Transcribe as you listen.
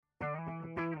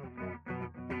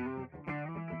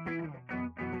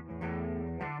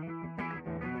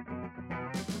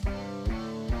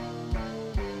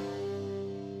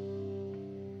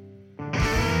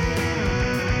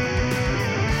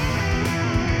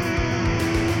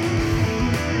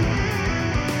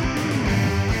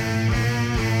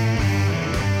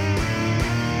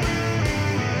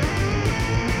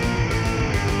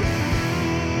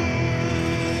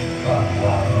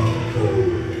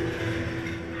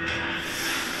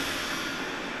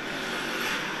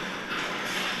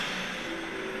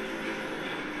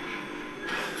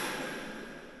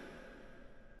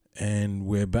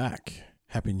we're back.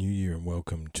 Happy New Year and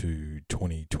welcome to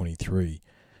 2023.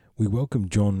 We welcome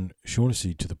John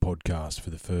Shaughnessy to the podcast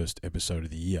for the first episode of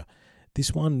the year.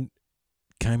 This one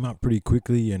came up pretty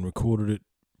quickly and recorded it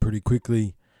pretty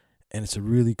quickly, and it's a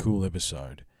really cool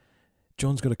episode.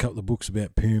 John's got a couple of books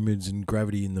about pyramids and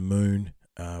gravity in the moon,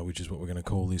 which is what we're going to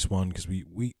call this one, because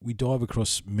we dive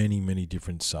across many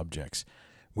different subjects.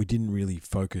 We didn't really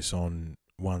focus on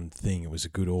one thing. It was a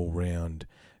good all-round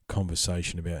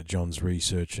conversation about John's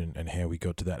research and how we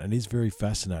got to that. And it's very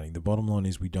fascinating. The bottom line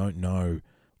is we don't know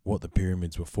what the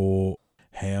pyramids were for,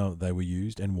 how they were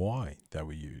used, and why they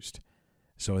were used.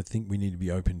 So I think we need to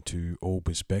be open to all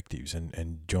perspectives,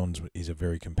 and John's is a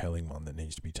very compelling one that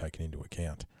needs to be taken into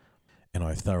account. And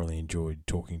I thoroughly enjoyed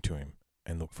talking to him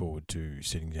and look forward to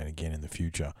sitting down again in the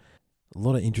future. A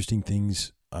lot of interesting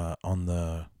things on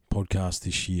the podcast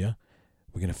this year.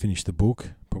 We're going to finish the book,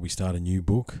 probably start a new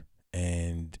book,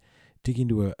 and dig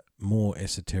into a more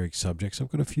esoteric subject. So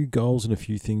I've got a few goals and a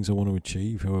few things I want to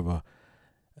achieve. However,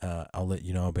 I'll let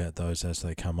you know about those as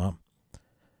they come up.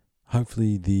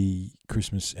 Hopefully the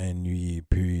Christmas and New Year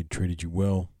period treated you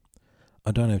well.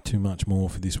 I don't have too much more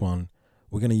for this one.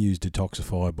 We're going to use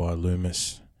Detoxify by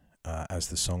Loomis as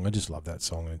the song. I just love that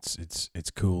song.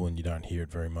 It's cool and you don't hear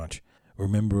it very much.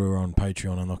 Remember, we're on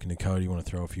Patreon, Unlocking the Code. You want to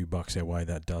throw a few bucks our way,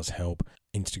 that does help.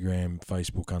 Instagram,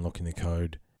 Facebook, Unlocking the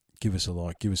Code. Give us a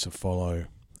like, give us a follow.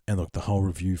 And look, the whole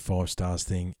review 5 stars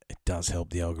thing, it does help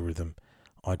the algorithm.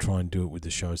 I try and do it with the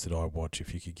shows that I watch.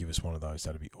 If you could give us one of those,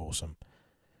 that'd be awesome.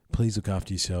 Please look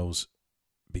after yourselves.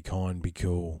 Be kind, be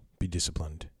cool, be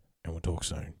disciplined. And we'll talk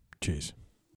soon. Cheers.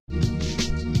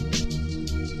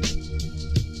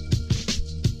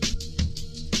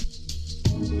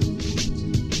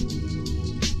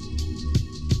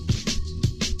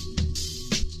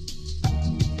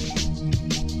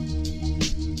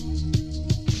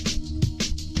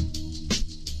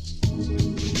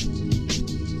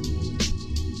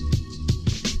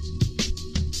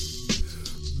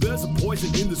 There's a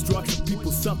poison in the structure.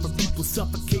 People suffer, people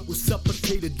suffocate. We're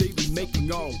suffocated daily,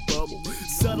 making our own bubble.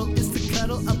 Subtle is the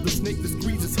cuddle of the snake that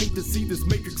squeezes. Hate to see this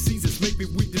matrix seizes. Maybe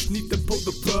we just need to pull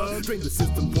the plug. Drain the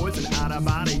system, poison out our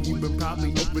body. You've been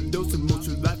probably overdosing most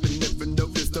of your life and never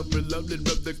noticed. Overloaded,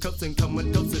 rub the cups and come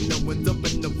and toast. And no one's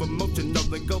open, no emotion, no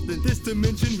engulfed in this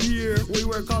dimension here. We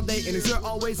work all day and it's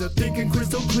always a thinking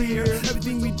crystal clear.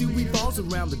 Everything we do revolves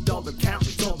around the dollar count.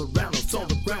 It's all around us, all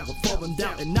around. We're falling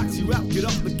down and knocks you out. Get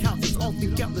off the couch, it's all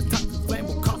think out. The type of flame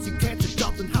will cost you cancer,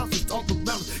 jobs and houses all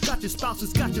around. Got your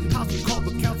spouses, got your house, you call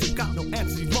the council. Got no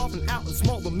answers, evolving out in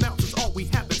small amounts. It's all we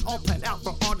have, it's all planned out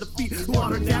for our defeat.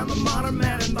 Water down the modern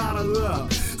man and bottle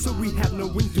up. So we have no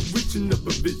intuition of a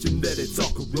vision that it's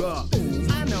all corrupt.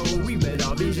 I know we read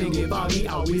our vision, if we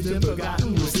always been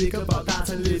forgotten. We're sick of our thoughts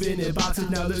and living in boxes.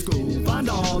 Now let's go find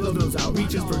all of those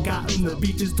outreaches, forgotten the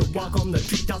beaches to walk on the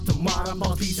treetops tomorrow.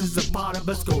 All pieces of part of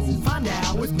us. Go find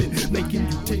out what's been making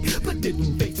you take, but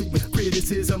didn't face it with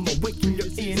criticism. Awaken your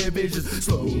inner visions.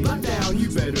 Slow right down. You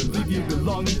better leave your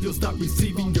belongings. You'll start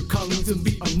receiving your callings and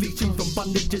be unleashing from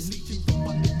bondages.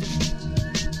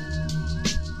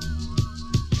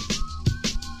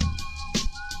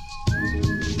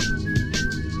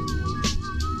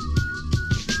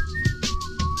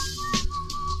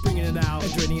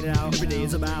 Draining it out, every day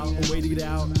is about a way to get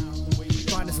out.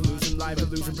 Find a solution, life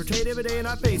illusion, portrayed every day in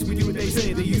our face. We do what they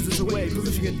say, they use us away.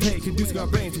 Pollution can take, inducing our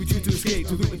brains. We choose to escape,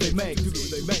 to do what they make,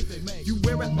 You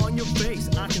wear it on your face,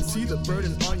 I can see the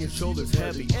burden on your shoulders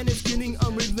heavy. And it's getting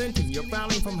unrelenting, you're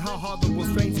frowning from how hard the world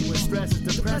strains you. And stresses,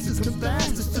 depresses,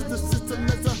 confess. It's just a system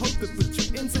that's a hope that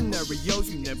puts you in scenarios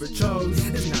you never chose.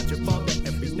 It's not your fault that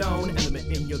every known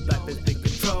element in your life has been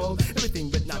controlled. Everything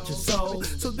but not your soul.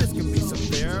 So this can be some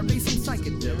therapy, some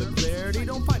psychedelic clarity.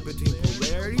 Don't fight between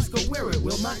polarities, go where it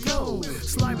will not go.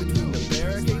 Slide between the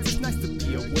barricades, it's nice to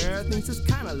be aware. Things just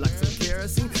kinda like some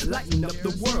kerosene, lighten up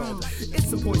the world.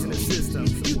 It's a poisonous system,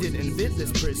 you didn't invent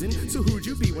this prison. So who'd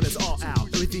you be when it's all out?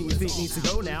 Everything you think needs to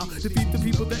go now. Defeat the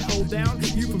people that hold down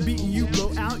you from beating you,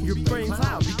 blow out your brain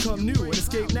cloud. Become new and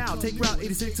escape now, take Route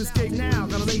 86, escape now.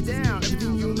 Gotta lay down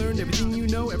everything you learned, everything you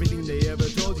know, everything they ever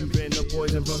told you. Been the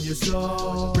poison from your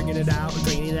soul. Bringing it out,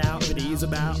 draining it out. Every day is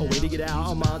about a way to get out.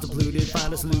 Our minds are polluted,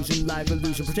 find a solution. Life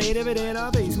illusion, portrayed every day in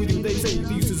our face. We do what they say,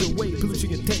 the uses away. Pollution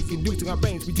can take, inducing our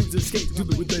brains. We choose to escape, do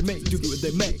what they make, do what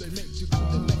they make.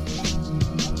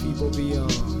 People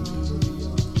beyond.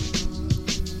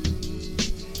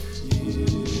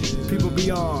 People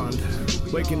beyond.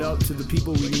 Waking up to the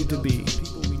people we need to be.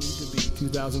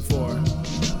 2004.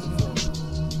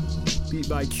 Beat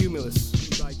by Cumulus.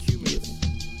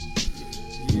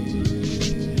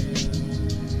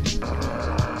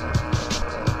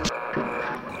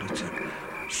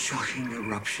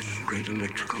 eruption of great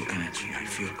electrical energy. I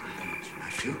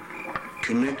feel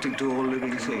connected to all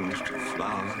living things, to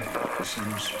flowers, to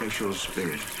some special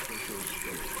spirit,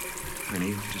 and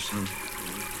even to some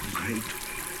great,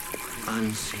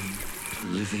 unseen,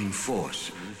 living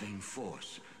force.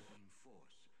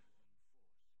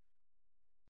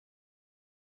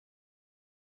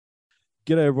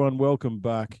 G'day everyone, welcome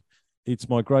back. It's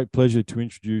my great pleasure to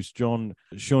introduce John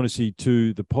Shaughnessy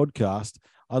to the podcast.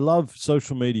 I love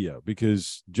social media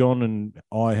because John and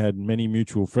I had many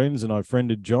mutual friends, and I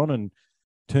friended John, and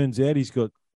turns out he's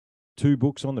got 2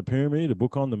 books on the pyramid, a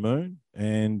book on the moon,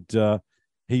 and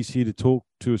he's here to talk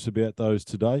to us about those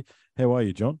today. How are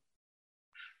you, John?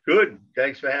 Good.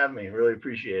 Thanks for having me. Really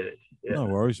appreciate it. Yeah. No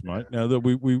worries, mate. Now that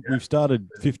we've started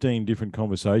 15 different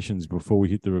conversations before we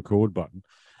hit the record button.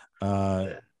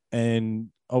 And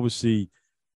obviously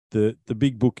the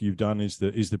big book you've done is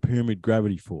the Pyramid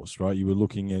Gravity Force, right? You were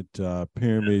looking at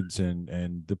pyramids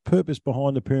and the purpose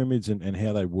behind the pyramids and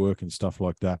how they work and stuff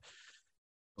like that.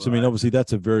 So, I mean, obviously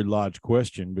that's a very large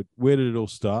question, but where did it all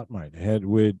start, mate?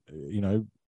 Where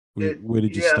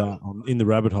did you start in the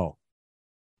rabbit hole?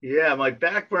 Yeah, my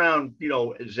background,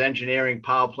 is engineering,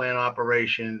 power plant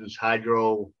operations,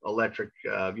 hydroelectric,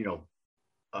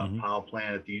 power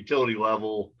plant at the utility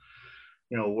level,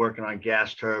 working on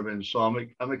gas turbines. So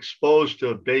I'm exposed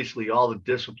to basically all the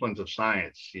disciplines of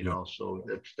science, so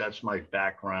that's my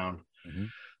background.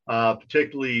 Mm-hmm.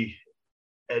 Particularly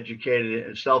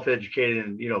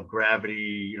self-educated in,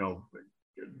 gravity,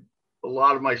 a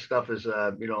lot of my stuff is,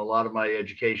 a lot of my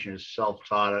education is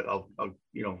self-taught of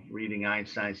reading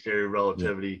Einstein's theory of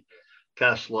relativity,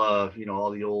 Tesla,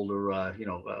 all the older,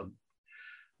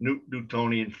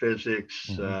 Newtonian physics,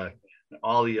 mm-hmm.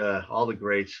 All the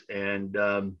greats. And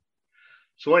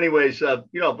so anyways, I've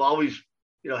always,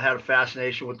 had a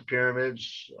fascination with the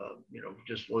pyramids,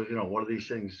 what are these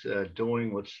things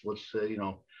doing? What's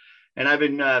and I've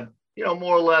been,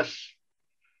 more or less,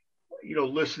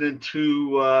 listening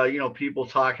to, people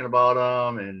talking about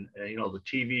them and the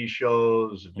TV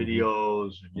shows, the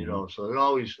videos, mm-hmm. So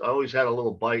I always had a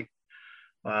little bite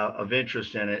of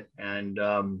interest in it. And,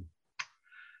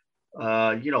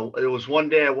 it was one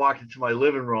day I walked into my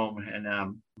living room and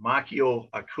Makio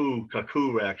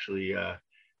Kaku, actually,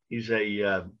 he's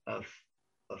a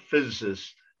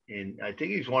physicist, and I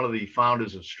think he's one of the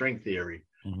founders of string theory.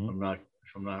 Mm-hmm.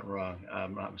 If I'm not wrong,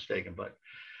 I'm not mistaken. But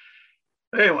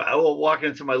anyway, I will walk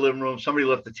into my living room. Somebody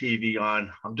left the TV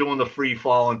on. I'm doing the free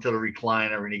fall into the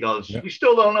recliner, and he goes, "We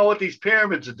still don't know what these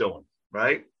pyramids are doing,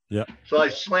 right?" Yeah. So I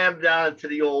slammed down into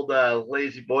the old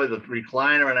lazy boy, the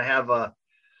recliner, and I have a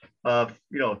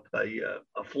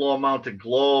floor-mounted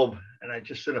globe, and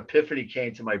an epiphany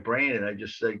came to my brain, and I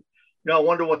just said, I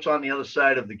wonder what's on the other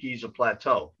side of the Giza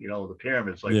Plateau, the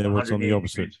pyramids. Like what's on the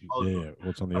opposite?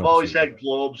 What's on the opposite? I've always had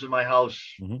globes in my house,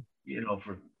 mm-hmm.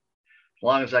 For as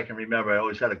long as I can remember. I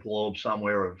always had a globe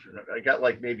somewhere. I got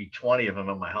like maybe 20 of them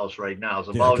in my house right now.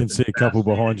 So I can see a couple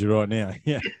behind you right now.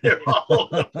 Yeah. They're all over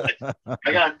the place.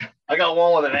 I got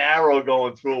one with an arrow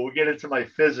going through it. We'll get into my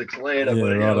physics later.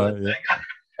 Yeah,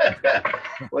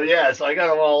 Well, yeah, so I got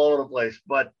them all over the place.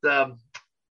 But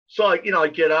so I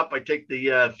get up, I take the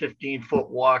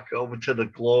 15-foot walk over to the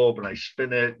globe, and I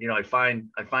spin it. I find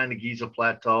the Giza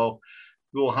Plateau,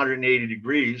 go 180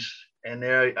 degrees, and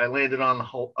there I landed on the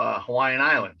Hawaiian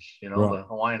Islands. Right. The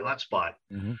Hawaiian hotspot.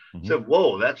 Mm-hmm. Mm-hmm. Said,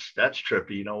 whoa, that's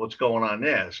trippy. What's going on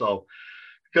there? So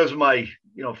because of my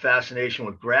fascination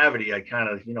with gravity, I kind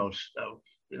of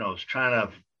was trying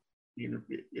to.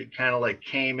 It kind of like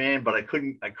came in, but I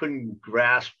couldn't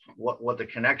grasp what the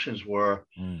connections were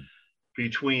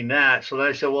between that. So then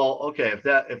I said, well, okay,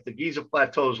 if the Giza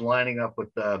Plateau is lining up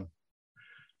with the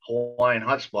Hawaiian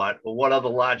hotspot, well, what other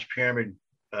large pyramid,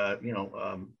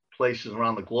 places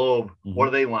around the globe, mm-hmm. what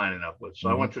are they lining up with? So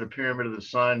mm-hmm. I went to the Pyramid of the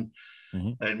Sun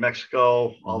mm-hmm. in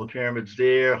Mexico, all mm-hmm. the pyramids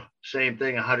there, same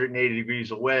thing, 180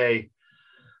 degrees away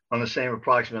on the same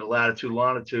approximate latitude,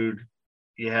 longitude.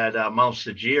 You had Mount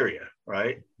Sigiriya,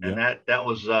 right? And that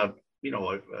was, a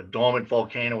dormant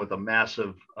volcano with a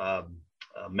massive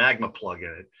magma plug in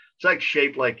it. It's like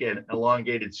shaped like an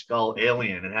elongated skull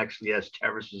alien. It actually has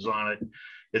terraces on it.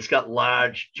 It's got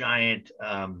large, giant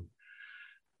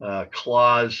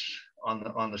claws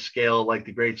on the scale like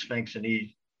the Great Sphinx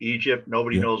in Egypt.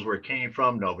 Nobody knows where it came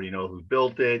from. Nobody knows who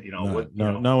built it.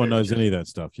 No one knows any of that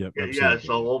stuff. Yep. Yeah.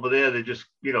 So over there, they just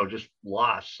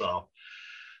lost. So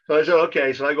I said,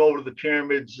 okay. So I go over to the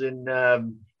pyramids in,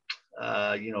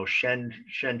 Shen,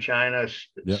 China,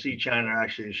 Sea China,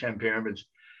 actually, the Shen pyramids.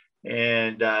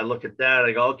 And I look at that.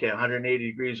 I go, okay, 180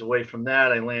 degrees away from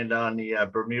that, I land on the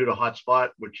Bermuda hotspot,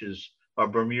 which is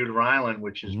Bermuda Island,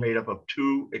 which is made up of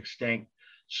 2 extinct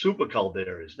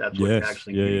supercalderas. That's what Yes.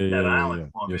 actually Yeah. made that island Yes,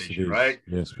 it formation, is. right?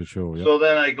 Yes, for sure. Yep. So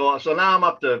then so now I'm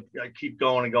up to, I keep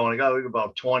going and going. I got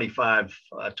about 20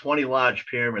 large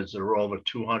pyramids that are over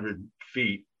 200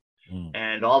 feet.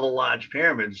 And all the large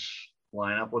pyramids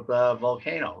line up with the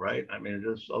volcano, right? I mean,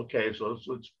 it's okay. So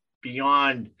it's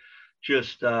beyond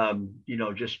just,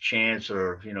 just chance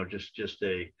or, just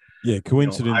a,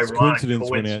 coincidence. ironic Went out.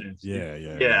 coincidence.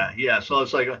 Yeah. So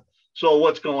it's like, so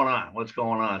what's going on? What's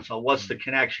going on? So what's the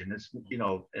connection? It's,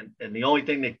 and the only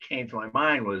thing that came to my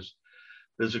mind was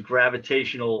there's a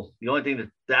gravitational, the only thing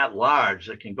that large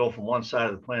that can go from one side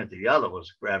of the planet to the other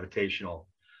was gravitational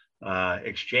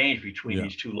exchange between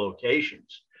these two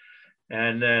locations.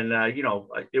 And then,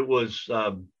 it was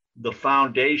the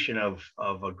foundation of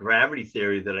a gravity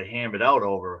theory that I hammered out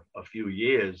over a few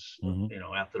years,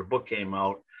 after the book came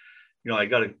out. I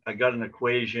got an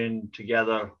equation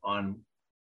together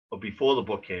before the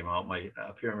book came out, my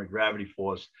pyramid gravity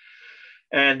force.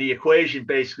 And the equation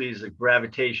basically is a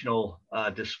gravitational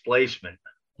displacement,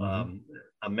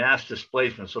 a mass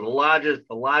displacement. So the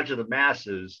larger the mass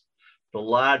is, the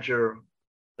larger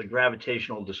the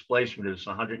gravitational displacement is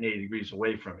 180 degrees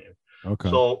away from you. Okay.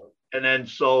 So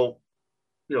that's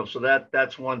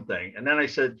one thing. And then I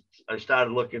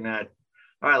started looking at,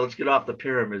 all right, let's get off the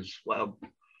pyramids. Well,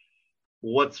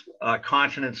 what's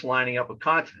continents lining up with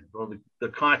continent? Well, the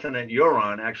continent you're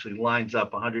on actually lines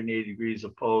up 180 degrees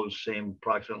opposed, same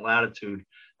approximate latitude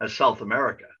as South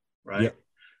America, right? Yep.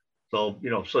 So,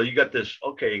 so you got these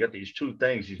two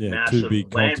things, these massive two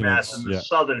big land continents, masses in the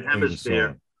southern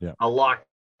hemisphere are locked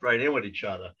right in with each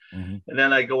other. And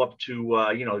then I go up to,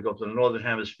 go to the northern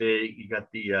hemisphere. You got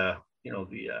the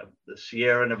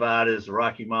Sierra Nevadas, the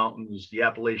Rocky Mountains, the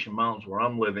Appalachian Mountains where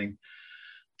I'm living,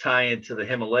 tie into the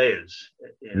Himalayas.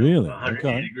 Really?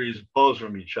 180 degrees opposed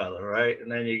from each other, right?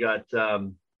 And then you got,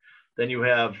 then you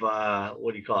have,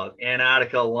 what do you call it?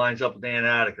 Antarctica lines up with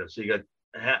Antarctica. So you got,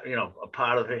 a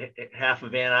part of half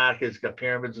of Antarctica's got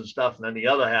pyramids and stuff, and then the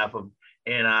other half of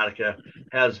Antarctica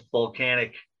has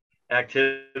volcanic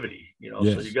activity.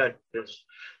 Yes. So you got this.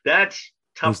 That's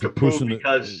tough to prove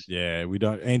because we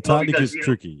don't. Antarctica's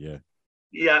tricky.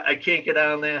 Yeah, I can't get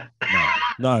down there.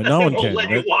 No one can. Let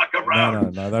you walk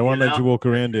around. No, they won't let you walk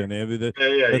around down there.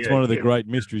 That's one of the great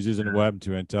mysteries, isn't it? What happened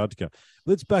to Antarctica?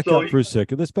 Let's back up for a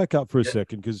second.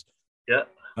 Because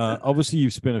obviously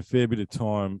you've spent a fair bit of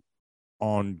time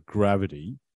on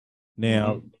gravity.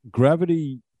 Now,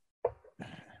 gravity.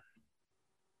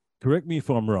 Correct me if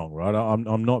I'm wrong, right?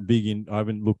 I'm not big in. I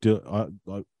haven't looked at. I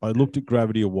looked at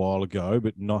gravity a while ago,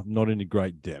 but not in a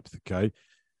great depth. Okay,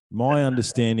 my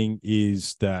understanding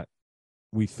is that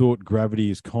we thought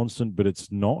gravity is constant, but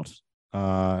it's not.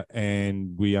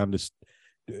 And we understand.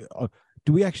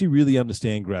 Do we actually really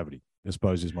understand gravity? I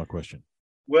suppose is my question.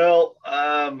 Well,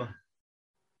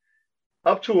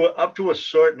 up to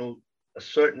a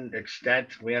certain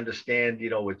extent, we understand,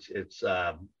 its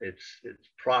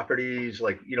properties,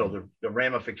 like, the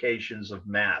ramifications of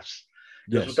mass.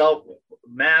 Because without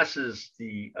mass is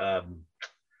the, I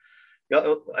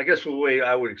guess the way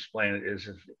I would explain it is,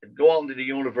 if go out into the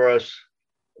universe,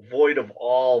 void of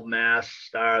all mass,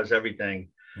 stars, everything,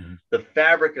 the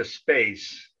fabric of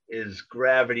space is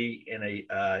gravity in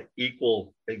a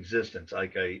equal existence,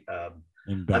 like a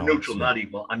neutral, not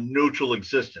equal, a neutral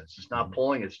existence. It's not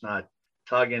pulling, it's not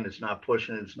tugging, it's not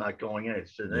pushing, it's not going in,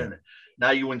 it's in it.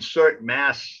 Now you insert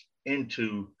mass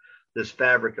into this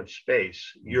fabric of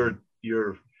space. You're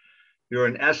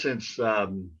in essence,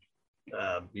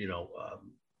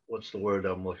 what's the word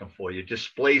I'm looking for? You're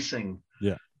displacing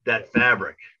that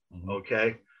fabric.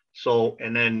 Okay. So,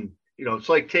 and then, it's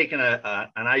like taking an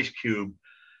ice cube,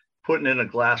 putting in a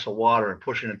glass of water and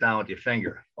pushing it down with your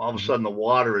finger. All of a sudden the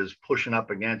water is pushing up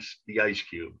against the ice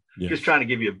cube. Just trying to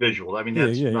give you a visual. I mean,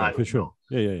 that's not for sure.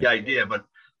 The idea, but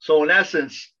so in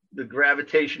essence, the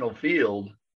gravitational field,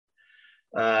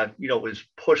 is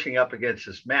pushing up against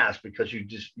this mass because you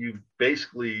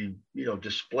basically,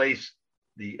 displace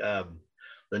the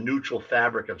neutral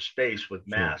fabric of space with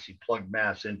mass. You plug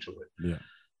mass into it.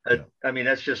 I mean,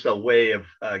 that's just a way of,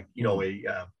 a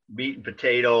meat and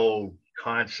potato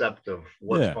concept of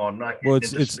what's going on. Well,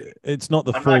 it's not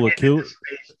the fall that kills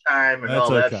space time and that's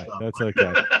all okay. that stuff. That's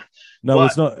okay. No,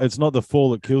 it's not the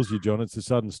fall that kills you, John. It's the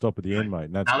sudden stop at the end, mate.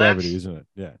 And that's gravity, isn't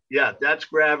it? Yeah, that's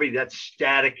gravity. That's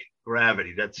static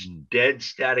gravity. That's dead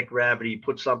static gravity. You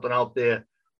put something out there,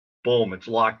 boom, it's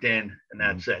locked in, and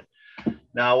that's it.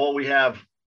 Now, what we have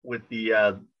with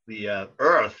the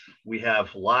Earth, we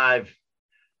have live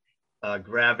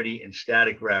gravity and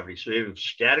static gravity. So you have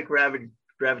static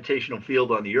gravitational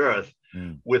field on the Earth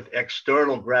with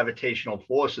external gravitational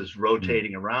forces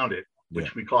rotating around it,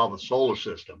 which we call the solar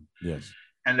system. Yes.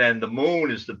 And then the moon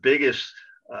is the biggest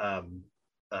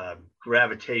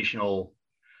gravitational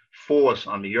force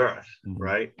on the Earth,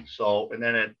 right? So, and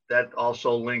then that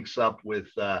also links up with,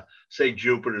 say,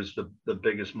 Jupiter's the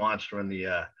biggest monster in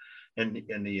the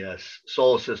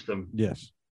solar system.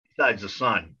 Yes. Besides the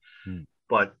sun.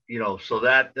 But so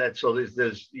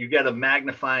there's you get a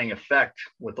magnifying effect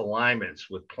with alignments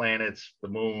with planets, the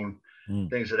moon,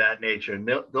 things of that nature. And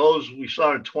those we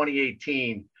saw in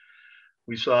 2018.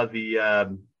 We saw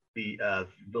the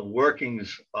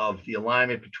workings of the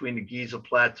alignment between the Giza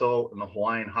Plateau and the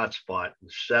Hawaiian hotspot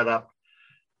was set up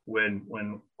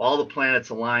when all the planets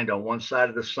aligned on one side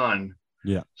of the sun.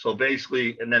 Yeah. So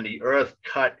basically, and then the Earth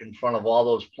cut in front of all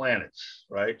those planets,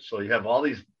 right? So you have all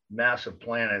these massive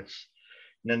planets,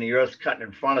 and then the Earth cutting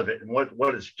in front of it. And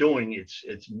what it's doing,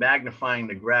 it's magnifying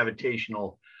the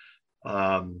gravitational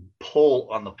pull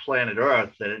on the planet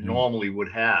Earth that it normally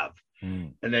would have.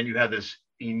 And then you have this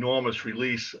enormous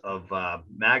release of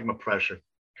magma pressure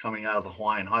coming out of the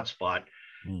Hawaiian hotspot.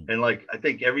 And like, I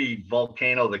think every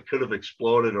volcano that could have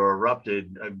exploded or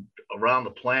erupted around the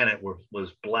planet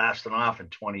was blasting off in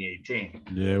 2018.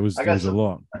 Yeah, there was a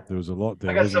lot. There was a lot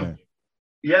there, wasn't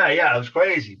there? Yeah, it was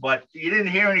crazy. But you didn't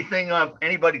hear anything of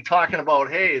anybody talking about,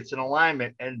 hey, it's an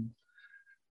alignment. And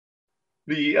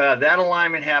the that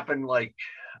alignment happened like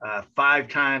 5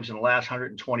 times in the last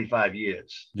 125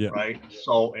 years. Yeah. Right.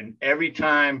 So, and every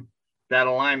time that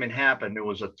alignment happened, there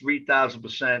was a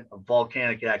 3,000% of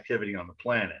volcanic activity on the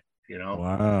planet.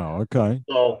 Wow. Okay.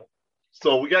 So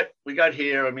we got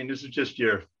here. I mean, this is just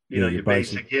your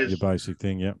basic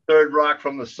thing. Yeah. Third rock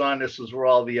from the sun. This is where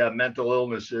all the mental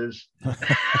illness is.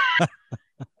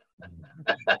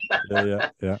 Yeah.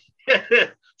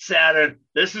 Saturn.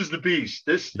 This is the beast.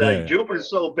 Jupiter's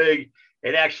so big,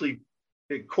 it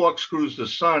corkscrews the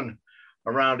sun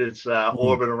around its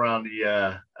orbit around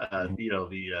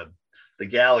the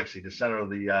galaxy, the center of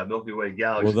the Milky Way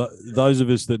galaxy. Well, those of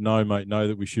us that know, mate, know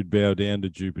that we should bow down to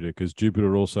Jupiter because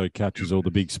Jupiter also catches all the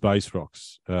big space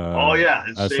rocks.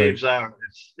 It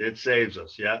saves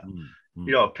us. Yeah.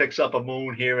 It picks up a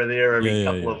moon here or there every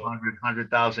couple of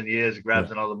 100,000 years. It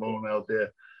grabs another moon out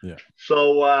there. Yeah.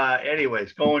 So,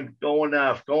 anyways, going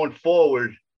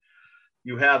forward,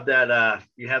 you have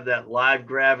that live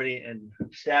gravity and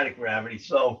static gravity.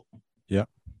 So, yeah,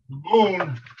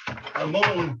 the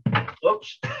moon.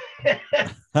 Oops,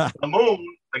 the moon.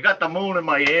 I got the moon in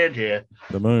my hand here.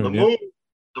 The moon.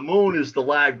 The moon is the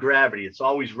live gravity. It's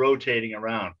always rotating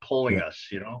around, pulling us.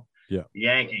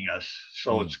 Yanking us.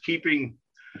 So it's keeping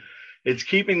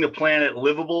the planet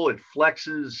livable. It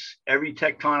flexes every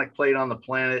tectonic plate on the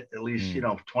planet at least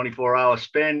 24-hour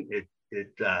spin. It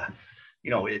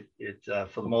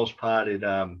for the most part it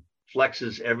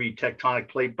flexes every tectonic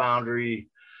plate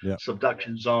boundary,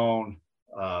 subduction zone,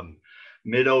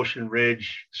 mid-ocean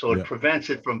ridge. So it prevents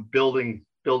it from building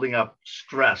up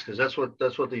stress, because that's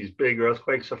what these big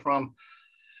earthquakes are from.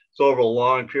 So over a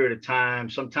long period of time,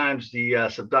 sometimes the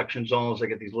subduction zones, they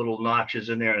get these little notches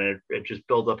in there, and it just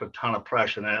builds up a ton of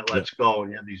pressure, and then it lets go,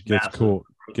 and you have these gets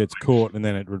caught, and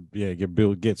then it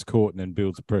gets caught, and then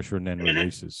builds pressure, and then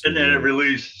releases. And then it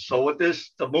releases. So what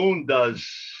the moon does,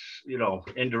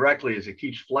 indirectly, is it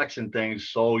keeps flexing things,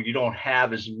 so you don't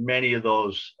have as many of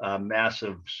those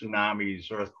massive tsunamis,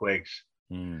 earthquakes,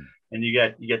 and you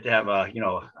get to have a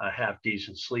half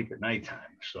decent sleep at nighttime.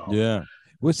 So yeah.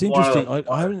 What's interesting,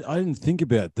 I didn't think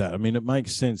about that. I mean, it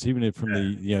makes sense, even if from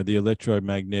the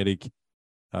electromagnetic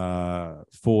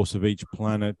force of each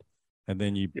planet, and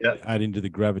then you add into the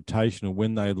gravitational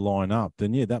when they line up.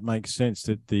 Then that makes sense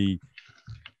that the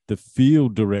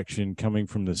field direction coming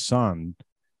from the sun,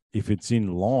 if it's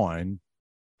in line,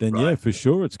 then for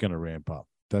sure it's going to ramp up.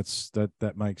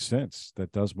 That makes sense.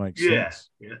 That does make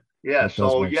sense. Yeah.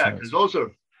 So because those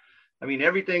are, I mean,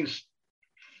 everything's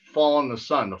fall on the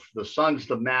sun. The sun's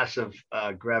the massive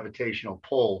gravitational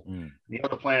pull. The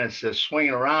other planets are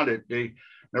swinging around it. The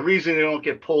reason they don't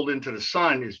get pulled into the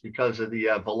sun is because of the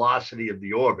velocity of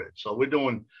the orbit. So we're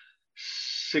doing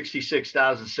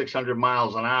 66,600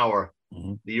 miles an hour,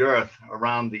 the Earth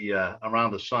around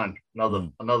the sun.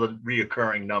 Another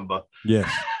reoccurring number. Yes.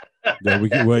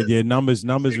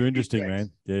 Numbers are interesting,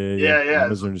 man. Yeah.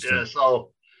 Numbers are interesting. Yeah,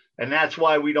 so. And that's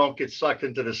why we don't get sucked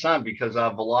into the sun, because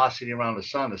our velocity around the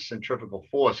sun, the centrifugal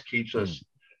force, keeps us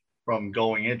from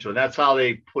going into it. That's how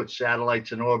they put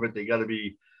satellites in orbit. They got to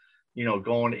be,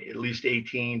 going at least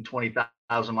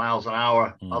 20,000 miles an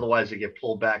hour. Otherwise, they get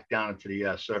pulled back down into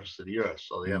the surface of the Earth.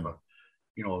 So they have a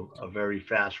very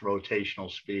fast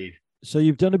rotational speed. So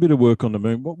you've done a bit of work on the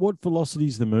moon. What velocity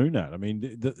is the moon at? I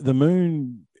mean, the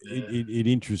moon, it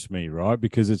interests me, right?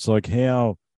 Because it's like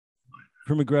how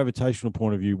from a gravitational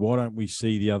point of view, why don't we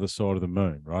see the other side of the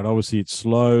moon, right? Obviously, it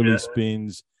slowly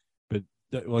spins, but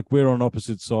like we're on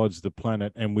opposite sides of the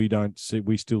planet, and we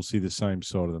still see the same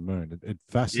side of the moon. It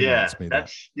fascinates me.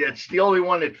 It's the only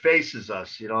one that faces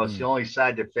us. It's the only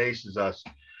side that faces us,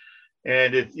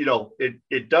 and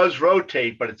it does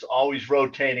rotate, but it's always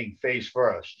rotating face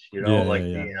first.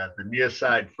 The near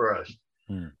side first,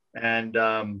 and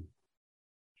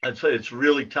I'd say it's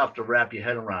really tough to wrap your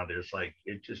head around it. It's like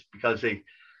because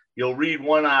you'll read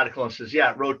one article and says,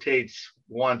 it rotates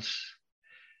once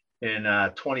in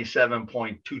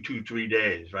 27.223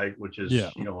 days, right? Which is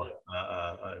a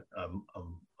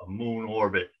moon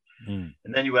orbit. And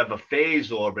then you have a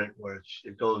phase orbit where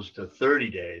it goes to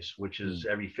 30 days, which is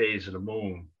every phase of the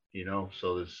moon.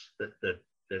 So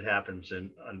that happens in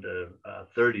under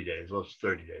 30 days. Well, it's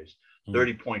 30 days,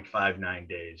 30.59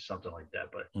 days, something like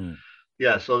that. But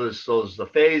so there's the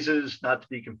phases, not to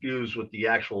be confused with the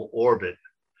actual orbit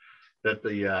that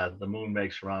the moon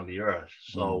makes around the Earth.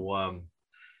 So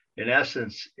in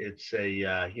essence, it's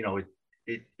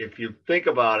if you think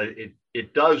about it,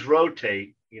 it does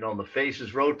rotate. The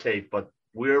faces rotate, but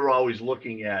we're always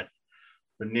looking at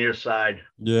the near side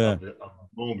of the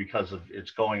moon because of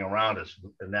it's going around us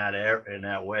in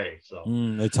that way. So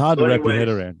it's hard to wrap your head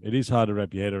around. It is hard to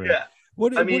wrap your head around. Yeah.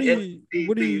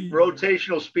 The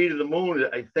rotational speed of the moon,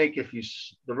 I think the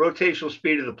rotational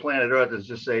speed of the planet Earth is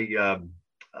just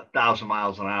 1,000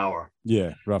 miles an hour.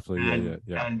 Yeah, roughly. And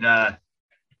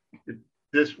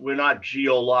we're not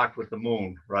geo-locked with the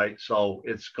moon, right? So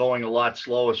it's going a lot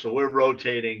slower. So we're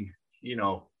rotating,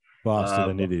 faster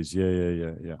than it is.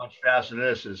 Yeah. Much faster than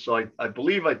this is. So I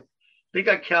think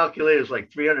I calculated it's like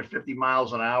 350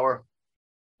 miles an hour.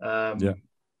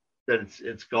 That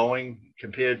it's going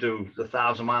compared to the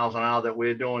 1,000 miles an hour that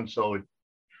we're doing. So it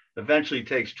eventually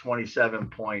takes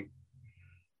 27.3.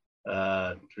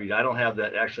 I don't have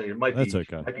that actually. It might be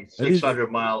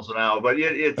 600 miles an hour, but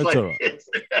it's that's like all right.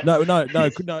 No,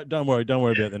 don't worry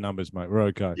about the numbers, mate. We're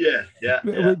okay.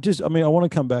 Yeah. Just, I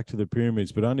want to come back to the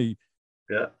pyramids, but only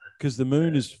because the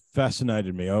moon has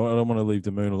fascinated me. I don't want to leave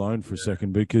the moon alone for a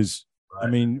second because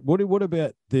what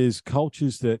about there's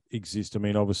cultures that exist?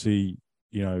 Obviously,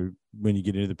 when you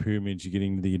get into the pyramids, you get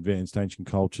into the advanced ancient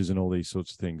cultures and all these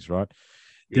sorts of things, right?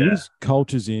 There is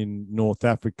cultures in North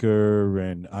Africa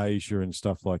and Asia and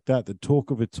stuff like that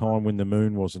talk of a time when the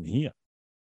moon wasn't here.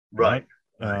 Right.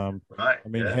 How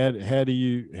do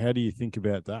you think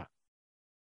about that?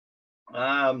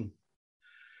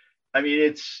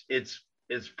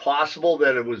 It's possible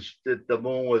that the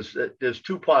moon was. There's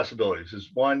two possibilities.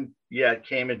 There's one, it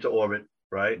came into orbit,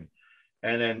 right,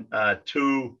 and then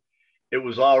two, it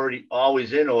was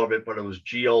always in orbit, but it was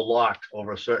geo-locked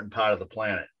over a certain part of the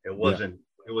planet. It wasn't.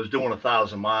 It was doing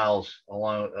 1,000 miles an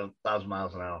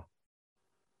hour.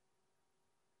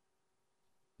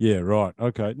 Yeah, right.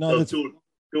 Okay. No, so that's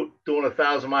doing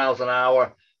 1,000 miles an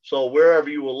hour. So wherever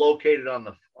you were located on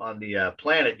the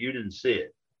planet, you didn't see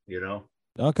it.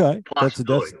 Okay.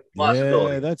 Possibility.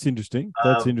 Yeah, that's interesting.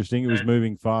 That's interesting. It was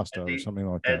moving faster or something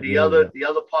like that. And the other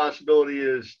possibility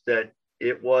is that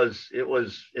it was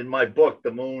in my book, the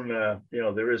moon.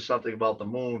 There is something about the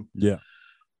moon. Yeah.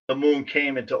 The moon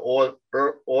came into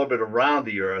orbit around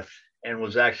the Earth and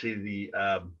was actually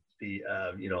the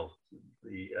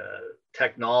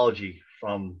technology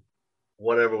from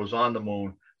whatever was on the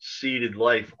moon seeded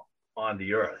life on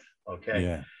the Earth. Okay.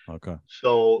 Yeah. Okay.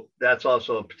 So that's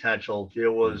also a potential.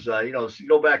 There was, you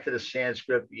go back to the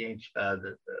Sanskrit, the ancient,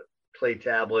 the clay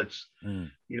tablets. It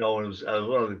was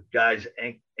one of the guys,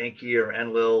 Enki or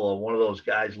Enlil, or one of those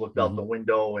guys looked out the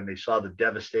window and they saw the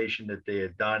devastation that they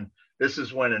had done. This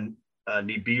is when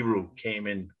Nibiru came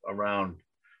in around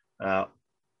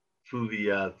through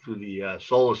the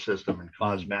solar system and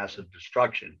caused massive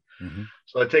destruction.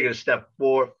 So they're taking a step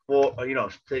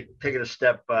taking a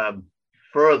step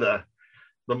further.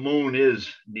 The moon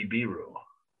is Nibiru,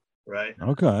 right?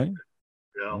 Okay.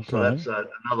 So that's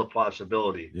another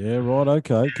possibility. Yeah, right.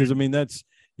 Okay, because we've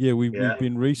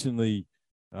been recently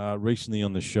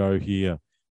on the show here.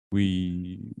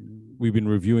 We've been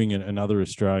reviewing another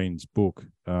Australian's book,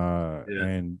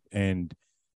 and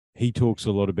he talks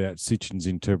a lot about Sitchin's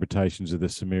interpretations of the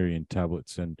Sumerian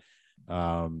tablets and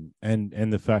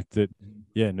the fact that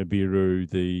Nibiru.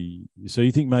 So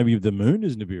you think maybe the moon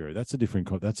is Nibiru? That's a different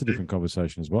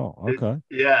conversation as well. Okay.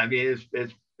 It's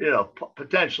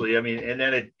potentially. And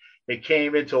then it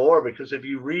came into orbit because if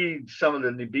you read some of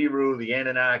the Nibiru, the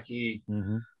Anunnaki,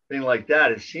 thing like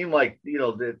that, it seemed like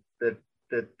that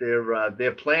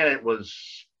their planet was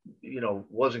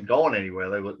wasn't going anywhere.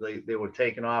 They were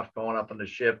taking off, going up on the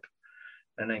ship,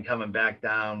 and then coming back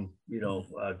down.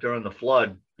 During the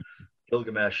flood,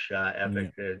 Gilgamesh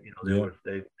epic. They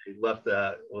left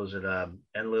was it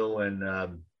Enlil and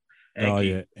Oh Enki?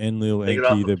 yeah, Enlil, They get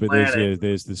off Enki. the But planet.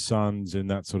 there's the suns and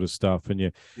that sort of stuff. And yeah,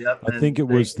 Yep, I think and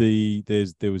it was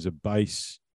there was a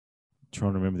base.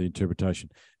 Trying to remember the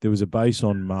interpretation. There was a base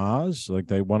on Mars. Like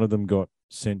one of them got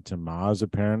sent to Mars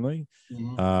apparently,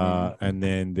 and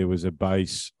then there was a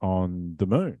base on the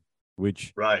moon,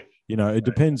 which right. it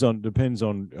depends on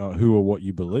who or what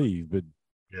you believe, but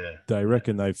Yeah. they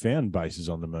reckon they found bases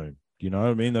on the moon. You know what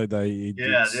I mean?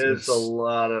 There's a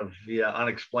lot of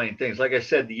unexplained things. Like I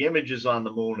said, the images on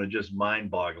the moon are just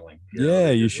mind-boggling.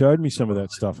 You showed me some of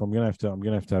that stuff. I'm gonna have to have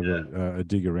a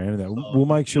dig around in that. So we'll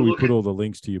make sure we put all the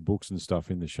links to your books and stuff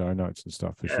in the show notes and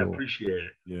stuff for sure. Appreciate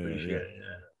it.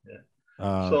 Yeah.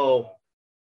 So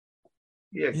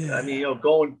I mean,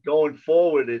 going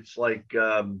forward, it's like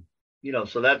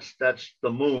so that's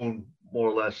the moon more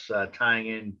or less tying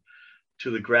in to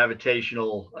the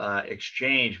gravitational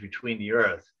exchange between the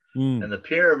Earth and the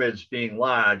pyramids being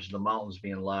large, the mountains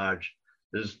being large.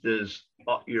 There's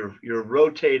you're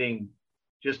rotating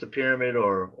just a pyramid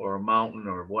or a mountain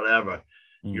or whatever.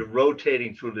 You're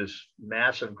rotating through this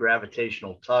massive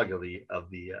gravitational tug of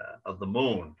the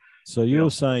moon. So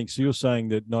you're saying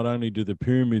that not only do the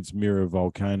pyramids mirror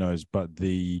volcanoes, but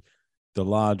the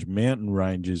large mountain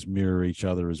ranges mirror each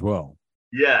other as well.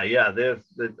 Yeah. They're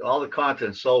all the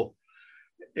continents. So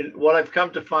what I've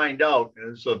come to find out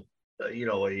is what do you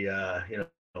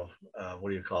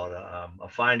call it? A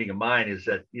finding of mine is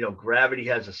that gravity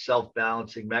has a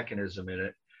self-balancing mechanism in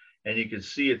it, and you can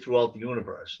see it throughout the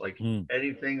universe. Like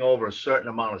anything over a certain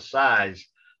amount of size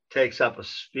takes up a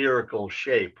spherical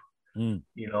shape. And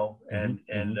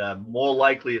more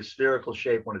likely a spherical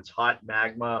shape when it's hot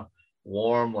magma,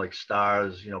 warm like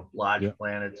stars, large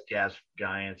planets, gas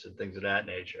giants, and things of that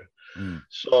nature.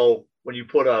 So when you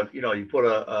put a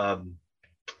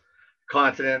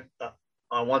continent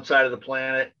on one side of the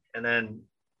planet, and then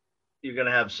you're going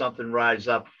to have something rise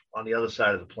up on the other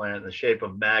side of the planet in the shape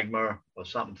of magma or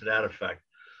something to that effect.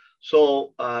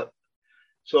 So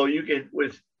you can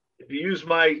if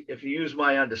you use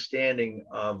my understanding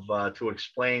of to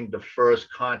explain the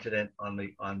first continent on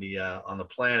the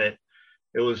planet,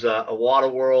 it was a water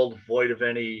world void of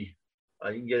any.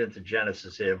 You can get into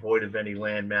Genesis here, void of any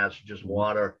land mass, just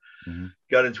water.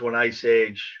 Got into an ice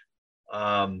age,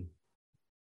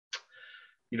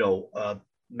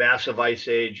 massive ice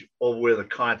age over where the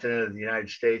continent of the United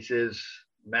States is,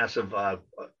 massive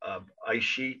ice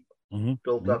sheet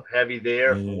built up heavy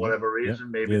there for whatever reason,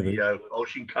 maybe the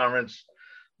ocean currents,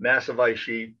 massive ice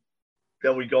sheet.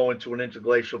 Then we go into an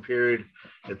interglacial period,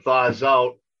 it thaws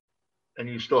out, and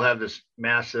you still have this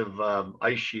massive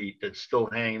ice sheet that's still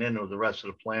hanging in with the rest of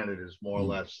the planet is more or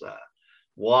less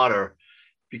water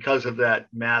because of that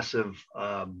massive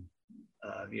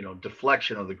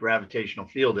deflection of the gravitational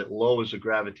field. It lowers the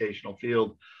gravitational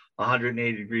field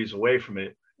 180 degrees away from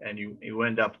it, and you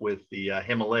end up with the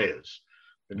Himalayas,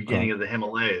 the beginning of the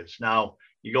Himalayas. Now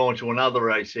you go into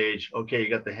another ice age. Okay, you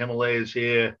got the Himalayas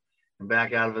here, and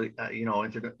back out of the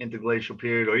interglacial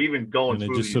period, or even going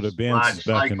through just these sort of bounces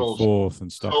back cycles, and forth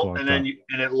and stuff like and that.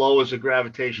 And it lowers the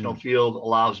gravitational field,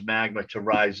 allows magma to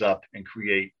rise up and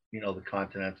create the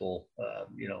continental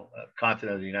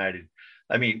continent of the United.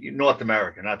 I mean, North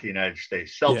America, not the United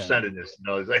States. Self-centeredness,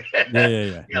 It's like,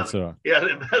 That's all right.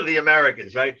 The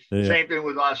Americans, right? Yeah. Same thing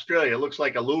with Australia. It looks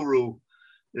like Uluru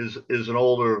is a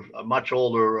much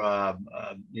older,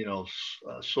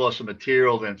 source of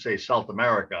material than say South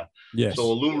America. Yes.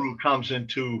 So Uluru comes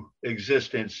into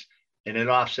existence, and it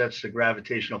offsets the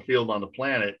gravitational field on the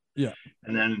planet. Yeah.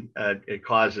 And then it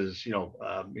causes,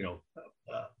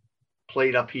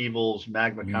 plate upheavals,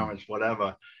 magma currents,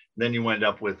 whatever. Then you end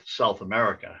up with South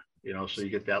America, so you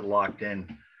get that locked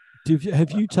in.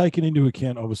 Have you taken into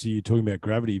account, obviously you're talking about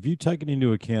gravity, have you taken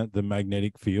into account the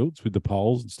magnetic fields with the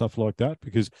poles and stuff like that?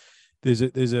 Because there's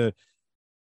a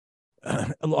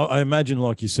I imagine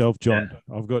like yourself, John,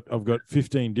 I've got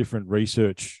 15 different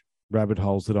research rabbit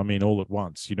holes that I'm in all at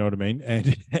once, you know what I mean?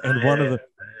 And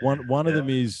one of them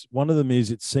is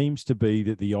it seems to be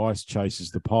that the ice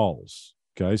chases the poles.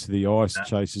 Okay, so the ice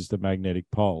chases the magnetic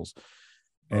poles.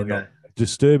 And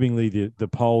disturbingly, the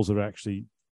poles are actually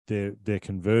they're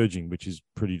converging, which is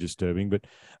pretty disturbing. But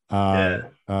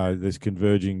there's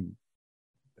converging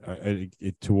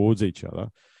towards each other.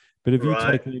 But have you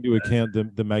taken into account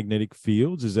the magnetic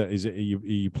fields? Are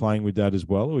you playing with that as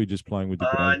well, or are you just playing with the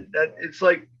gravity?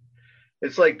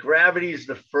 It's like gravity is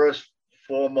the first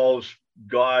foremost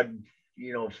God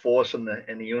force in the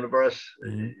universe.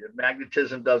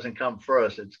 Magnetism doesn't come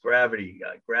first. It's gravity.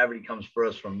 Gravity comes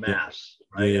first from mass,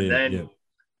 right?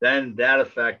 then that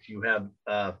effect, you have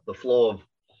the flow of,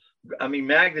 I mean,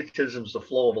 magnetism is the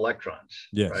flow of electrons,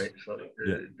 Yes. right? So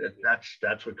Yeah.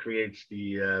 that's what creates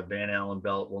the Van Allen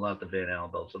belt. Well, not the Van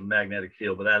Allen belt, so the magnetic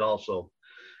field, but that also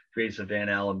creates the Van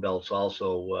Allen belts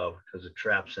also because it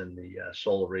traps in the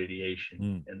solar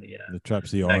radiation and the it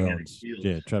traps the magnetic ions. fields.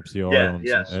 Yeah, it traps the Yeah, ions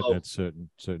yeah, at certain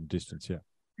distance. Yeah.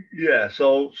 Yeah,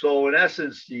 so in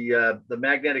essence, the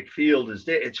magnetic field is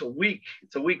there. It's a weak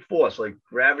force. Like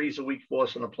gravity's a weak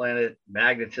force on the planet.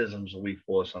 Magnetism's a weak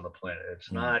force on the planet.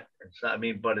 It's not. I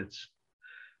mean, but it's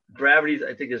gravity.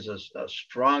 I think is a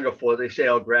stronger force. They say,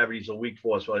 oh, gravity's a weak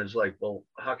force, but it's like, well,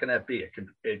 how can that be?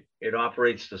 It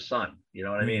operates the sun. You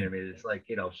know what I mean? I mean, it's like,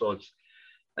 so it's.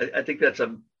 I think that's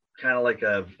a kind of like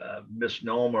a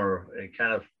misnomer. It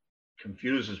kind of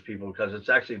confuses people because it's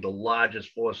actually the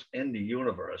largest force in the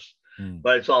universe,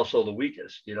 but it's also the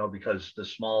weakest, because the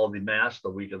smaller the mass, the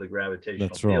weaker the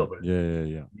gravitational field. Right.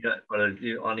 Yeah. But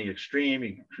on the extreme,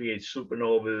 you can create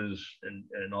supernovas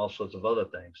and all sorts of other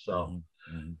things. So,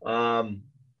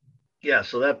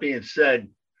 so that being said,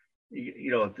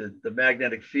 the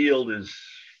magnetic field is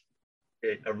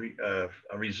a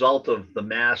result of the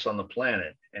mass on the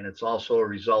planet, and it's also a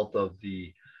result of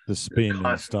the spin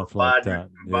and stuff like that.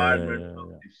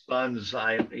 The sun's,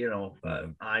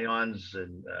 ions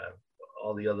and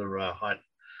all the other hot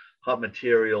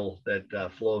material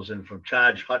that flows in from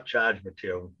hot charge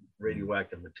material,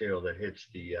 radioactive material that hits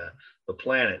the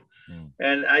planet.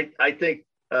 And I think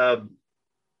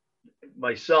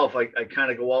myself, I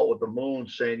kind of go out with the moon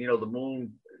saying, the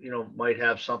moon, might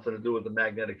have something to do with the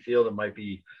magnetic field. It might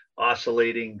be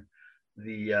oscillating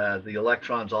the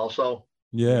electrons also.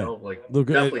 Yeah, Look,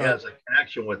 definitely has a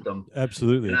connection with them.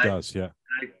 Absolutely, it does. Yeah,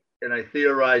 and I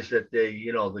theorize that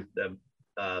the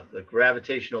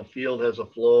gravitational field has a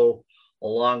flow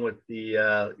along with the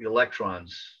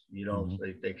electrons.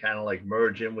 They kind of like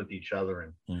merge in with each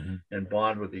other and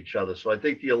bond with each other. So I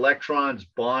think the electrons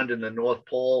bond in the North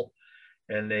Pole,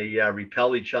 and they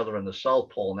repel each other in the South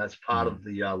Pole, and that's part of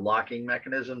the locking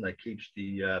mechanism that keeps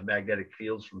the magnetic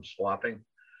fields from swapping.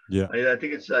 Yeah, I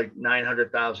think it's like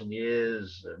 900,000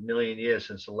 years, a million years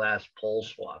since the last pole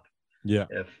swap. Yeah,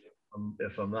 if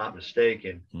I'm not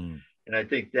mistaken. And I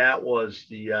think that was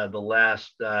the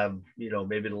last,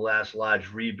 maybe the last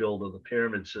large rebuild of the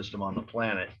pyramid system on the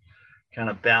planet, kind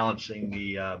of balancing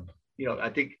the, I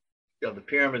think the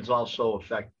pyramids also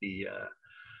affect the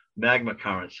magma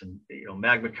currents, and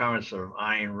magma currents are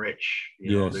iron rich.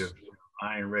 They're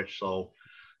iron rich, so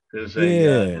there's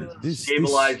a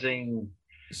stabilizing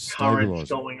currents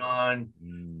going on,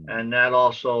 and that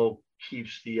also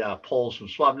keeps the poles from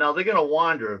swapping. Now they're going to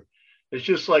wander. It's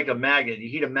just like a magnet. You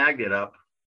heat a magnet up,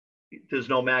 there's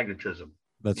no magnetism.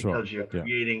 That's right. Because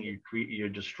you're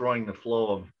destroying the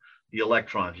flow of the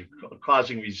electrons. You're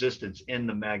causing resistance in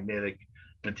the magnetic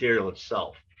material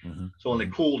itself. So when they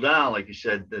cool down, like you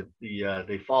said,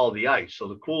 they follow the ice. So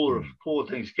the cooler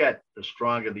things get, the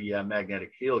stronger the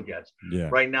magnetic field gets. Yeah.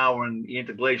 Right now we're in the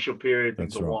interglacial period.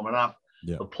 Things are warming up.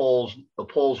 Yeah. The poles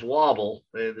wobble.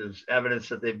 There's evidence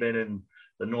that they've been in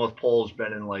the North Pole's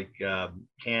been in like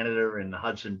Canada and the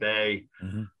Hudson Bay.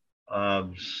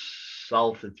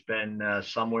 South, it's been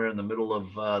somewhere in the middle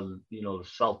of the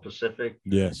South Pacific.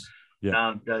 Yes.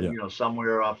 Yeah. Down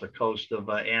somewhere off the coast of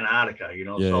Antarctica.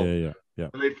 Yeah.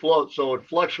 They float, so it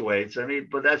fluctuates. I mean,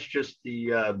 but that's just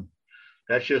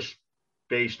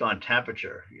based on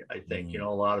temperature. I think a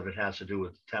lot of it has to do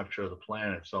with the temperature of the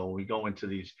planet. So when we go into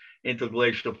these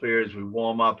interglacial periods, we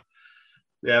warm up.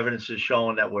 The evidence is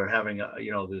showing that we're having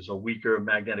there's a weaker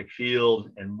magnetic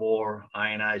field and more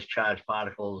ionized charged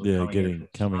particles.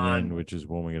 Coming in, which is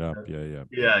warming it up.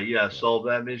 Yeah. So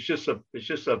that it's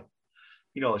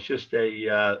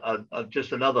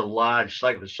just another large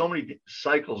cycle. There's so many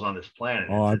cycles on this planet.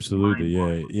 Oh, absolutely.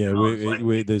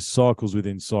 Yeah. There's cycles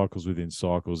within cycles within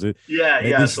cycles. This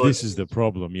is the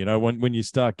problem. When you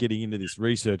start getting into this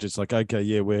research, it's like,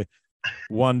 okay, we're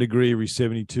 1 degree every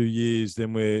 72 years,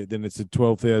 then it's a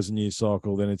 12,000 year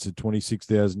cycle, then it's a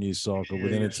 26,000 year cycle,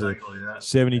 but then it's a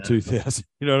 72,000.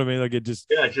 You know what I mean? Like it just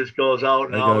goes out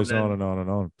and it goes on and on and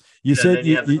on. You said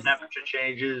the temperature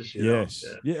changes. Yes.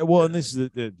 Well, and this is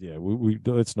we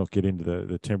let's not get into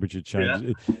the temperature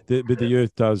changes. But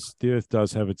the Earth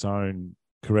does have its own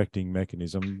correcting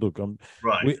mechanism. Look,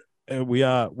 right.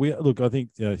 Look, I think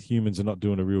humans are not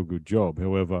doing a real good job.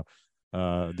 However,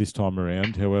 this time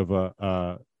around. However,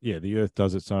 the Earth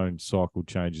does its own cycle,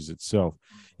 changes itself.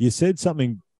 You said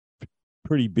something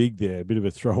pretty big there, a bit of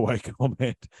a throwaway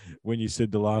comment when you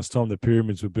said the last time the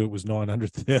pyramids were built was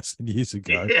 900,000 years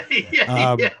ago.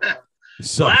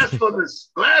 So,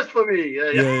 blasphemy.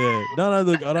 yeah. No,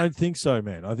 look, I don't think so,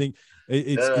 man. I think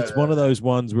it's one of those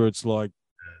ones where it's like,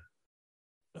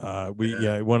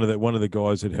 one of the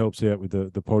guys that helps out with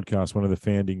the podcast, one of the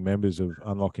founding members of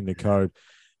Unlocking the Code,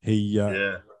 he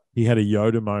had a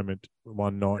Yoda moment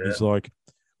one night. And he's like,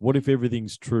 what if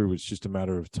everything's true? It's just a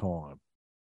matter of time.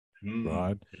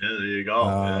 Right. Yeah, there you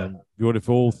go. What if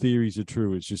all theories are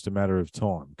true? It's just a matter of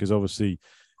time. Because obviously,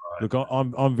 look,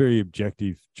 I'm very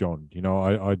objective, John. You know,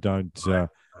 I don't.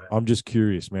 I'm just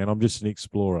curious, man. I'm just an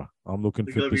explorer. I'm looking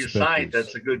for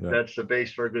perspectives. That's the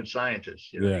base for a good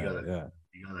scientist. You know, you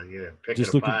gotta pick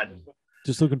just it apart.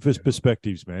 Just looking for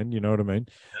perspectives, man. You know what I mean?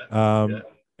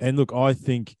 And look, I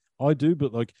think I do,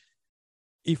 but like,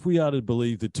 if we are to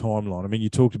believe the timeline, I mean, you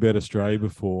talked about Australia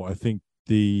before. I think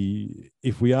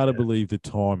if we are to believe the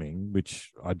timing,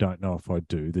 which I don't know if I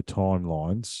do, the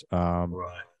timelines,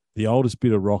 the oldest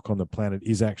bit of rock on the planet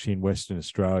is actually in Western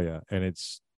Australia, and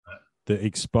it's the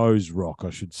exposed rock, I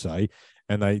should say.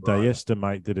 And they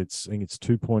estimate that I think it's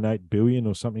 2.8 billion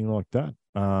or something like that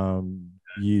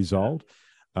years old.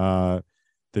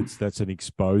 That's an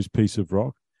exposed piece of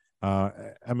rock.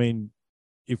 I mean,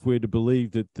 if we're to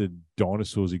believe that the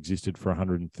dinosaurs existed for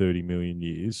 130 million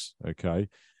years, okay,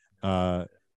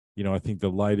 you know, I think the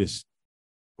latest,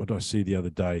 what did I see the other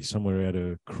day, somewhere out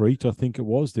of Crete, I think it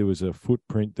was, there was a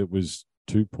footprint that was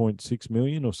 2.6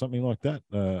 million or something like that,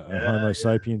 a Homo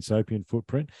sapien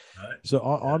footprint. Right. So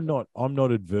I'm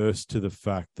not adverse to the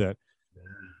fact that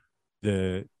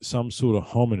some sort of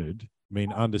hominid, I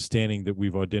mean, understanding that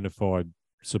we've identified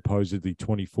supposedly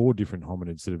 24 different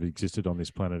hominids that have existed on this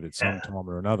planet at some time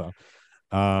or another.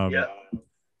 I'm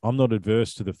not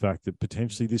adverse to the fact that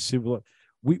potentially this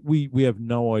we have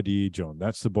no idea, John.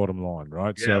 That's the bottom line,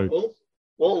 right? Yeah, so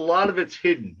well, a lot of it's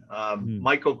hidden.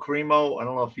 Michael Cremo, I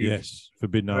don't know if you've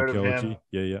Forbidden Archaeology.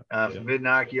 Forbidden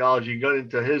Archaeology. Got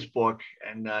into his book,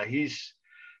 and he's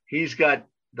got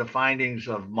the findings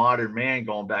of modern man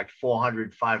going back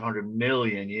 400, 500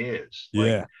 million years.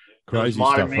 Crazy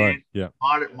stuff, right? Yeah.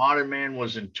 Modern man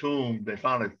was entombed. They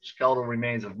found the skeletal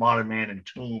remains of modern man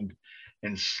entombed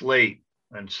in slate.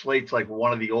 And slate's like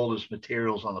one of the oldest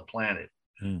materials on the planet.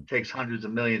 It takes hundreds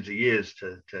of millions of years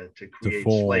to create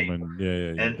slate.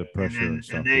 And the pressure and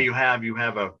stuff. And there you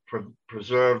have a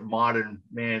preserved modern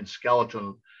man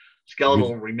skeletal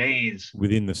remains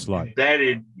within the slate,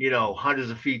 embedded, hundreds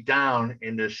of feet down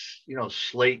in this,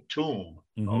 slate tomb.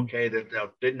 Okay,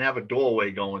 that didn't have a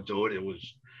doorway going to it. It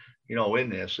was, in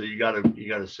there. So you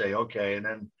gotta say, okay. And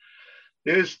then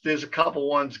there's a couple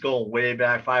ones going way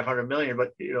back 500 million,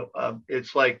 but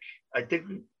it's like I think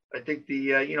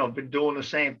been doing the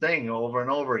same thing over and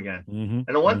over again. And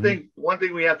the one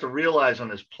thing we have to realize on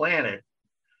this planet,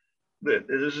 that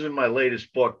this is in my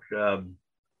latest book, The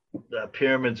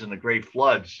Pyramids and the Great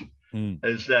Floods,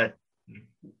 is that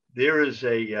there is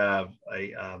a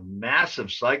massive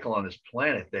cycle on this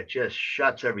planet that just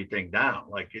shuts everything down.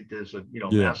 Like there's a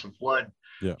massive flood.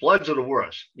 Yeah. Floods are the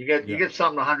worst. You get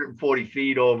something 140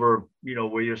 feet over,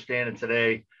 where you're standing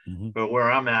today, but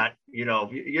where I'm at,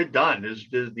 you're done.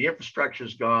 The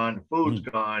infrastructure's gone, the food's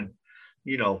gone,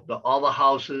 all the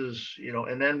houses,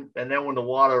 and then when the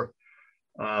water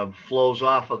flows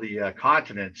off of the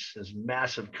continents, there's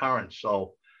massive currents.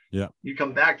 So you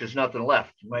come back, there's nothing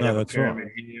left. You might have a pyramid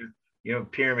here. A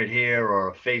pyramid here or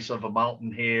a face of a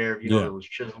mountain here, that was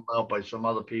chiseled out by some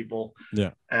other people.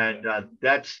 And you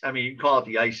can call it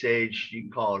the Ice Age, you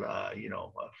can call it,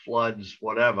 floods,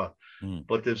 whatever.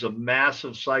 But there's a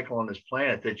massive cycle on this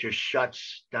planet that just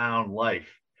shuts down life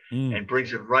and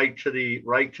brings it right to the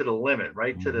limit,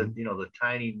 right to the, the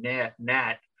tiny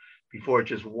gnat before it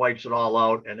just wipes it all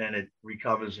out, and then it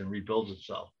recovers and rebuilds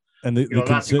itself. And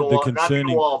not to go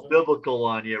all biblical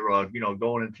on you,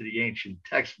 going into the ancient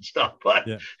texts and stuff, but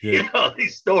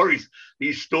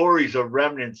these stories are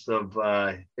remnants of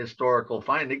historical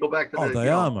finding. They go back to mate.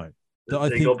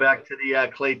 They go back to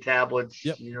the clay tablets,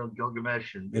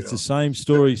 Gilgamesh. And it's the same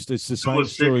story. It's the same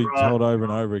story told over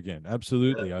and over again.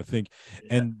 Absolutely, I think.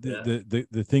 And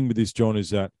the thing with this, John, is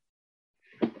that,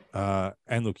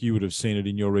 and look, you would have seen it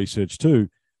in your research too.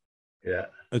 Yeah.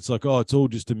 It's like, it's all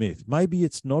just a myth. Maybe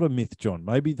it's not a myth, John.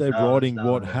 Maybe they're writing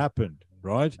what happened,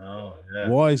 right? Oh, yeah.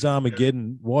 Why is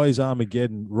Armageddon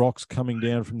rocks coming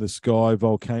down from the sky,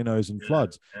 volcanoes and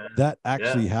floods? That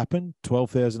actually happened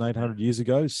 12,800 years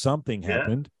ago. Something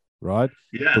happened, right?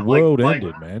 Yeah. The world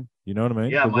ended, man. You know what I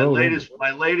mean? Yeah. My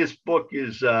latest book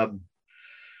is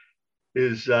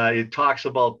it talks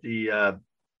about the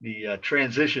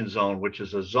transition zone, which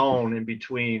is a zone in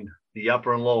between the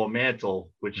upper and lower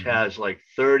mantle, which has like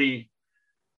 30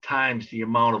 times the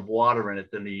amount of water in it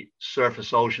than the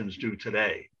surface oceans do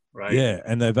today. right? Yeah,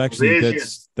 and they've Well, actually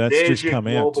there's that's there's just your come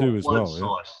out global too as flood well. Yeah,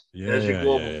 source. There's your yeah,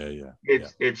 global. yeah, yeah,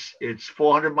 yeah. It's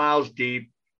 400 miles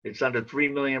deep. It's under 3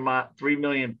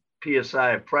 million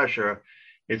psi of pressure.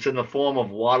 It's in the form of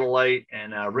waterlite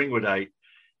and ringwoodite.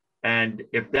 And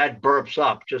if that burps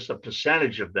up, just a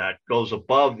percentage of that goes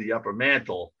above the upper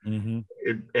mantle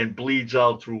and bleeds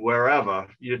out through wherever.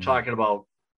 You're talking about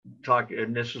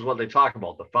and this is what they talk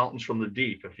about, the fountains from the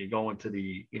deep. If you go into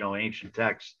the ancient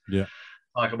texts, Yeah.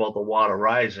 talk about the water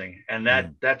rising, and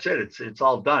that's it. It's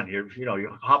all done. You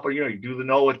hop on, you do the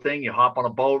Noah thing. You hop on a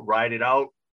boat, ride it out.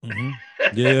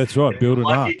 Yeah, that's right. Build an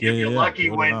ark. Yeah, if you're lucky,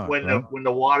 Build an ark, when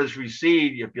the waters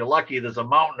recede, if you're lucky, there's a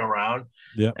mountain around.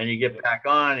 Yeah. And you get back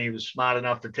on. He was smart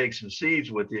enough to take some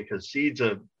seeds with you, because seeds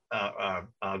are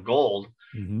gold,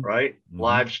 right?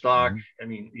 Livestock. I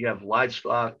mean, you have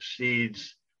livestock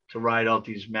seeds to ride out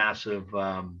these massive.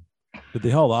 But the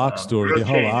whole ark story,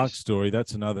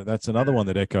 that's another one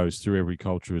that echoes through every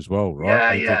culture as well,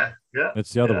 right? Yeah.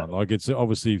 That's the other one. Like, it's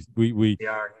obviously we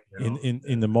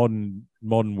in the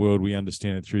modern world, we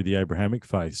understand it through the Abrahamic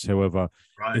faiths. However,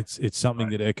 it's something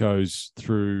that echoes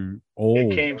through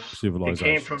all civilizations. It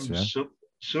came from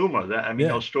Sumer.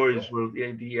 Those stories were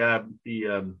the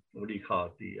what do you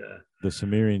call it? The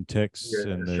Sumerian texts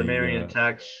and the Sumerian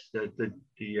texts.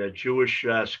 The Jewish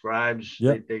scribes.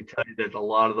 They tell you that a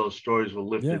lot of those stories were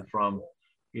lifted from.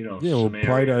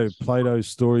 Plato's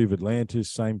story of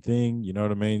Atlantis, same thing. You know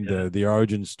what I mean? The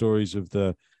origin stories of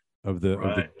the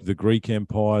Greek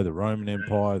Empire, the Roman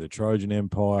Empire, the Trojan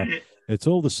Empire. It's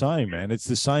all the same, man. It's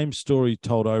the same story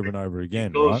told over and over again.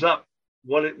 It goes up.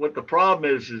 What the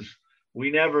problem is we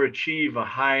never achieve a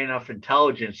high enough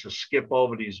intelligence to skip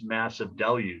over these massive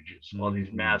deluges or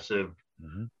these massive.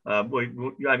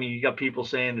 You got people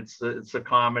saying it's the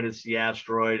comet, it's the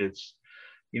asteroid, it's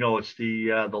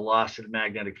the loss of the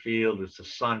magnetic field, it's the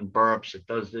sun burps, it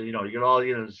does you get all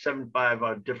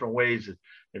 75 different ways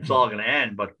it's all going to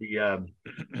end. But the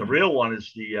real one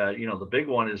is the big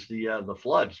one is the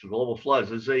floods, the global floods.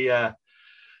 There's a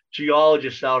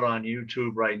geologist out on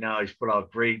YouTube right now. He's put out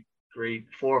great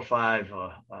 4 or 5,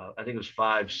 I think it was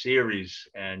 5 series,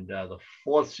 and the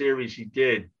 4th series he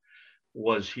did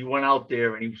was he went out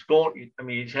there and he was going. I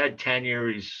mean, he's had tenure,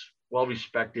 he's well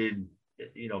respected,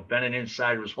 been an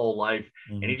insider his whole life,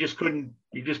 and he just couldn't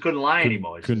lie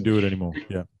anymore. Couldn't do it anymore.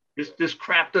 Yeah. This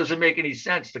crap doesn't make any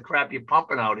sense. The crap you're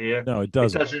pumping out here. No, it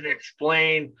doesn't. It doesn't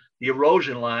explain the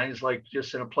erosion lines, like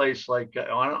just in a place like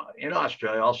in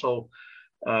Australia. Also,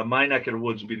 my neck of the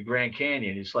woods would be the Grand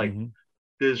Canyon. It's like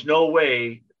there's no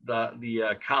way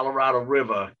the Colorado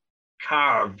River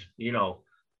carved,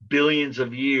 billions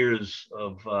of years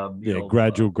of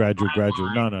gradual.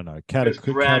 No.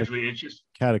 Gradually, it's just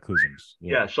cataclysms.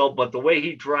 Yeah. So, but the way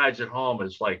he drives it home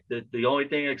is like the only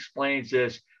thing that explains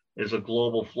this is a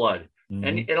global flood.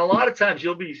 And a lot of times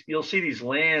you'll see these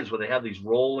lands where they have these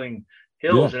rolling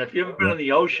hills. And if you've ever been in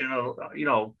the ocean,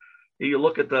 you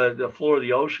look at the floor of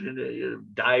the ocean,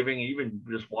 diving, even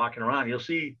just walking around, you'll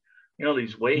see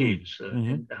these waves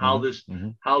and how the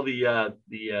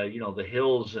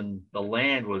hills and the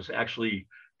land was actually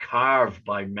carved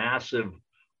by massive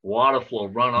water flow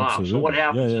runoff. Absolutely. So what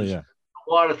happens is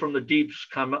water from the deeps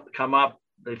come up,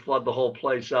 they flood the whole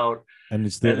place out. And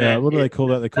it's what do they call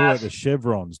that? They call that the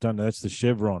chevrons, don't they? That's the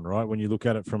chevron, right? When you look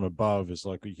at it from above, it's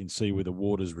like you can see where the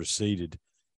water's receded.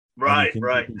 Right. You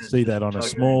can see that on a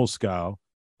small scale,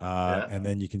 and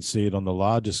then you can see it on the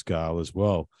larger scale as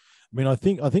well. I mean, I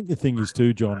think the thing is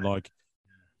too, John,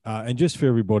 and just for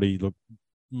everybody, look,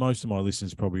 most of my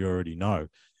listeners probably already know.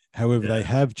 However, they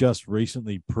have just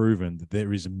recently proven that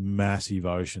there is massive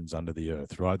oceans under the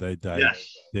earth, right?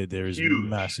 There is huge.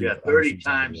 Massive 30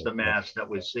 times the mass that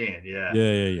we're seeing.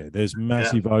 Yeah. There's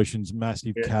massive oceans,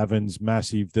 massive caverns,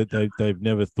 massive that they've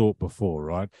never thought before,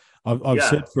 right? I've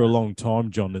said for a long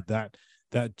time, John, that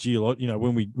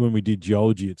when we did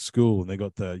geology at school and they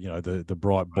got the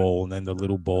bright ball and then the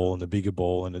little ball and the bigger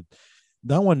ball, and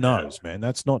no one knows, man.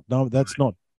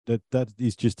 That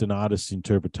is just an artist's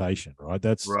interpretation, right?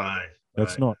 That's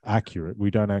not accurate.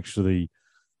 We don't actually.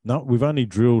 No, we've only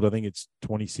drilled, I think it's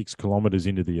 26 kilometers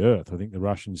into the earth. I think the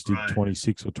Russians did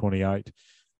 26 or 28.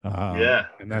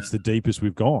 And that's the deepest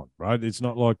we've gone, right? It's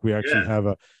not like we actually have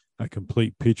a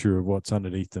complete picture of what's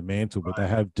underneath the mantle, but they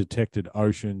have detected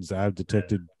oceans, they have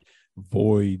detected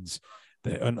voids,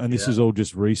 and this is all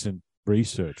just recent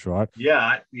research, right?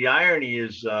 Yeah, the irony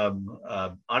is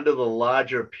under the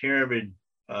larger pyramid,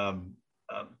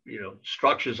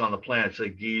 structures on the planet,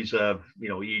 like Giza,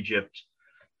 Egypt,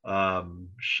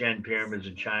 Shen pyramids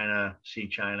in China,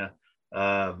 China,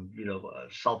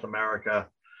 South America.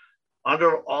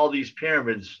 Under all these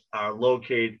pyramids are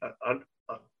located.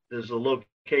 there's a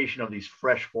location of these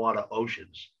freshwater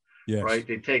oceans. Yes. Right.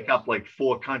 They take up like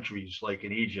 4 countries, like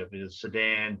in Egypt,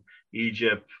 Sudan,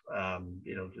 Egypt,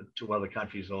 two other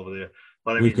countries over there.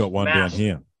 But we've got one massive, down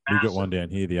here. We've got massive. one down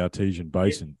here, the Artesian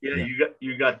Basin. Yeah,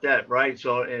 you got that right.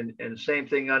 So and same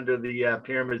thing under the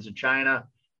pyramids of China,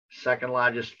 second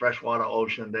largest freshwater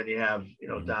ocean. Then you have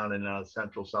down in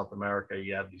Central South America,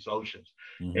 you have these oceans,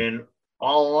 and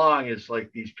all along it's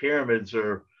like these pyramids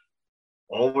are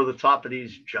over the top of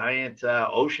these giant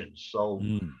oceans. So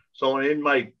so in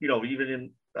my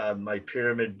even in my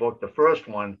pyramid book, the first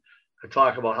one, I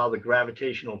talk about how the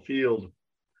gravitational field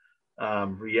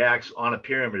reacts on a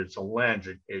pyramid. It's a lens.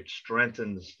 It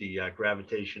strengthens the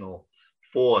gravitational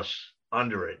force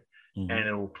under it, and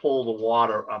it will pull the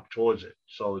water up towards it.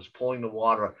 So it's pulling the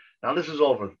water. Now this is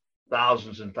over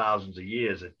thousands and thousands of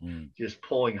years. It just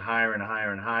pulling higher and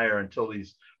higher and higher until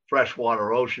these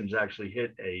freshwater oceans actually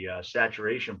hit a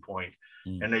saturation point,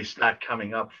 and they start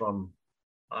coming up from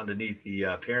underneath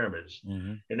the pyramids.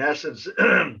 In essence,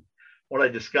 what I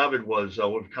discovered was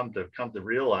we've come to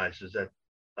realize is that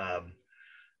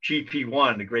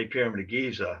GP1, the Great Pyramid of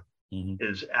Giza,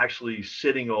 is actually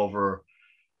sitting over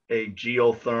a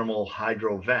geothermal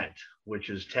hydro vent, which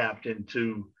is tapped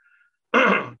into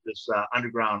this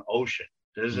underground ocean.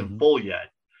 It isn't full yet,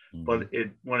 but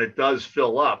when it does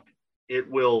fill up, it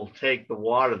will take the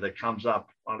water that comes up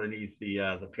underneath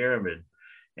the pyramid,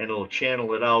 and it'll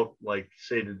channel it out, like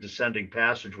say the descending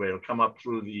passageway. It'll come up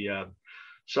through the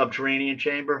subterranean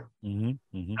chamber. I don't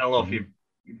know if you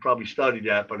probably studied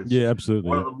that, but it's absolutely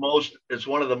one of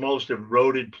the most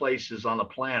eroded places on the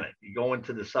planet. You go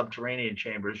into the subterranean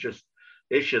chamber, it's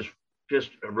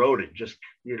just eroded, just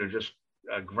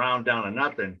ground down to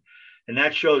nothing, and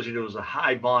that shows you there was a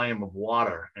high volume of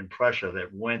water and pressure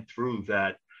that went through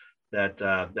that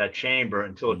chamber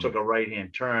until it took a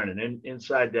right-hand turn, and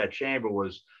inside that chamber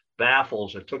was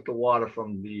baffles that took the water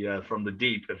from the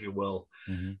deep, if you will,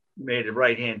 made a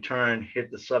right-hand turn,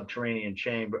 hit the subterranean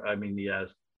chamber. I mean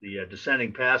the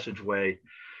descending passageway,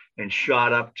 and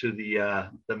shot up to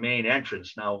the main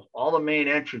entrance. Now, all the main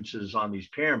entrances on these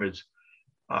pyramids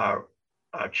are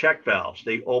check valves.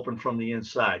 They open from the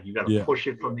inside. You got to push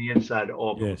it from the inside to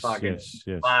open. We're talking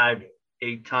 5-8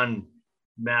 ton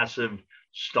massive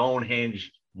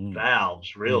Stonehenge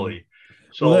valves, really.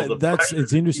 So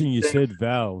it's interesting you said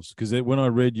valves, because when I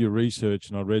read your research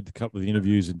and I read a couple of the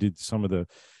interviews and did some of the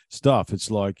stuff,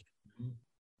 it's like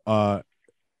how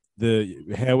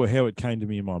it came to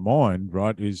me in my mind,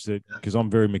 right, is that because I'm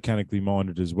very mechanically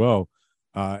minded as well,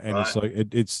 and it's like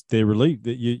it's their relief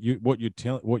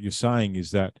that what you're saying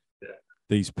is that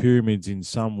these pyramids in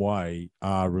some way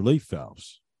are relief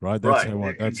valves, right? That's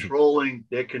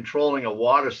they're controlling a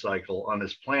water cycle on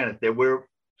this planet that we're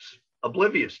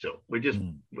oblivious to. We're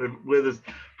the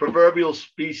proverbial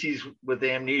species with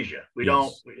amnesia.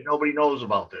 Nobody knows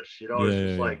about this. It's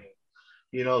just like,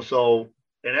 so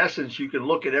in essence, you can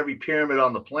look at every pyramid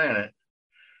on the planet,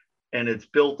 and it's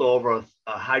built over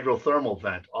a hydrothermal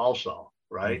vent also,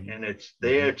 right? And it's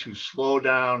there to slow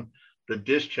down the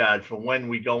discharge from when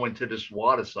we go into this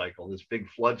water cycle, this big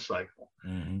flood cycle.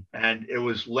 And it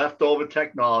was leftover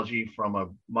technology from a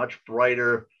much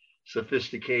brighter,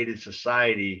 sophisticated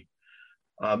society.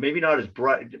 Maybe not as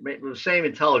bright, the same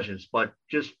intelligence, but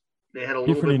just they had a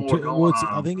little bit more going on.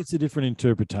 I think it's a different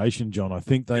interpretation, John. I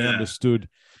think they understood.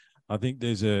 I think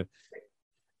there's they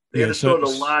understood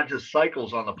the largest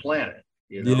cycles on the planet.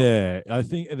 Yeah, I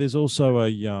think there's also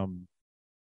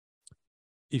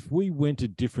if we went a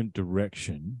different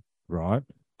direction, right?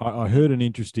 I heard an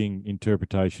interesting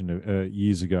interpretation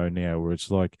years ago now, where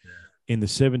it's like in the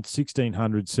 1600s,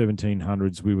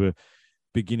 1700s, we were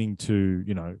beginning to,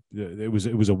 it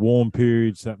was a warm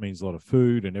period, so that means a lot of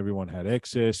food and everyone had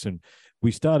excess, and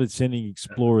we started sending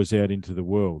explorers out into the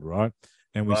world, right?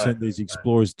 And we sent these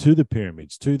explorers to the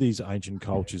pyramids, to these ancient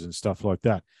cultures and stuff like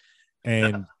that,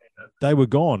 and they were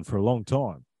gone for a long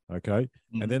time, okay?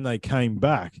 And then they came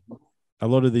back. A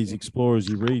lot of these explorers,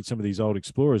 you read some of these old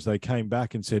explorers, they came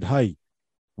back and said, hey,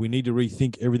 we need to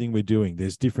rethink everything we're doing.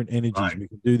 There's different energies. We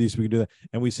can do this, we can do that.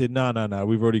 And we said, no,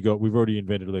 we've already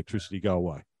invented electricity, go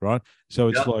away, right? So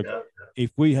it's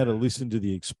if we had to listen to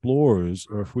the explorers,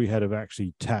 or if we had have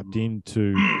actually tapped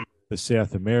into the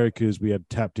South Americas, we had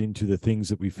tapped into the things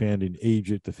that we found in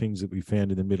Egypt, the things that we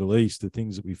found in the Middle East, the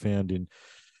things that we found in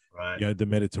the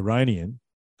Mediterranean,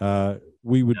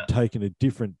 we would have taken a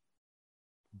different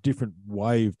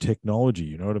way of technology,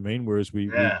 you know what I mean? Whereas we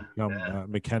become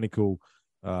mechanically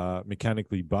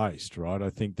based, right? I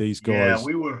think these guys.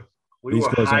 Yeah, we These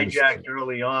were guys hijacked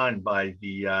early on by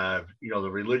the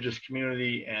the religious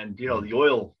community and the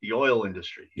oil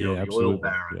industry, Yeah, the oil absolutely.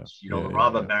 barons, Yeah, the yeah,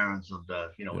 robber yeah. barons of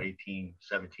the Yeah.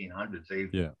 1700s. They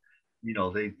Yeah.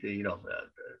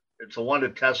 it's a wonder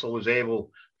Tesla was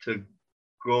able to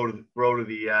grow to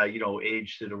the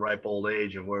age to the ripe old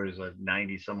age of where he's like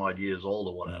 90 some odd years old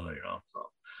or whatever.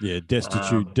 So Yeah, um,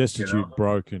 you know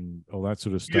broke, and all that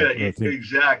sort of stuff. yeah, But I think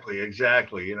exactly.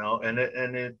 And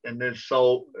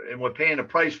we're paying the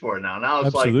price for it now. Now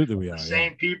it's like absolutely we the are. Yeah,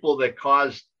 same people that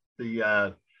caused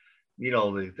the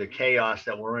chaos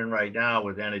that we're in right now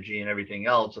with energy and everything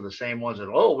else are the same ones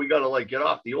that, we got to like get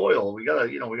off the oil. We got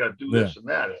to do this and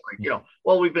that. It's like,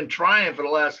 well, we've been trying for the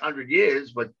last 100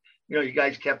 years, but you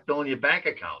guys kept filling your bank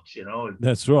accounts,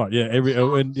 that's right. Yeah, every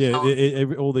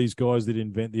all these guys that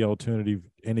invent the alternative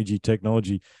energy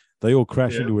technology, they all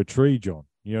crash into a tree, John.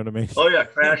 You know what I mean? Oh yeah,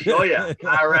 crash. Oh yeah,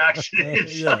 car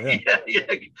accidents. Yeah.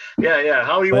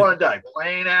 How do you want to die?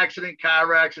 Plane accident,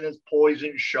 car accidents,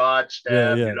 poison, shot,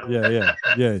 stab. Yeah.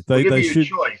 They give you a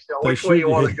choice. Which way you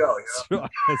want to go?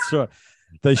 That's right.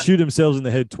 They shoot themselves in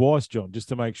the head twice, John, just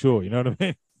to make sure. You know what I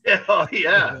mean?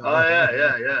 Yeah.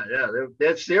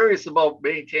 They're serious about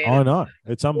maintaining. I know,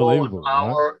 it's unbelievable.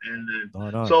 Power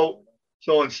I know.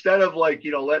 So instead of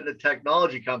letting the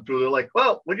technology come through, they're like,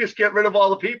 well, we'll just get rid of all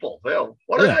the people. Well,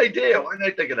 what an idea. Why didn't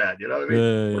they think of that? You know what I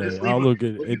mean? Yeah. Look,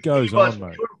 it goes on,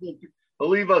 mate. We'll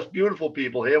leave us beautiful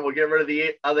people here. We'll get rid of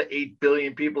the other 8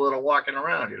 billion people that are walking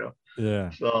around,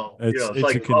 Yeah. So, it's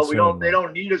like, a concern, they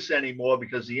don't need us anymore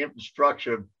because the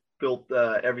infrastructure built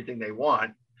everything they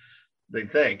want, they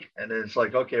think. And then it's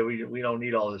like, okay, we don't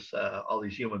need all these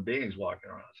human beings walking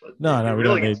around. So no, we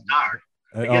don't need. It's dark.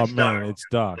 It's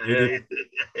dark.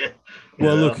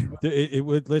 Well, look,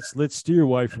 let's steer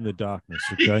away from the darkness,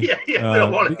 okay? We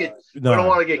don't want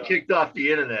to get kicked off the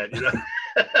internet,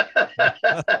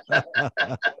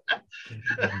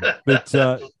 But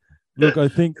look, I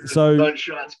think so.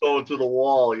 Gunshots going through the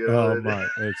wall, Oh, mate,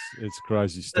 it's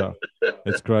crazy stuff.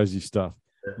 It's crazy stuff,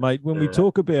 mate. When we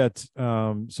talk about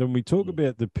when we talk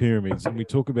about the pyramids and we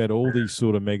talk about all these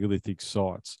sort of megalithic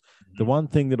sites, the one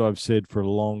thing that I've said for a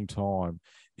long time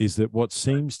is that what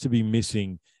seems to be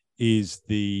missing is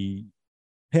the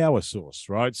power source,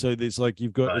 right? So there's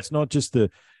it's not just have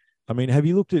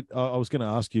you looked at, I was going to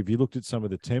ask you, have you looked at some of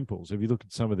the temples? Have you looked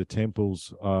at some of the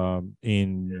temples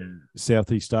in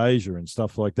Southeast Asia and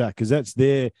stuff like that? Because that's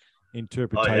their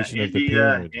interpretation of the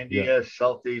pyramid. India,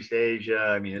 Southeast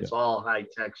Asia. It's all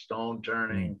high-tech stone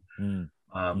turning.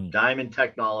 Diamond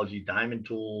technology, diamond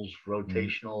tools,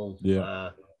 rotational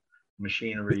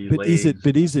machinery. But is it,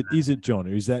 John,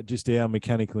 or is that just our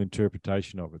mechanical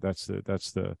interpretation of it? That's the.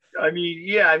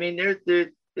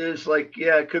 There's it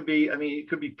could be. It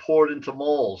could be poured into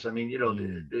molds.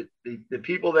 The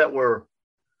people that were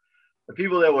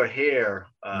here.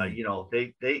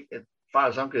 They as far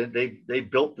as I'm concerned, they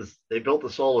built the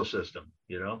solar system.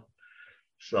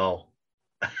 So.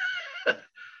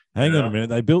 Hang on a minute.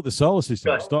 They built the solar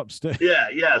system. Stop.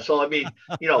 Yeah. So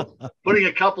putting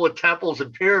a couple of temples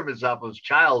and pyramids up was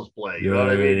child's play. You know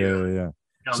what I mean? Yeah.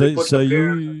 So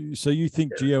you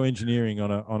think geoengineering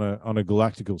on a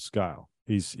galactical scale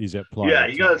is at play? Yeah,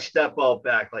 you got to step out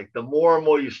back. Like the more and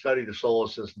more you study the solar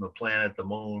system, the planet, the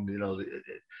moon,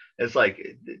 it's like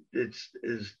it's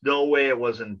no way it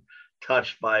wasn't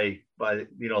touched by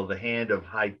the hand of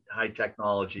high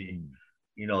technology.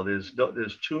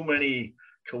 There's too many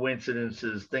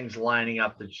coincidences, things lining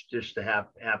up that just to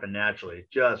happen naturally.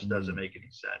 It just doesn't make any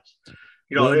sense.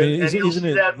 Isn't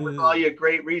it with all your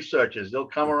great researchers? They'll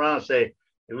come around and say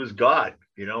it was God,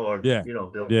 or at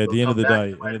the end of the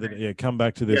day, come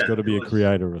back to there's got to be a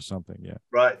creator or something.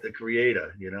 Right, the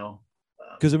creator.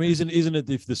 Because isn't it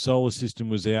if the solar system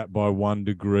was out by 1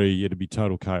 degree, it'd be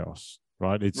total chaos,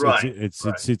 right? It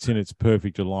sits in its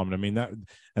perfect alignment.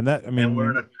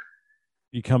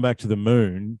 You come back to the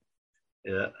moon.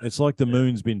 Yeah, it's like the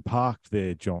moon's been parked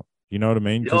there, John. You know what I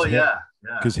mean?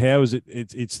 Because how is it?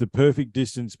 It's the perfect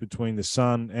distance between the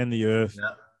sun and the earth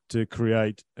to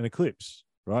create an eclipse,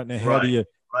 right? Now, how do you?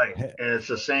 Right, and it's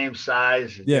the same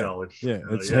size. How is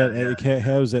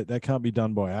that? That can't be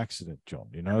done by accident, John.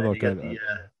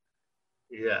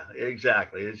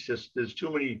 Exactly. It's just there's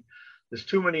too many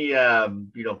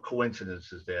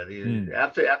coincidences there.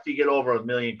 After you get over 1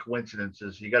 million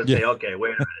coincidences, you got to say, okay,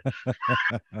 wait a minute.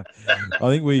 I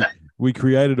think we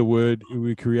created a word.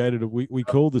 We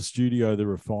called the studio the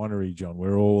refinery, John,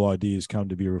 where all ideas come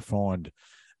to be refined.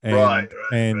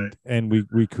 And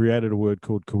we created a word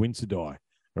called coincidi,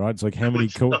 right? It's like how many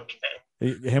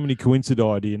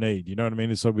coincidi do you need? You know what I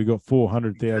mean? It's like we've got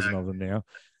 400,000 of them now.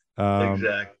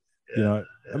 Exactly. You know,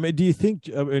 I mean, do you think?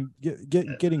 I mean,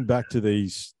 getting back to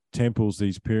these temples,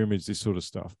 these pyramids, this sort of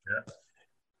stuff. Yeah.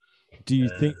 Do you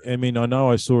think? I mean, I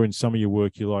know I saw in some of your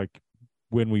work, you like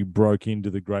when we broke into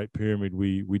the Great Pyramid,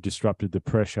 we disrupted the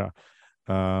pressure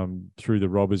through the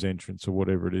robbers' entrance or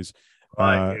whatever it is.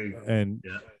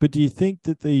 But do you think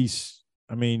that these?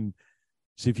 I mean,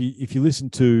 so if you listen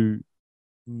to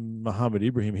Muhammad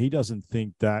Ibrahim, he doesn't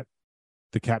think that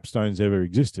the capstones ever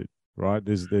existed, right?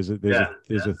 There's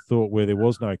a thought where there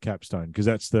was no capstone, because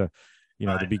that's the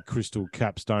the big crystal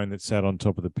capstone that sat on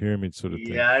top of the pyramid sort of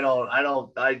thing. Yeah, I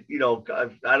don't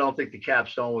think the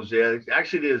capstone was there.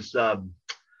 Actually, there's I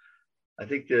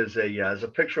think there's a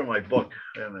picture in my book.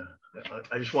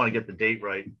 I just want to get the date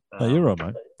right. Oh, you're right,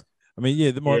 mate. I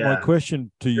mean, my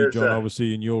question to you, John,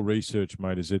 obviously in your research,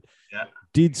 mate, is that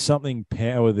did something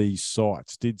power these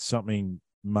sites? Did something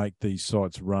make these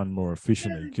sites run more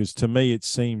efficiently? Because to me, it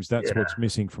seems that's what's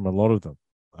missing from a lot of them.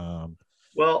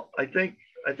 Well, I think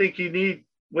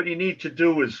what you need to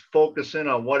do is focus in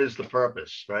on what is the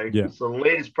purpose, right? Yeah. So the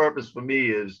latest purpose for me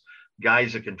is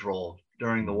geyser control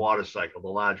during the water cycle, the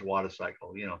large water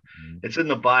cycle. It's in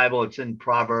the Bible, it's in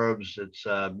Proverbs, it's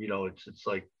it's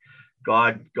like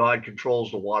God controls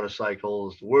the water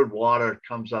cycles. The word water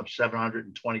comes up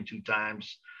 722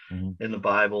 times in the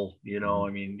Bible. I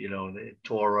mean, the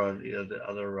Torah, the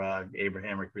other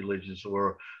Abrahamic religions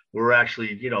were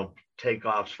actually,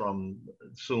 takeoffs from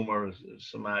Sumer,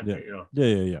 Sumat,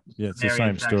 Yeah. It's the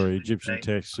same story. Egyptian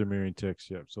text, Sumerian text.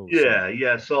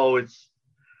 Yeah.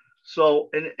 So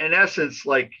in essence,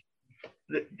 like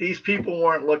these people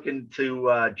weren't looking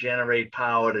to generate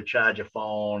power to charge a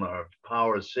phone or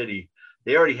power a city.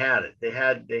 They already had it. They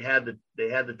had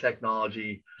the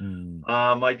technology.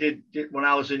 I did when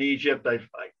I was in Egypt.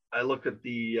 I looked at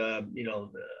the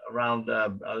around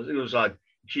it was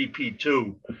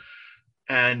GP2,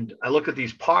 and I look at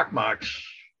these pock marks.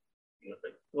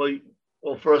 Well,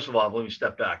 first of all, let me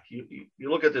step back. You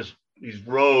look at these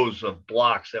rows of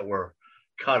blocks that were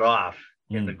cut off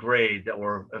in the grade that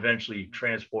were eventually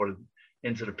transported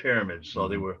into the pyramids. So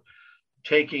they were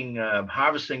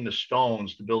harvesting the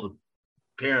stones to build the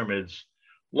pyramids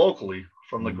locally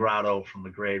from the grotto, from the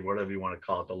grade, whatever you want to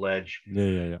call it, the ledge.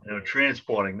 Yeah. They were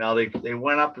transporting. Now they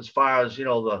went up as far as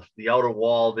the outer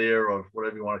wall there, or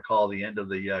whatever you want to call the end of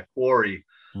the quarry,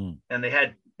 and they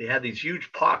had these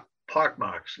huge pock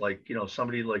marks, like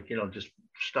somebody just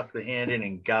stuck the hand in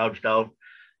and gouged out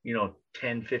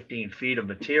 10, 15 feet of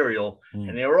material,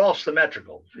 and they were all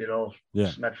symmetrical,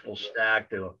 symmetrical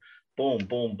stacked. They were boom,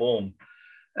 boom, boom.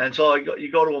 And so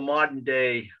you go to a modern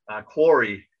day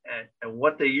quarry, and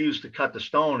what they use to cut the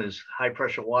stone is high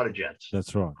pressure water jets.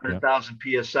 That's right. 100,000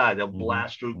 PSI. They'll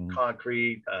blast through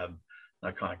concrete,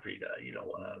 not concrete,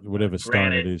 whatever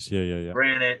stone it is. Yeah.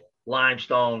 Granite,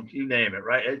 limestone, you name it,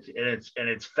 right?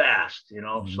 It's fast,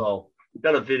 So I've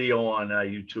got a video on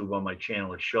YouTube on my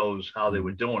channel that shows how they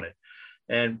were doing it.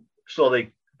 And so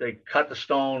they cut the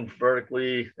stone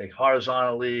vertically, they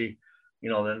horizontally,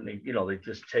 then they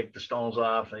just take the stones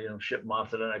off and ship them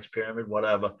off to the next pyramid,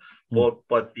 whatever.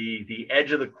 But the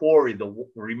edge of the quarry, the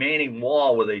remaining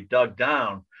wall where they dug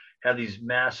down, have these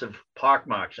massive pock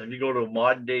marks. And if you go to a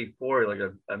modern day quarry, like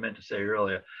I meant to say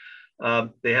earlier,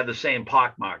 they have the same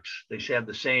pock marks. They have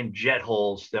the same jet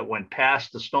holes that went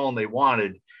past the stone they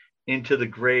wanted into the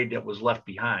grade that was left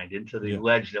behind, into the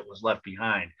ledge that was left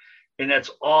behind. And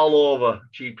that's all over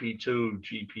GP2,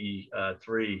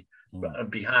 GP3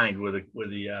 behind where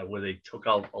they took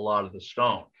out a lot of the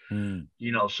stone.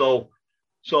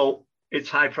 So it's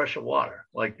high pressure water.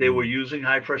 Like they were using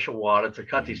high pressure water to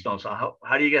cut these stones. So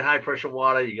how do you get high pressure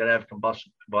water? You got to have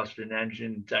combustion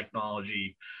engine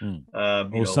technology,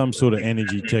 or some sort of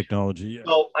energy technology.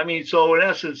 Yeah. So in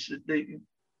essence,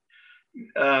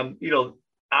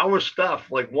 our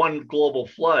stuff, like one global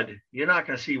flood, you're not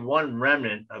going to see one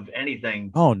remnant of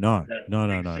anything. Oh no, no.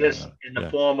 In the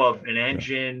form of an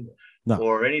engine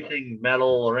or anything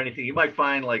metal or anything. You might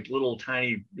find like little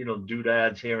tiny,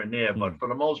 doodads here and there, but for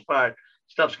the most part,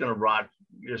 stuff's going to rot.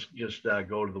 Just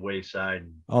go to the wayside.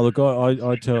 Oh, look, I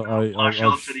wash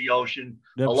out to the ocean.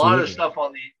 Absolutely. A lot of stuff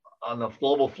on the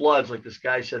global floods, like this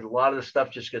guy said, a lot of the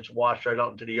stuff just gets washed right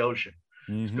out into the ocean.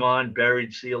 It's gone,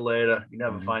 buried, see you later. You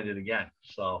never find it again.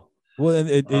 So, well, and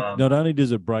it not only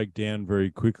does it break down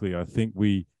very quickly, I think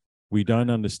we don't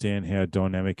understand how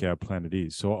dynamic our planet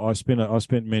is. So I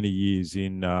spent many years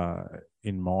in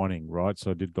mining, right?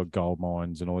 So I did the gold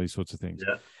mines and all these sorts of things.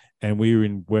 Yeah. And we were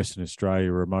in Western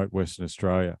Australia, remote Western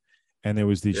Australia, and there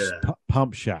was this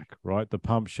pump shack, right? The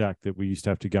pump shack that we used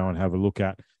to have to go and have a look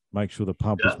at, make sure the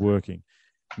pump was working.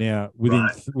 Now,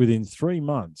 within 3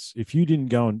 months, if you didn't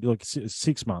go and like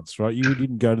 6 months, right, you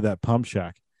didn't go to that pump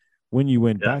shack. When you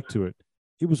went back to it,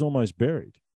 it was almost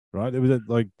buried, right? It was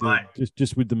like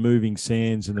just with the moving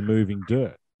sands and the moving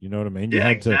dirt. You know what I mean? You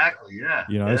had exactly. Yeah.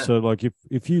 You know, so like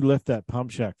if you left that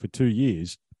pump shack for 2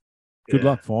 years, good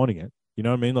luck finding it. You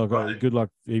know what I mean? Like good luck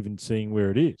even seeing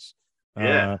where it is.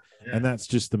 And that's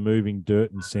just the moving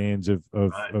dirt and sands of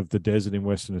the desert in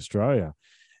Western Australia.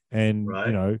 And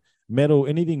you know,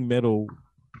 anything metal,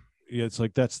 it's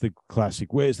like that's the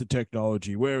classic. Where's the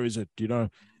technology? Where is it? You know,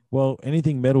 well,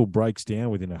 anything metal breaks down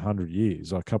within 100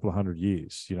 years, or a couple of 100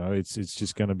 years. You know, it's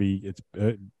just going to be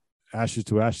ashes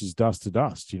to ashes, dust to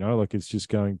dust. You know, like it's just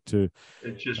going to.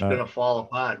 It's just going to fall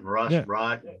apart and rust,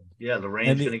 rot. Yeah, the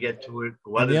rain's going to get to it.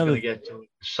 The weather's going to get to it.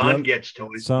 The sun gets to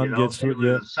it. Sun gets to it.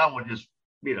 Yeah, the sun would just.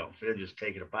 You know, they'll just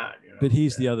take it apart. You know? But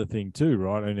here's the other thing too,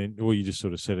 right? And well, you just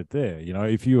sort of said it there. You know,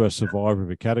 if you're a survivor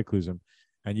of a cataclysm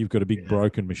and you've got a big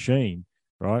broken machine,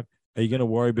 right? Are you going to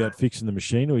worry about fixing the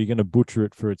machine, or are you going to butcher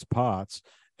it for its parts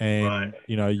and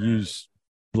you know use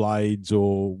blades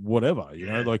or whatever? You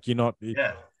know, like you're not.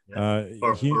 For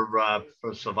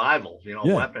survival, you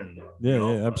know, weapon.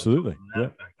 Absolutely.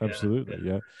 Absolutely.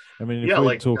 Yeah. I mean, if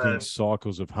we're talking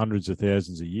cycles of hundreds of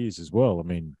thousands of years as well, I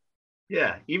mean.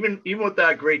 Yeah, even with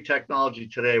that great technology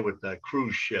today with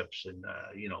cruise ships and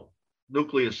you know,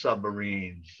 nuclear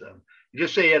submarines. You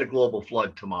just say you had a global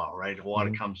flood tomorrow, right? The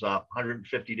water comes up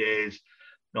 150 days,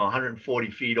 you know, 140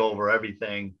 feet over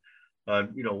everything,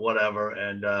 you know, whatever,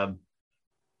 and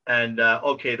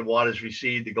okay, the waters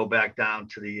recede, they go back down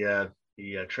to the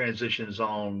transition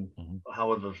zone.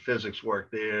 However the physics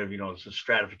work there, you know, it's a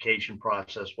stratification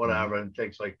process, whatever, and it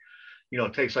takes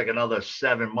like another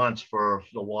 7 months for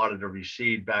the water to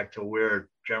recede back to where it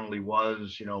generally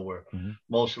was, you know, where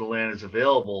most of the land is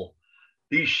available.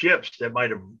 These ships that might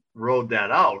have rode that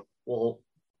out, well,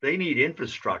 they need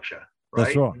infrastructure, right?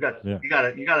 That's right. You got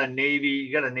a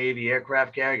Navy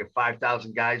aircraft carrier, you got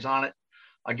 5,000 guys on it.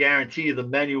 I guarantee you the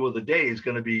menu of the day is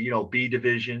going to be, you know, B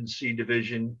division, C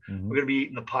division. We're going to be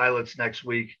eating the pilots next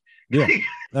week. Yeah,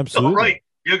 absolutely.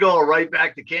 You're going right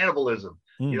back to cannibalism.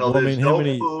 You know, well, there's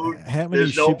food,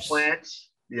 there's no plants,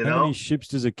 you know. How many ships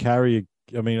does a carrier,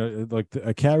 I mean, like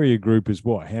a carrier group is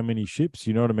what? How many ships?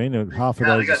 You know what I mean? Half of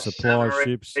those are supply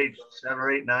ships. 7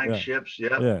 or 8, 9 ships,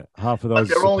 Yeah, half of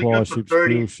those are supply ships,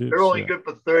 fuel ships. They're only good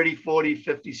for 30, 40,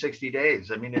 50, 60 days.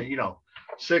 I mean, you know,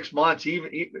 6 months, even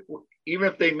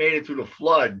if they made it through the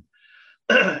flood,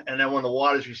 and then when the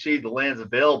waters recede, the land's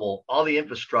available, all the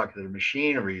infrastructure, the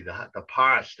machinery, the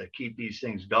parts that keep these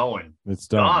things going, it's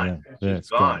done. It's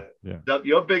gone.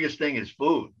 Your biggest thing is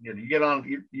food. You know, you get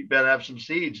on, you better have some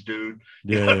seeds, dude.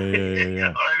 Yeah. You know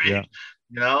what I mean?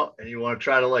 You know, and you want to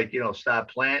try to, like, you know, start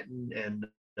planting and,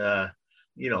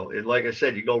 you know, like I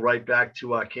said, you go right back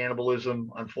to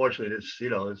cannibalism. Unfortunately, it's, you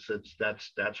know,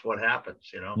 that's what happens,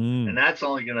 you know, and that's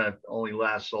only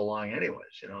last so long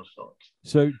anyways, you know.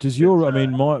 So does your, I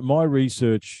mean, my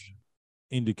research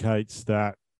indicates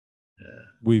that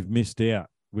we've missed out.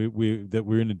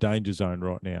 We're in a danger zone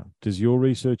right now. Does your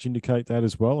research indicate that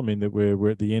as well? I mean, that we're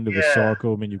at the end of the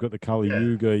cycle. I mean, you've got the Kali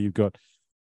Yuga, you've got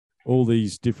all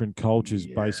these different cultures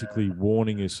basically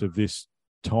warning us of this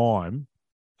time.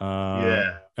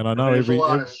 And I know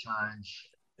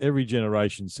every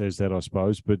generation says that, I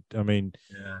suppose, but I mean,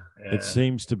 it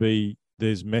seems to be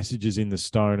there's messages in the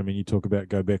stone. I mean, you talk about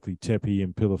Göbekli Tepe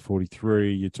and Pillar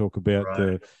 43. You talk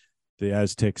about the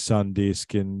Aztec sun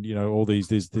disk, and you know all these.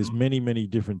 There's many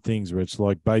different things where it's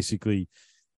like basically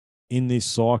in this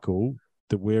cycle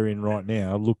that we're in right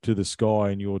now. Look to the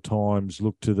sky in your times.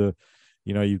 Look to the,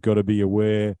 you know, you've got to be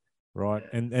aware, right?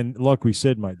 And like we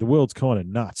said, mate, the world's kind of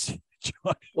nuts.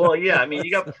 Well, yeah, I mean, you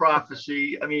got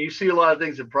prophecy. I mean, you see a lot of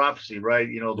things in prophecy, right?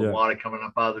 You know, the water coming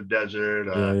up out of the desert.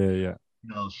 You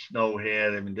know, snow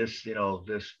hit. I mean, this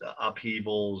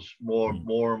upheavals, more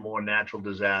and more natural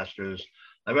disasters.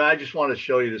 I mean, I just want to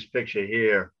show you this picture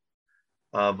here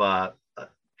of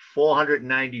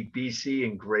 490 BC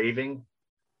engraving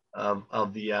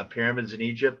of the pyramids in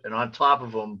Egypt, and on top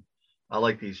of them are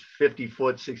like these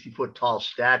 50-foot, 60-foot tall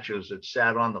statues that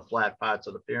sat on the flat parts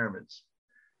of the pyramids.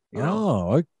 You know?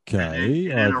 Oh,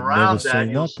 okay. I've never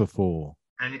seen that before.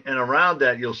 And around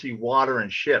that, you'll see water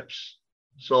and ships.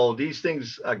 So these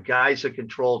things, Geyser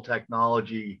control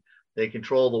technology, they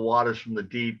control the waters from the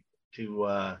deep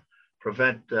to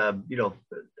prevent, you know,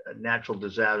 natural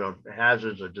disaster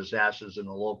hazards or disasters in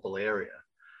the local area.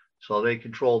 So they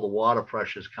control the water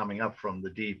pressures coming up from the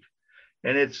deep.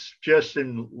 And it's just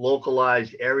in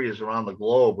localized areas around the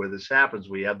globe where this happens.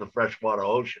 We have the freshwater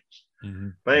oceans.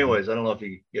 But anyways, I don't know if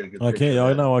you get a good picture.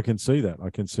 I know, I can see that.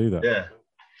 Yeah.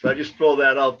 So I just throw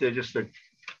that out there just to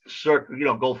circle,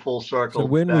 go full circle. So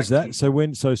when was that?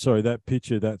 So sorry, that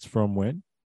picture, that's from when?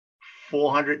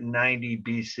 490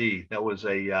 BC. That was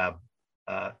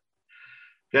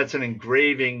that's an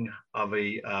engraving of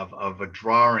a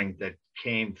drawing that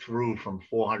came through from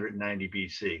 490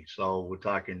 BC. So we're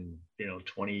talking,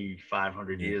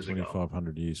 2,500 years ago.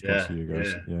 2,500 years plus ago.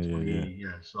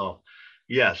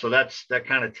 So that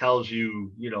kind of tells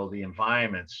you, the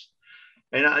environments.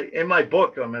 And in my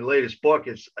book, on my latest book,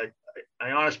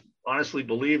 I honestly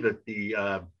believe that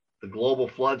the global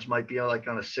floods might be like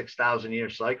on a 6,000 year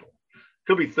cycle.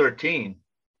 Could be 13,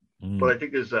 but I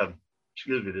think there's a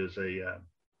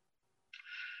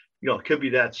it could be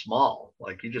that small.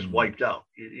 Like you just wiped out.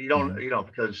 You don't,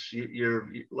 because you're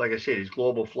like I say, these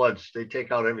global floods, they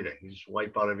take out everything. You just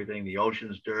wipe out everything. The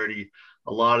ocean's dirty.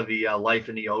 A lot of the life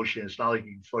in the ocean. It's not like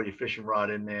you can throw your fishing rod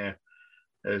in there.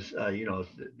 There's, the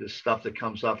stuff that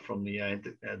comes up from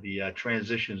the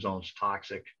transition zone's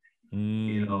toxic. So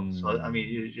I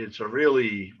mean, it's a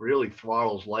really, really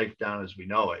throttles life down as we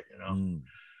know it.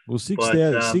 Well,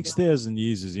 6,000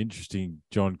 years is interesting,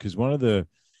 John, because like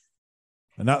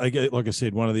I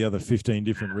said, one of the other 15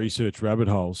 different research rabbit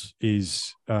holes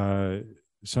is so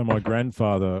my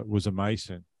grandfather was a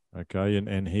mason, okay,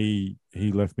 and he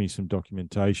left me some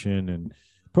documentation and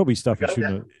probably stuff you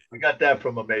shouldn't have. We got that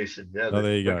from a mason. Yeah. Oh,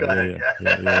 there you go.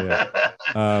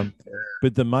 Yeah.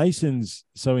 But the Masons,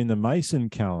 so in the Mason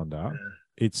calendar,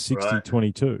 it's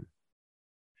 6022.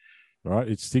 Right?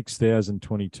 It's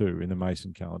 6,022 in the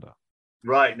Mason calendar.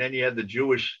 Right. And then you have the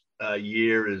Jewish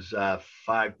year is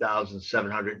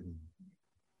 5,700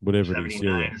 whatever it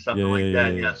is. Something like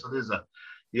that.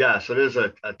 Yeah. So there's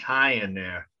a tie in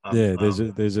there. There's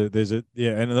a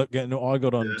and look, I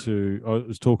got onto, I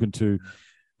was talking to,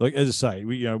 like, as I say,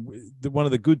 one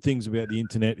of the good things about the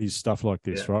internet is stuff like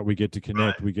this, right? We get to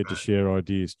connect, we get to share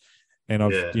ideas. And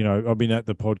I've been at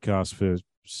the podcast for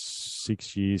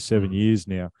 7 years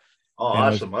now. Oh,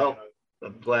 awesome. Well,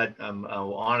 I'm glad. I'm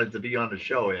honored to be on the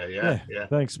show. Yeah.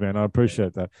 Thanks, man. I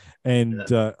appreciate that. And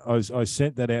I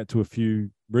sent that out to a few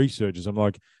researchers. I'm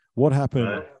like, what happened?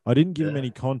 Right. I didn't give them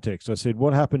any context. I said,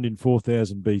 what happened in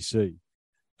 4000 BC?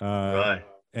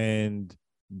 And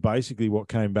basically what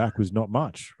came back was not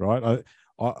much, right?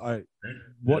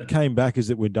 What came back is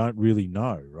that we don't really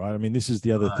know, right? I mean, this is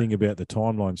the other thing about the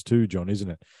timelines too, John, isn't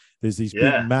it? There's these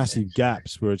big, massive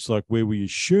gaps where it's like where we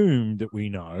assume that we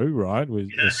know, right?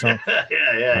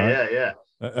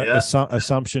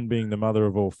 Assumption being the mother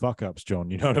of all fuck ups,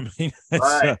 John. You know what I mean?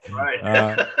 Right.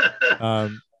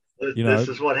 This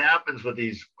is what happens with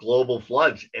these global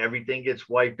floods. Everything gets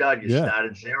wiped out. You start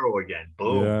at zero again.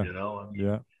 Boom.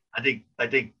 I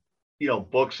think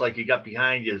books like you got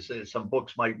behind you, some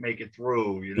books might make it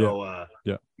through,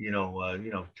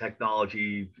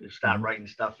 technology, start writing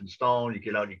stuff in stone, you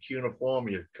get out your cuneiform,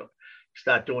 you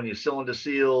start doing your cylinder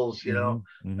seals, You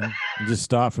just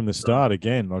start from the start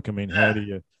again. Like, I mean, how do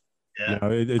you, how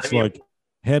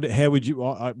would you,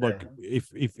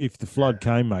 if the flood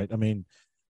came, mate, I mean,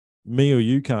 me or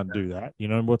you can't do that.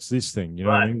 What's this thing? You know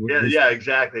what I mean?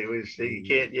 Exactly. You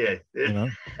can't,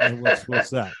 what's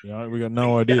that? We got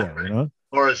no idea,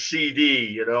 Or a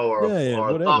CD, or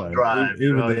a thumb drive.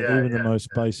 Even the most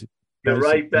basic. You're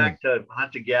right back to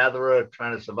hunter-gatherer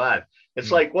trying to survive. It's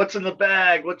like, what's in the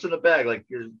bag? What's in the bag? Like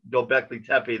Göbekli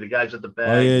Tepe, the guys at the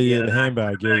bag. Oh, the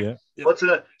handbag. Yeah. What's in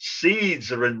the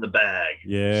seeds are in the bag.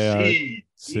 Yeah.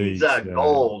 Seeds are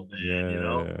gold,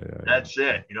 man. That's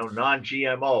it.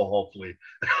 Non-GMO, hopefully.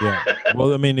 Yeah.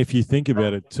 Well, I mean, if you think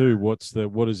about it too, what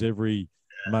has every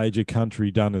major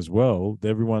country done as well?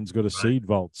 Everyone's got a seed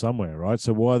vault somewhere, right?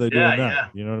 So why are they doing that? Yeah.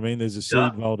 You know what I mean? There's a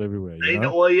seed vault everywhere.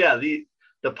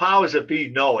 The powers that be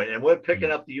know it, and we're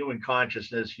picking up the human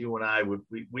consciousness. You and I,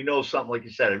 we know something. Like you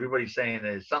said, everybody's saying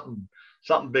there's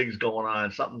something big's going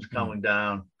on, something's coming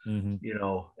down. We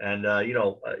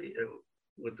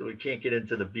can't get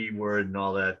into the B word and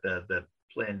all that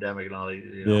pandemic and all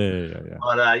that.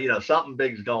 But something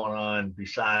big's going on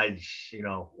besides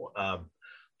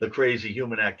the crazy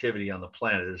human activity on the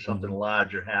planet. There's something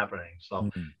larger happening. So,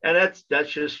 and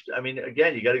that's just, I mean,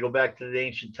 again, you got to go back to the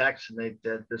ancient texts, and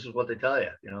this is what they tell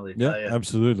you. They tell you,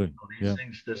 absolutely. These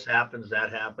things, this happens,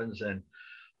 that happens, and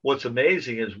what's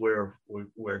amazing is we're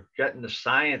getting the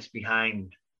science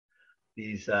behind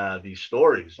these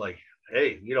stories. Like,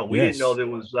 hey, we didn't know there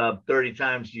was 30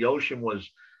 times the ocean was,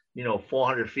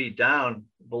 400 feet down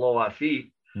below our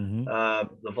feet. The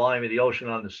volume of the ocean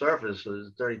on the surface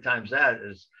is 30 times that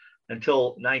is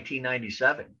until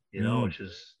 1997, which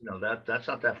is, that's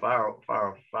not that far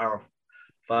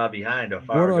behind or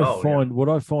far ago. What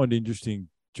I find interesting,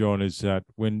 John, is that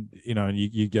when,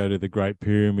 you go to the Great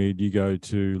Pyramid, you go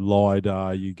to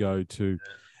LIDAR, you go to,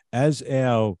 as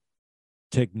our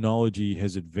technology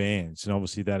has advanced, and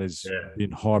obviously that has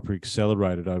been hyper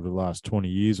accelerated over the last 20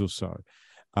 years or so,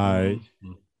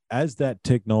 as that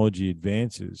technology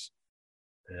advances,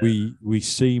 we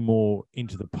see more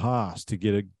into the past to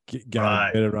gain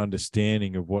a better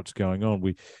understanding of what's going on.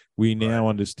 We now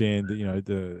understand that,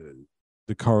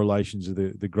 the correlations of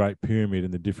the Great Pyramid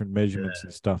and the different measurements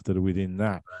and stuff that are within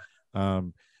that.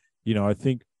 I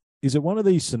think, is it one of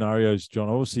these scenarios, John?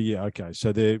 Obviously, yeah, okay.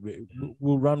 So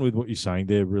we'll run with what you're saying.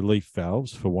 They're relief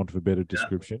valves, for want of a better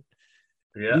description.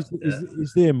 Yeah.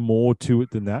 Is there more to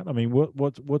it than that? I mean,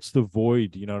 what's the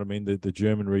void? You know what I mean? The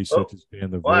German researchers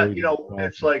found the void.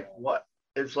 It's like what?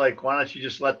 It's like, why don't you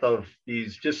just let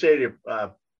these just say the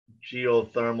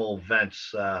geothermal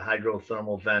vents,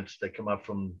 hydrothermal vents that come up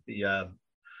from the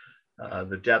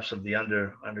depths of the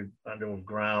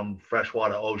underground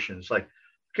freshwater oceans. Like,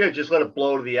 okay, just let it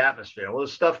blow to the atmosphere. Well,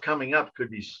 the stuff coming up could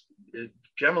be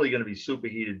generally going to be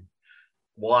superheated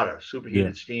water,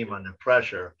 superheated steam under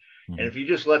pressure. And if you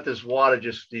just let this water,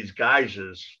 these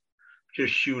geysers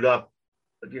just shoot up,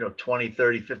 20,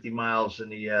 30, 50 miles in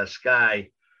the sky,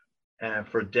 and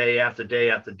for day after day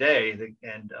after day,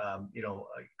 and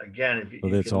again,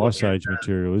 if that's ice age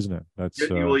material, isn't it? That's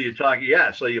you're talking,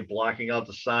 so you're blocking out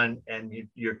the sun, and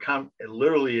you're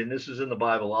literally, and this is in the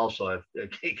Bible also. I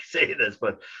can't say this,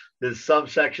 but there's some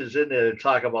sections in there that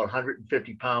talk about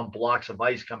 150-pound blocks of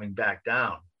ice coming back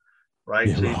down, right?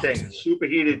 Yeah, so you're taking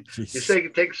superheated. You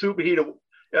take superheated.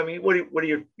 I mean,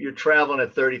 you're traveling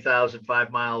at 30,000,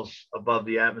 5 miles above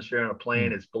the atmosphere on a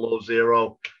plane. It's below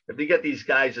zero. If you get these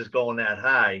guys that's going that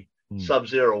high,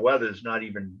 sub-zero weather is not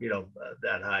even,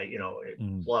 that high,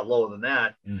 it's a lot lower than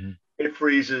that. It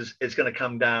freezes. It's going to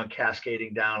come down,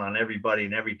 cascading down on everybody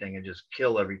and everything, and just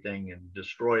kill everything and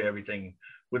destroy everything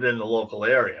within the local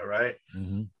area, right?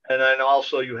 And then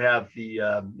also you have you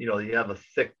have a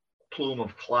thick plume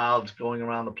of clouds going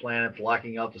around the planet,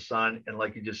 blocking out the sun. And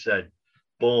like you just said,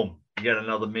 boom, you get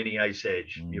another mini ice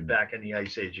age. You're back in the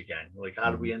ice age again. Like,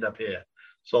 how did we end up here?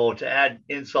 So to add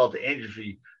insult to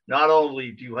injury, not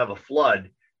only do you have a flood,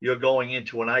 you're going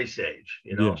into an ice age,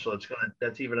 so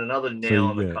that's even another nail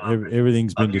in the coffin.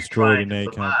 Everything's been destroyed and now you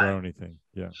can't grow anything.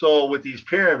 Yeah. So with these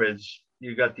pyramids,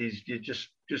 you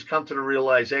just come to the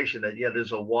realization that,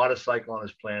 there's a water cycle on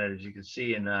this planet, as you can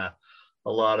see in a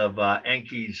lot of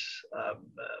Enki's,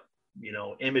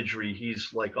 imagery.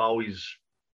 He's like always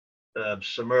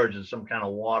submerged in some kind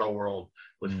of water world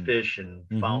with fish and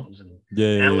fountains, and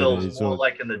Enlil's more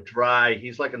like in the dry.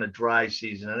 He's like in the dry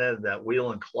season, and then that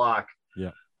wheel and clock.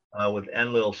 With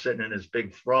Enlil sitting in his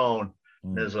big throne,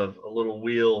 there's a little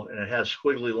wheel, and it has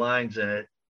squiggly lines in it.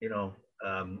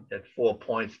 At 4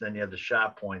 points. Then you have the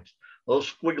sharp points.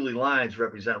 Those squiggly lines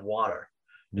represent water.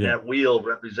 And that wheel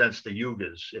represents the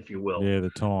yugas, if you will. Yeah, the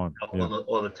time.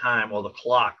 Or the time, or the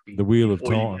clock. The wheel of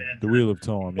time. The wheel of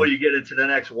time. Before you get into the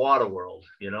next water world,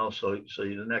 so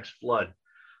the next flood.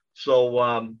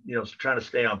 So, so trying to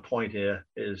stay on point here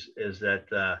is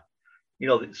that,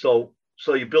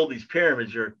 so you build these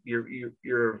pyramids.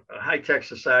 You're a high-tech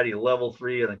society, a level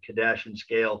 3 on a Kardashian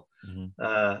scale.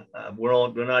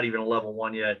 We're not even a level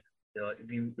 1 yet.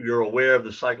 You're aware of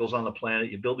the cycles on the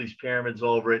planet. You build these pyramids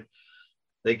over it.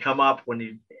 They come up when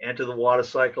you enter the water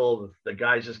cycle. The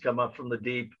guys just come up from the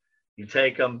deep. You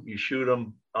take them, you shoot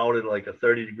them out at like a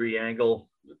 30-degree angle,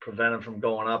 prevent them from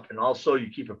going up. And also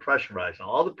you keep it pressurized. Now,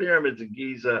 all the pyramids in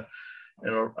Giza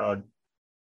and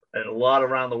a lot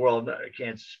around the world, I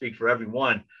can't speak for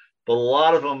everyone, but a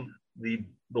lot of them, the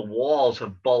walls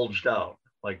have bulged out,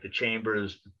 like the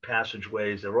chambers, the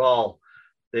passageways. They've all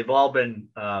been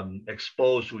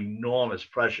exposed to enormous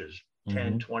pressures.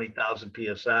 10, 20,000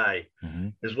 psi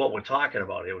is what we're talking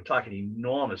about here. We're talking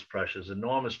enormous pressures,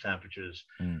 enormous temperatures.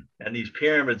 And these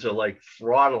pyramids are like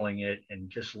throttling it and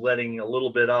just letting a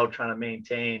little bit out, trying to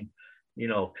maintain,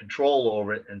 control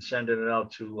over it, and sending it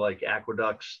out to like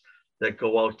aqueducts that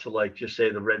go out to, like, just say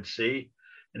the Red Sea.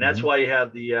 And that's why you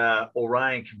have the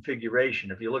Orion configuration.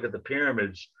 If you look at the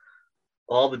pyramids,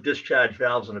 all the discharge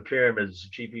valves in the pyramids,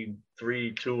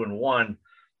 GP3, 2, and 1,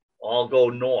 all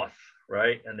go north.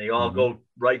 Right. And they all go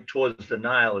right towards the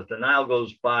Nile. If the Nile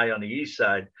goes by on the east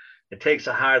side, it takes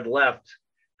a hard left,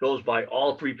 goes by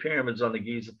all 3 pyramids on the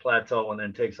Giza Plateau, and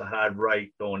then takes a hard right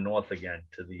going north again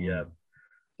to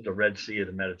the Red Sea or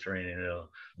the Mediterranean.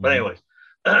 But anyways,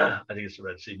 I think it's the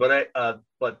Red Sea.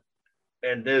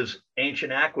 And there's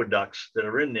ancient aqueducts that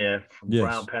are in there from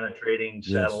ground penetrating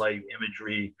satellite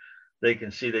imagery. They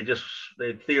can see, they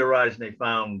theorized and they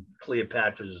found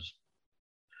Cleopatra's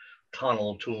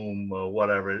tunnel, tomb, or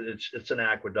whatever. It's an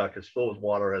aqueduct. It's filled with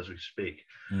water as we speak.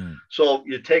 Mm. So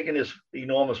you're taking this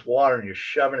enormous water and you're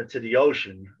shoving it to the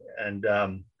ocean, and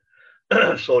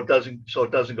so it doesn't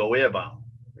go airbound.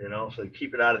 So you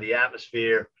keep it out of the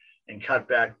atmosphere and cut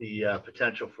back the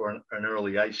potential for an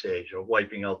early ice age, or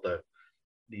wiping out the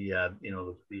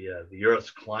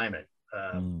Earth's climate.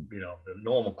 The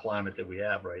normal climate that we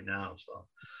have right now. So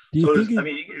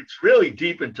it's really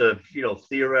deep into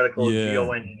theoretical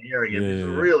geoengineering. It's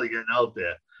really getting out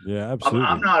there. Yeah, absolutely.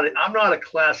 I'm not a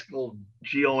classical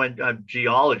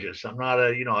geologist. I'm not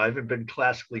I haven't been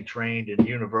classically trained in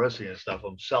university and stuff.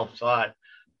 I'm self-taught,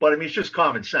 but I mean, it's just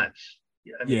common sense.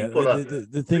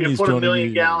 The thing is, put Johnny, 1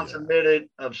 million gallons a minute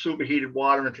of superheated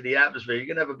water into the atmosphere, you're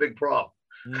gonna have a big problem.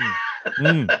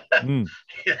 I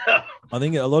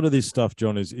think a lot of this stuff,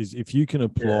 John, is if you can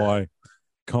apply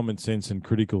common sense and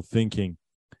critical thinking,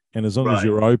 and as long as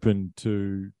you're open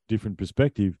to different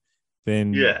perspective,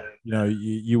 then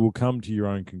you will come to your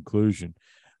own conclusion.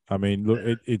 I mean, look,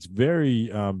 it's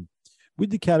very with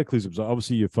the cataclysms.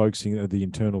 Obviously, you're focusing on the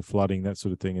internal flooding, that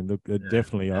sort of thing, and look,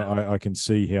 definitely, I can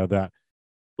see how that.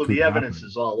 Well, the evidence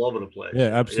is all over the place.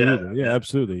 Yeah, absolutely. Yeah,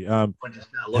 absolutely.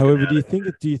 However, do you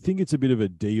think it's a bit of a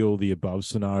all the above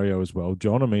scenario as well,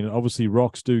 John? I mean, obviously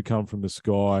rocks do come from the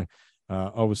sky.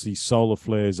 Obviously solar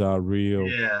flares are real.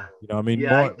 Yeah. I mean,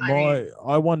 I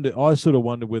sort of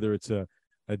wonder whether it's a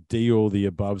all the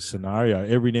above scenario.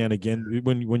 Every now and again,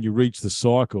 when you reach the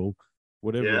cycle,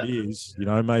 whatever it is,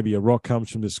 maybe a rock comes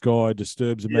from the sky,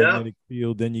 disturbs a magnetic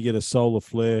field, then you get a solar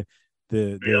flare.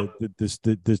 The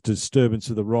disturbance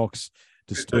of the rocks,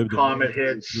 the comet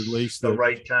hits, release the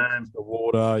right time, the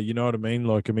water. You know what I mean?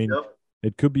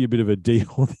 It could be a bit of a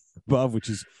deal above, which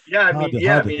is hard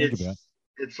to think about.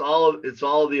 It's all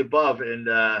of the above, and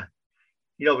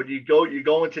but you go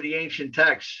into the ancient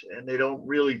texts, and they don't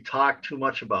really talk too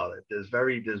much about it. There's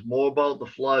more about the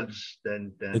floods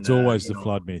than it's always the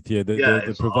flood myth. Yeah,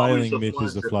 the prevailing myth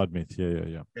is the flood myth.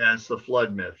 Yeah. Yeah, it's the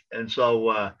flood myth, and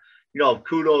so.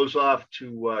 Kudos off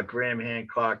to Graham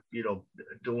Hancock,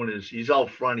 doing he's out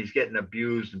front. He's getting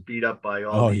abused and beat up by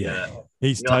all.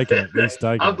 He's taking it. He's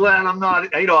taking I'm glad I'm not,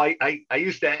 I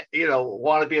used to,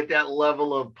 want to be at that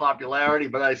level of popularity,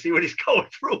 but I see what he's going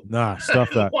through. Nah, stuff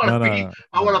that.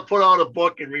 I want to put out a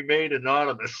book and remain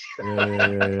anonymous.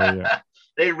 Yeah.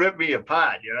 They rip me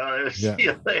apart, See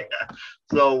you later.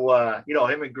 So,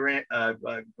 him and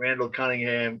Randall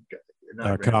Cunningham,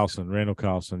 Randall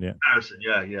Carlson, yeah. Carlson,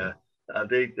 yeah.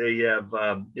 They have,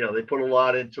 they put a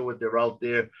lot into it. They're out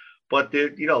there, but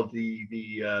the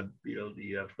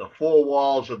four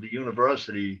walls of the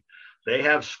university, they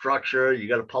have structure. You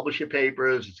got to publish your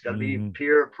papers. It's got to be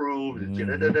peer approved. You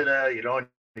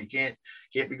can't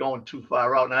be going too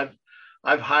far out. And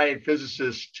I've hired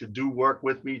physicists to do work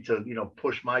with me to,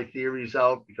 push my theories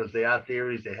out, because they are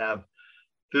theories. They have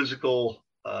physical,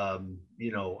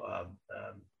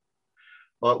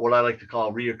 what I like to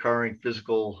call reoccurring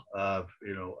physical,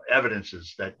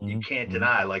 evidences that you can't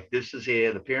deny. Like, this is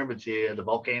here, the pyramids here, the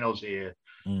volcanoes here,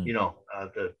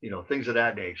 things of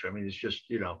that nature. I mean, it's just,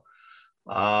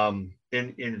 and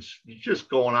it's just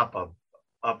going up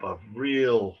a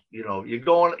real, you're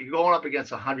going up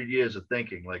against 100 years of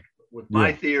thinking. Like, with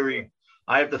my theory,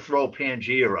 I have to throw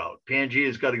Pangea out.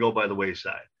 Pangea's got to go by the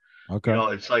wayside. Okay.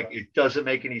 It's like, it doesn't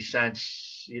make any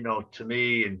sense, to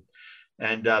me,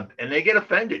 and they get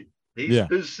offended. These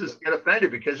physicists get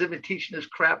offended because they've been teaching this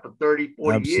crap for 30,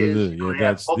 40 years.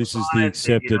 Absolutely. This is the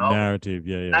accepted narrative.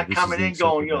 Not coming in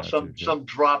going, some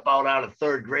dropout out of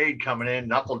third grade coming in,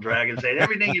 knuckle dragging, saying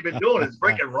everything you've been doing is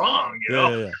freaking wrong.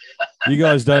 You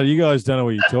guys don't know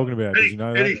what you're talking about. Did you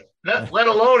know that? Let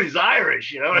alone he's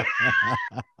Irish,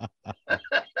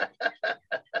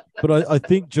 But I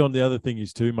think, John, the other thing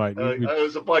is too, mate.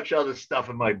 There's a bunch of other stuff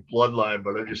in my bloodline,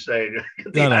 but I'm just saying.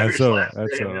 That's all right.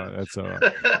 That's all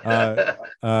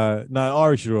right. No,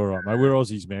 Irish are all right, mate. We're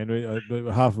Aussies, man.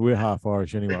 We're half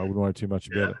Irish anyway. I wouldn't worry too much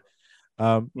about it.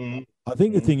 I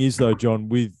think the thing is, though, John,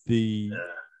 with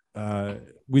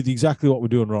exactly what we're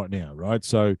doing right now, right?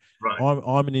 So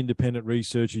I'm an independent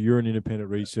researcher. You're an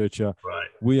independent researcher. Right.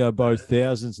 We are both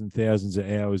thousands and thousands of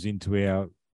hours into our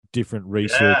different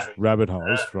research rabbit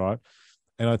holes, right?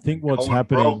 And I think what's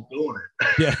happening,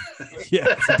 it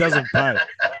doesn't pay,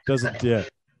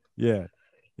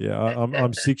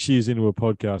 I'm 6 years into a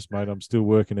podcast, mate. I'm still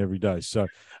working every day, so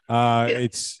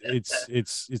it's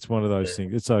one of those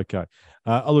things. It's okay.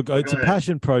 Look, it's a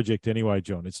passion project anyway,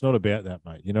 John. It's not about that,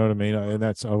 mate. You know what I mean? And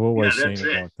I've always seen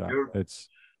it like that.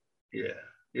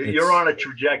 You're on a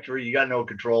trajectory you got no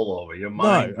control over. Your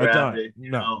mind grabbed it,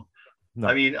 No.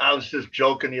 I mean, I was just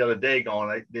joking the other day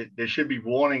going, there should be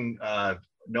warning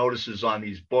notices on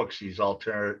these books, these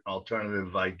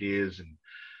alternative ideas and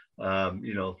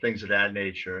things of that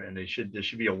nature. And there should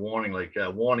be a warning, like a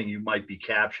warning, you might be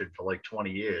captured for like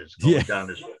 20 years going down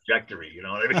this trajectory. You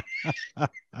know what I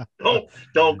mean?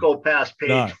 don't go past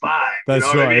page 5. That's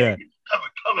you know right. what I mean? Yeah.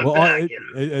 Coming back,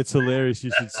 it's hilarious.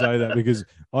 You should say that, because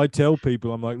I tell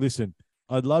people, I'm like, listen,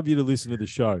 I'd love you to listen to the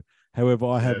show. However,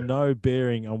 I have no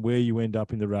bearing on where you end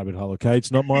up in the rabbit hole. Okay, it's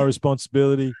not my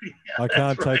responsibility. I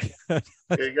can't take it.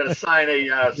 You got to sign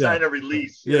a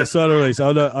release. Yeah, sign a release.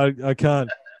 I can't,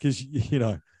 because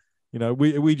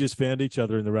we just found each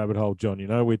other in the rabbit hole, John.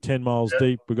 We're 10 miles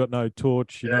deep. We've got no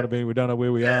torch. You know what I mean? We don't know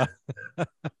where we are.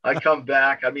 I come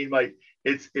back. I mean,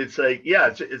 it's like,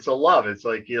 it's a love. It's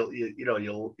like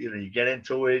you get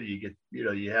into it. You get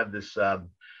you have this.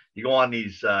 You go on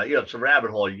these, it's a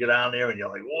rabbit hole. You get down there and you're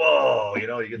like, whoa,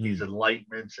 you get these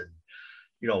enlightenments and,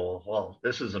 well,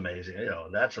 this is amazing.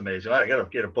 That's amazing. I got to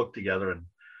get a book together. And,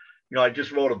 I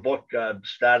just wrote a book,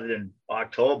 started in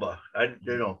October.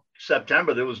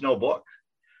 September, there was no book.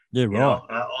 Yeah, right.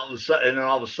 All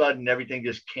of a sudden, everything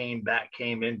just came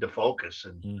into focus.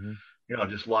 And,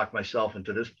 just locked myself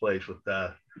into this place with,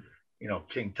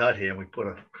 King Tut here, and we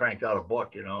cranked out a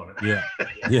book, Yeah.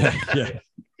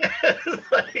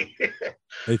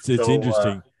 It's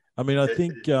interesting. I mean, I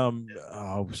think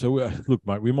look,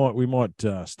 mate, we might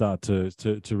start to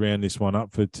round this one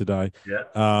up for today. Yeah.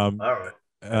 All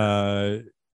right.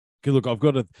 Look, I've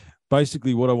got to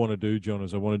basically what I want to do, John,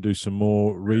 is I want to do some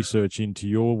more research into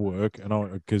your work, and I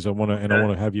want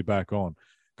to have you back on,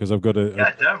 because I've got to.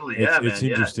 Yeah, definitely. It's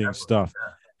interesting stuff.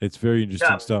 Yeah. It's very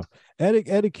interesting stuff. Out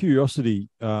of curiosity,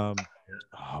 what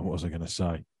was I going to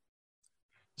say?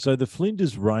 So the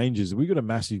Flinders Ranges, we've got a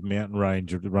massive mountain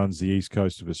range that runs the east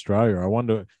coast of Australia. I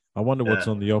wonder what's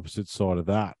on the opposite side of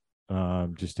that.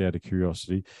 Just out of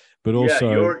curiosity, but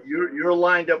also you're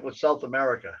lined up with South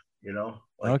America.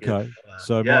 Okay,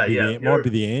 so it might be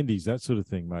the Andes, that sort of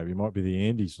thing. Maybe it might be the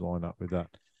Andes line up with that.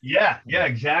 Yeah,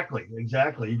 exactly.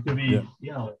 You could be,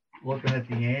 looking at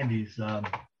the Andes.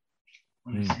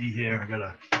 Let me see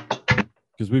here.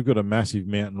 Because we've got a massive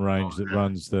mountain range that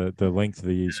runs the length of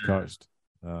the east coast.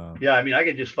 I mean, I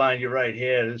could just find you right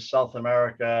here. This is South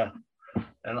America,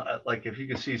 and like if you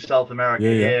can see South America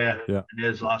here, and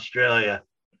there's Australia.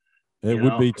 It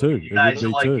would be too. You guys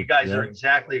are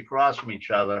exactly across from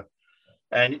each other,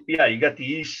 and you got the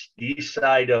east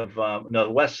side of the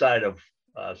west side of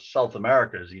South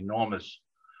America is enormous.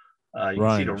 You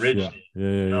can see the ridge.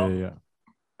 Yeah.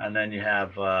 And then you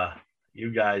have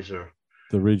you guys are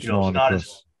the ridge line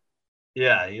across. You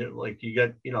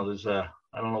got there's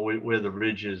I don't know where the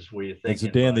ridge is where you're thinking.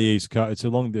 It's down the east coast.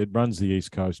 It runs the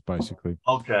east coast basically.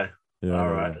 Okay. Yeah.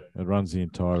 All right. It runs the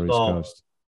entire east coast.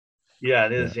 Yeah,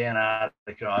 it is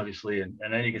Antarctica, obviously, and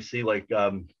then you can see like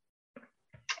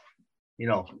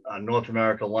North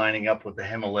America lining up with the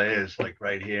Himalayas, like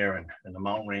right here, and the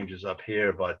mountain ranges up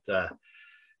here. But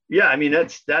I mean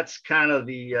that's kind of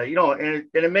the and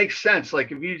it makes sense.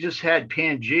 Like if you just had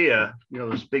Pangea,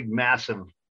 this big massive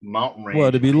mountain range. Well,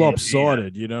 it'd be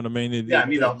lopsided, you know what I mean?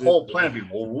 The whole planet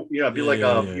would be, it'd be like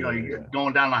you're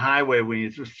going down the highway when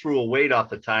you just threw a weight off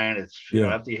the tire, and it's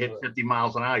after you hit 50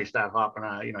 miles an hour, you start hopping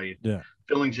out. Your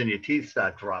fillings in your teeth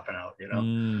start dropping out.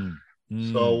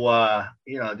 So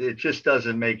it just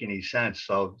doesn't make any sense.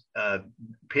 So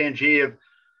Pangea, if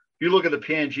you look at the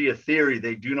Pangea theory,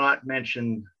 they do not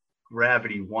mention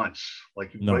gravity once.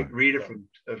 Like you read it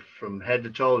from head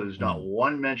to toe, there's not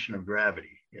one mention of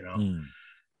gravity.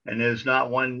 And there's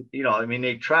not one,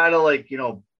 they try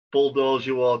to bulldoze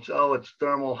you. Well, it's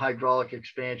thermal hydraulic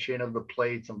expansion of the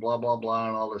plates and blah, blah, blah,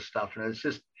 and all this stuff. And it's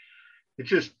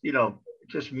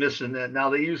just missing that. Now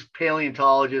they use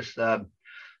paleontologists.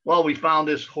 We found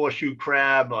this horseshoe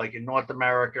crab like in North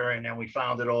America, and then we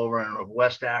found it over in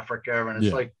West Africa. And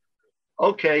it's like,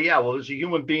 okay, well, there's a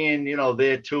human being,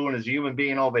 there too. And there's a human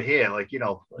being over here.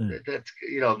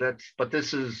 But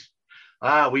this is,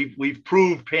 we've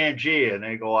proved Pangea, and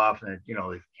they go off and they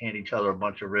hand each other a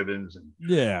bunch of ribbons and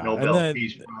Nobel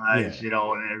Peace Prize, and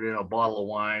a bottle of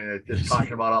wine, and just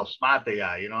talking about how smart they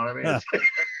are. You know what I mean?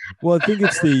 Well, I think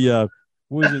it's the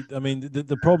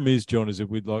the problem is, John, is that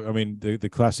the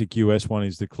classic US one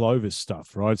is the Clovis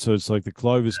stuff, right? So it's like the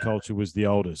Clovis culture was the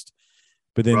oldest,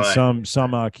 but then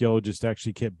some archaeologists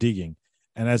actually kept digging,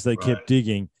 and as they kept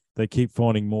digging, they keep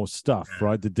finding more stuff,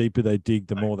 right? The deeper they dig,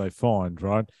 the more they find,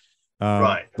 right?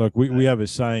 Like we have a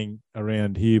saying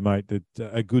around here, mate, that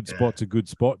a good spot's a good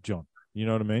spot, John. You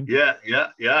know what I mean? Yeah,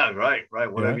 right.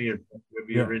 Whatever your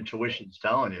intuition's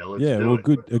telling you.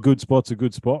 A good spot's a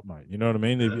good spot, mate. You know what I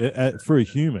mean? For a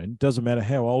human, doesn't matter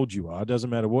how old you are, doesn't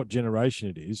matter what generation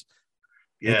it is.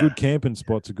 Yeah. A good camping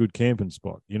spot's a good camping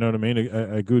spot. You know what I mean?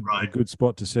 A good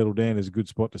spot to settle down is a good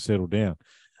spot to settle down.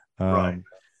 Right.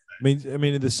 I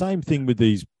mean, the same thing with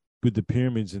the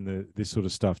pyramids and this sort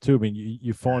of stuff too. I mean,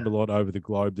 you find a lot over the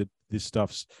globe that this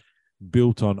stuff's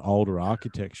built on older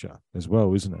architecture as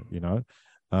well, isn't it? You know.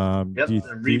 Yep,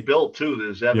 and rebuilt too.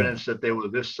 There's evidence that they were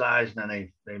this size, and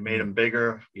then they made them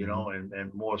bigger, you know,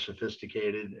 and more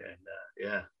sophisticated. And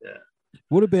yeah.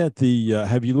 What about the?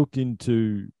 Have you looked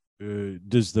into?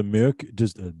 Does the blah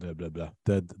blah blah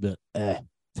the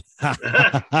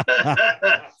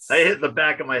I hit the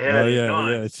back of my head. Oh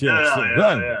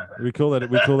yeah. We call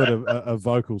that a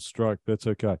vocal stroke. That's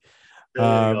okay.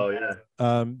 There you go, yeah.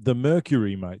 The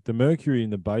mercury, mate. The mercury in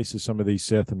the base of some of these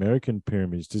South American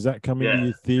pyramids. Does that come into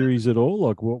your theories at all?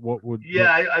 Like what would?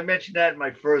 Yeah, I mentioned that in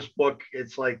my first book.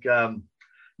 It's like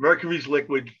mercury's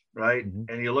liquid, right?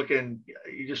 Mm-hmm. And you're looking.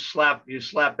 You slap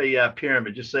a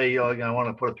pyramid. Just say, I want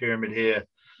to put a pyramid here.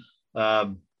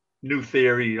 New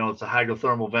theory, it's a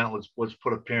hydrothermal vent. Let's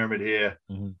put a pyramid here.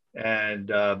 Mm-hmm. And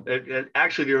there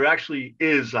actually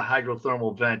is a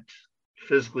hydrothermal vent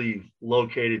physically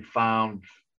located, found,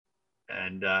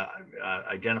 and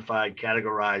identified,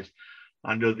 categorized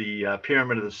under the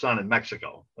Pyramid of the Sun in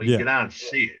Mexico. You get down and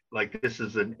see it. Like, this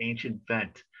is an ancient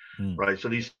vent, right? So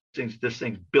this thing's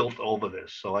built over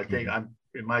this. So I think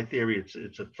in my theory, it's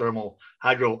a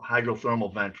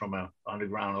hydrothermal vent from an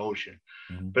underground ocean.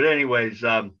 Mm-hmm. But anyways,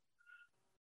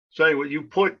 so anyway, you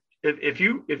put if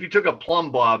you took a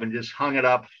plumb bob and just hung it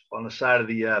up on the side of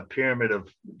the pyramid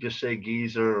of, just say,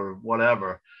 Giza or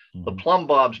whatever, the plumb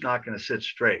bob's not going to sit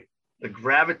straight. The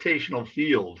gravitational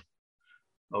field,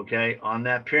 on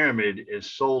that pyramid is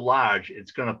so large,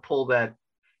 it's going to pull that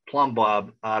plumb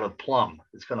bob out of plumb.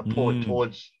 It's going to pull it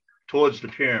towards the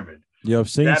pyramid. Yeah,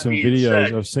 I've seen some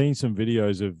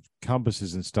videos of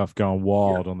compasses and stuff going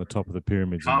wild on the top of the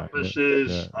pyramids.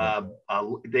 Compasses.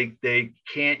 They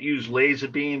can't use laser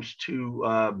beams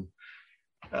to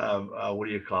what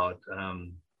do you call it?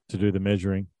 To do the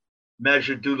measuring.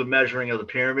 Do the measuring of the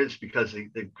pyramids, because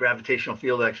the gravitational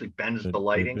field actually bends the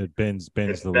lighting. It bends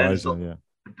the laser.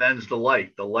 It bends the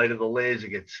light. The light of the laser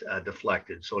gets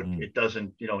deflected, so it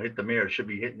doesn't, hit the mirror. It should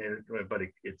be hitting it, but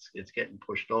it's getting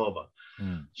pushed over.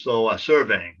 So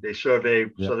surveying, they survey,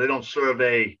 so they don't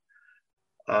survey,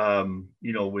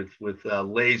 with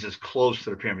lasers close to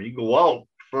the pyramid. You go out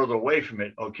further away from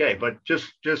it, but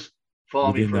just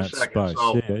follow me for a second.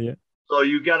 So, so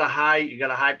you got a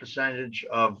high percentage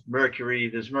of mercury.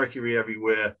 There's mercury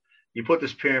everywhere. You put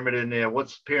this pyramid in there.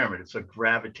 What's the pyramid? It's a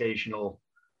gravitational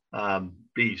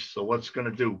beast. So what's going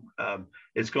to do?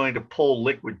 It's going to pull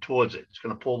liquid towards it. It's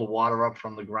going to pull the water up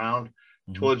from the ground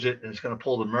towards it, and it's going to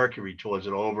pull the mercury towards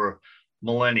it over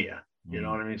millennia. You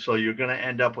know what I mean? So you're going to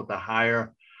end up with a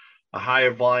higher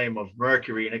volume of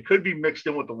mercury, and it could be mixed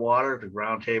in with the water, the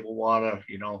ground table water,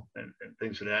 and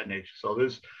things of that nature. So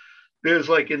there's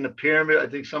like in the pyramid, I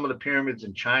think some of the pyramids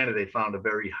in China, they found a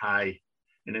very high,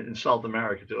 and in South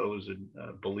America too, it was in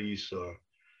Belize or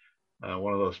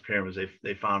one of those pyramids,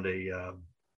 they found a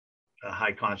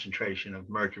high concentration of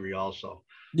mercury also.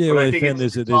 Yeah, well, they found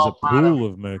there's a pool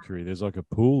of mercury. There's like a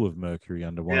pool of mercury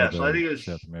under one of the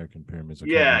South American pyramids.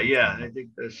 I think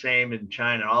the same in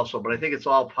China also, but I think it's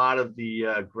all part of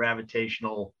the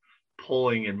gravitational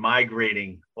pulling and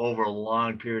migrating over a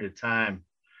long period of time.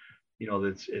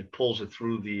 It pulls it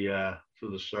through the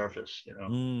surface.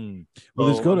 Well,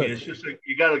 so, it's just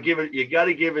you got to give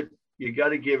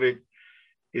it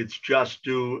its just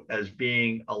due as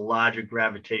being a larger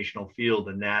gravitational field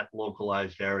in that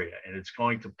localized area, and it's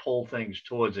going to pull things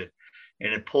towards it,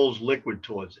 and it pulls liquid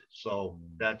towards it. So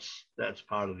that's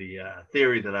part of the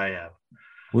theory that I have.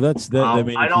 Well, that's that.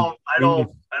 I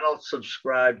don't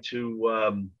subscribe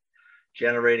to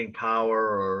generating power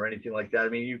or anything like that. I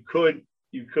mean, you could.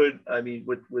 I mean,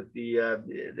 with the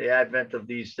advent of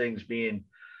these things being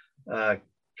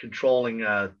controlling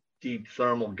deep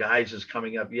thermal geysers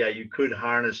coming up, you could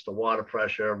harness the water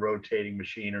pressure, rotating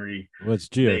machinery. Well, it's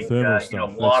geothermal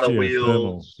stuff. Water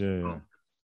wheels. Yeah.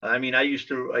 I mean, I used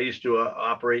to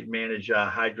operate and manage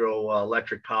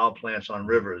hydroelectric power plants on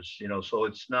rivers. So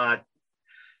it's not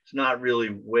really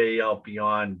way out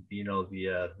beyond the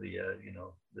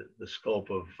scope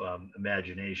of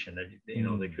imagination.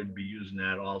 They could be using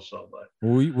that also. But I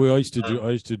used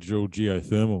to drill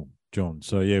geothermal, John.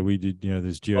 So we did.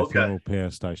 There's geothermal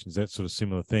power stations. That sort of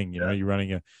similar thing. You're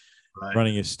running a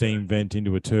steam vent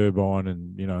into a turbine,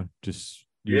 and just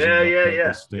using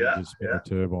to spin a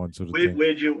turbine sort of thing.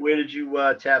 Where did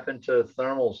you tap into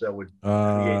thermals that would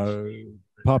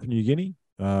Papua New Guinea?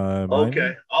 Mainly.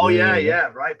 Okay. Oh Yeah,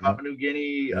 yeah. Right. Papua New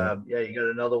Guinea. Yeah. You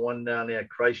got another one down there,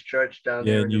 Christchurch down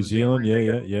Yeah, there in New New Zealand.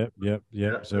 Zealand. Yeah, They got,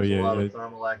 yeah. So there's a yeah, lot of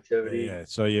thermal activity.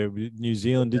 So yeah, New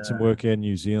Zealand did some work out in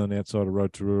New Zealand outside of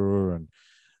Rotorua and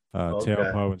Okay.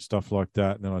 Taupo and stuff like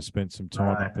that. And then I spent some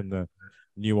time Right. up in the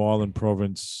New Ireland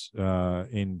province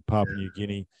in Papua New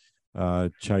Guinea,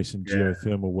 chasing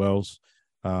geothermal wells.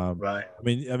 Right. I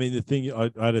mean, the thing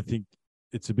I think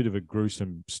it's a bit of a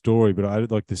gruesome story, but I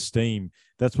like the steam.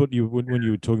 That's what you when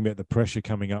you were talking about the pressure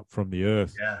coming up from the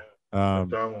earth. Yeah.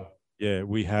 Thermal. Yeah,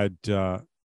 we had. Well,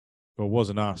 it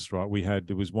wasn't us, right?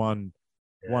 There was one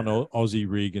Aussie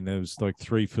rig, and there was like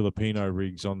 3 Filipino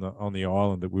rigs on the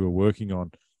island that we were working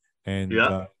on, and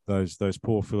those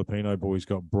poor Filipino boys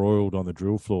got broiled on the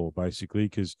drill floor basically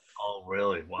because. Oh,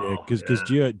 really? Wow. Yeah, because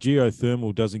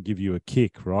geothermal doesn't give you a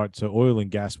kick, right? So oil and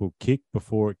gas will kick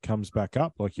before it comes back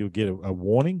up. Like you'll get a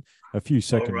warning, a few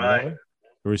second warning,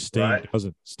 whereas steam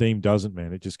doesn't. Steam doesn't,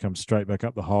 man. It just comes straight back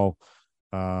up the hole.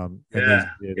 And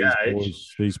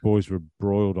these boys were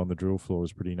broiled on the drill floor. It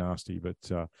was pretty nasty, but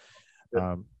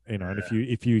and if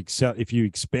you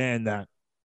expand that,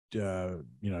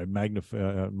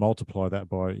 magnify, multiply that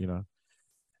by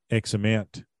X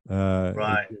amount,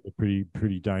 it's a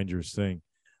pretty dangerous thing.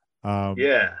 I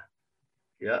hear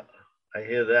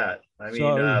that. I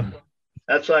mean,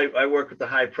 that's why I work with the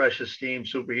high pressure steam,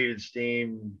 superheated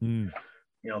steam.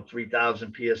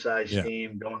 3,000 psi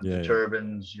steam going to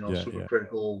turbines,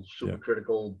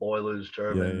 supercritical boilers,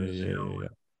 turbines.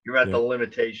 You're at the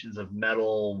limitations of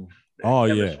metal.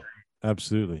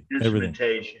 Absolutely.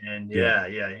 Instrumentation.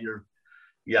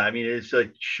 I mean, it's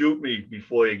like shoot me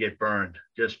before you get burned.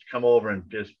 Just come over and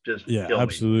just kill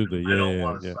absolutely. me. I don't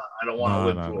want to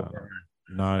live through a burn.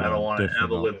 No, I don't want to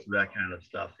ever live through that kind of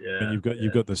stuff. Yeah. And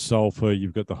you've got the sulfur,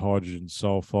 you've got the hydrogen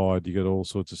sulfide, you got all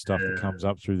sorts of stuff that comes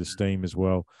up through the steam as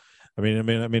well. I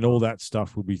mean, all that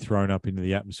stuff will be thrown up into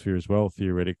the atmosphere as well,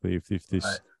 theoretically, if this.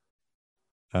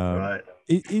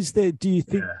 Is there? Do you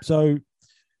think so?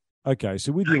 Okay,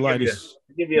 so with your latest,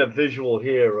 I'll give you a visual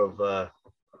here of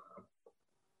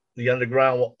the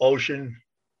underground ocean.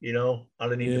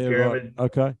 Underneath the pyramid. Right.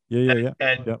 Okay. Yeah.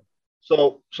 And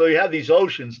So you have these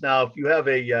oceans. Now, if you have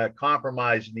a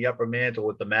compromise in the upper mantle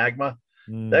with the magma,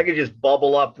 that could just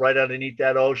bubble up right underneath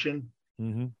that ocean.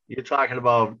 Mm-hmm. You're talking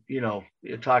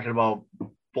about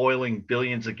boiling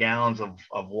billions of gallons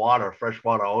of water,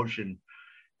 freshwater ocean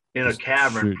in a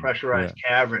cavern, pressurized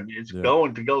cavern. It's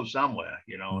going to go somewhere,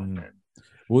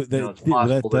 Well,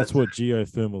 that's what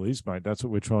geothermal is, mate. That's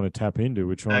what we're trying to tap into.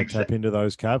 We're trying to tap into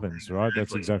those caverns, right?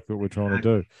 That's exactly what we're trying to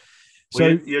do. So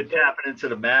you're tapping into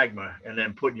the magma and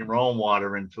then putting your own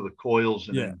water into the coils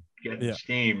and then getting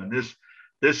steam. And this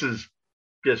is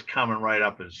just coming right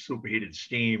up as superheated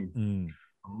steam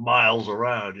miles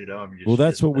around.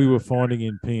 That's what we were finding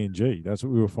in PNG. That's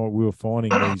what we were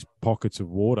finding these pockets of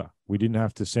water. We didn't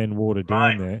have to send water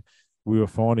down there. We were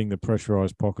finding the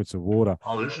pressurized pockets of water.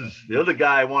 Oh, this is the other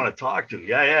guy I want to talk to.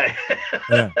 Yeah.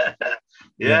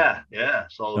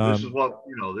 So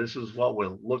this is what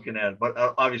we're looking at, but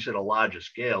obviously at a larger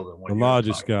scale than what the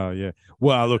larger scale. Yeah.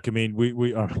 Well, look, I mean,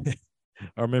 we I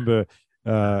remember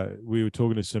we were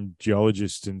talking to some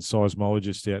geologists and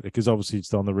seismologists out there because obviously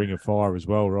it's on the Ring of Fire as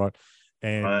well, right?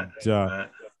 And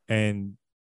and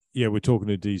we're talking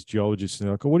to these geologists and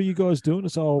they're like, "Oh, what are you guys doing?" I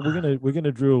said, "Oh, we're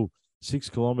gonna drill 6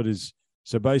 kilometers."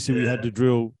 So basically, we had to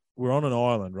drill. We're on an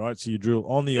island, right? So you drill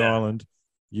on the island,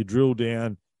 you drill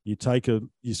down, you make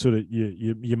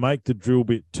the drill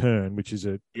bit turn, which is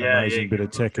an amazing bit of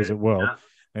tech as well. Yeah.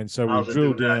 And so we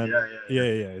drill down.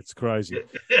 It's crazy.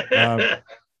 But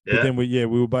then we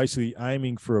were basically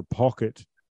aiming for a pocket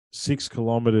 6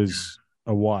 kilometers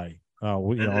away.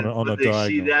 On a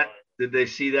diagonal. Did they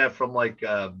see that from like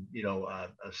a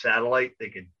satellite? They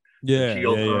could.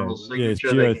 Geothermal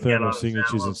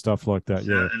signatures and stuff like that.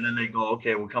 And then they go,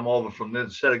 okay, we'll come over from this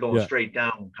instead of going straight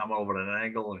down. We'll come over at an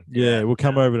angle. We'll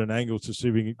come over at an angle to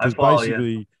see because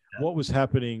basically what was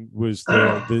happening was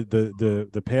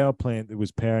the power plant that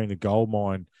was powering the gold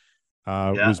mine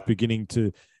was beginning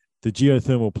to. The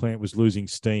geothermal plant was losing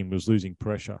steam, was losing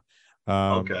pressure.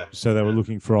 So they were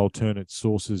looking for alternate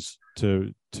sources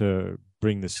to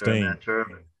bring the steam.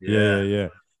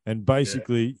 And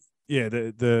basically. Yeah,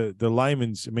 the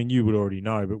layman's. I mean, you would already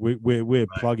know, but we're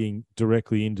plugging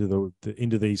directly into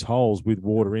into these holes with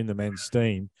water in them and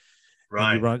steam.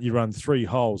 Right. And you run 3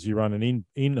 holes. You run an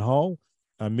in hole,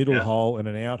 a middle hole, and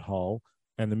an out hole.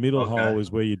 And the middle hole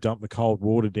is where you dump the cold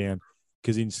water down.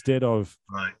 Because instead of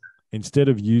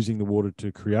using the water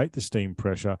to create the steam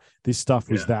pressure, this stuff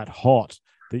was that hot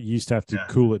that you used to have to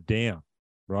cool it down.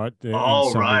 Right.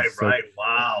 Right.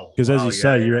 Wow. Because as wow, you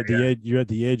say, you're yeah, at the edge. You're at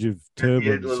the edge of yeah. The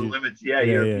turbulence. limits, yeah.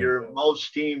 Your most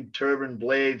steam turbine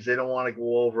blades, they don't want to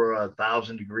go over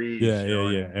 1,000 degrees. Yeah, You know,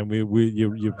 yeah. And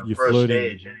you're first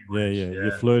flirting. stage, Yeah, anyways. yeah. You're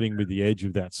Yeah. flirting with the edge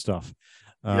of that stuff.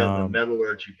 Yeah, the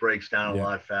metallurgy breaks down a Yeah,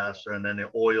 lot faster, and then the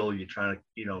oil you're trying to,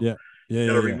 yeah, yeah,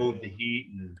 got to yeah. remove the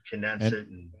heat and condense And it,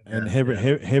 and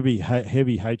yeah,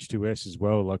 heavy H2S as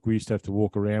well. Like we used to have to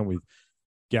walk around with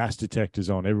gas detectors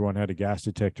on. Everyone had a gas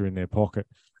detector in their pocket,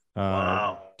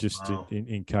 wow, just wow.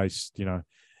 in case, you know.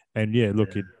 And yeah,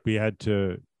 look, we had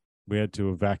to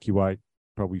evacuate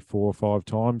probably 4 or 5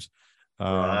 times.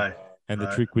 Right. And the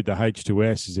right. trick with the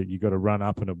H2S is that you got to run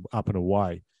up and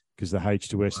away because the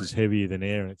H2S is heavier than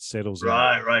air and it settles.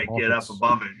 Right. In Get up pockets.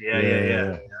 above it.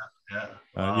 Yeah.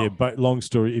 Wow. Yeah. But long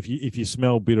story. If you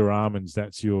smell bitter almonds,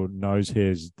 that's your nose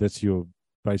hairs. That's your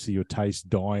basically your taste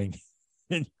dying.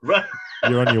 Right.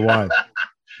 You're on your way.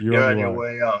 You're on your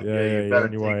way out. Yeah, You better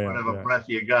take whatever breath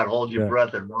you got. Hold your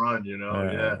breath and run.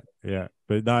 Yeah.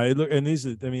 But no, look, and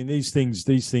these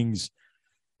things.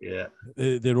 Yeah.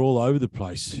 They're all over the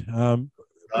place. Right.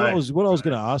 What I was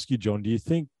going to ask you, John, do you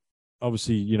think,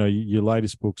 obviously, you know, your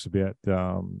latest book's about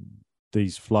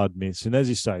these flood myths, and as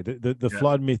you say, the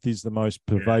flood myth is the most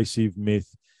pervasive myth.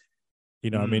 You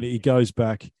know, I mean, it goes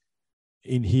back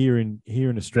here in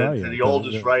Australia. To the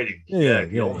oldest writings. Yeah.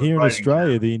 Here in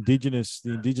Australia, the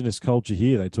indigenous culture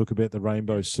here, they talk about the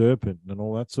rainbow serpent and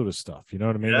all that sort of stuff. You know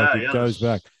what I mean? Like it goes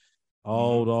back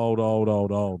old,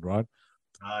 right?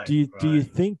 Do you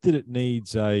think that it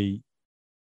needs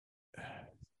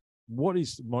what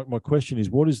is my question is,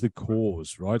 what is the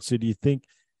cause, right? So do you think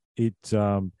it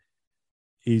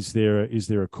is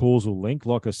there a causal link?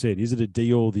 Like I said, is it a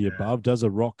D or the above? Does a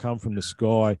rock come from the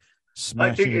sky,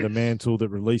 smash into the mantle that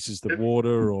releases the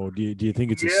water, or do you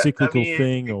think it's a cyclical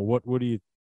thing, or what do you?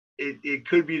 It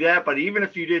could be that, but even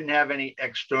if you didn't have any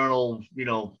external,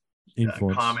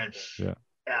 influence, comets,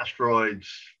 asteroids,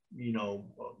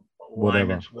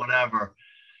 alignments, whatever.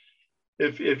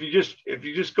 If you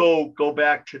just go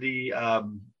back to the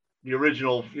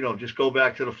original, just go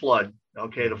back to the flood.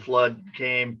 Okay, the flood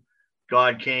came,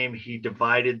 God came, he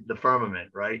divided the firmament,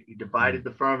 right? He divided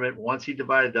the firmament. Once he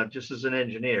divided that, just as an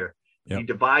engineer, he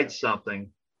divides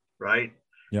something, right?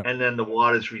 And then the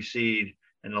waters recede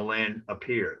and the land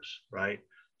appears, right?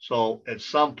 So at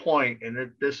some point,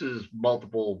 and this is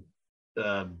multiple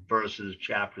verses,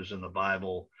 chapters in the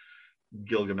Bible,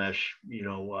 Gilgamesh,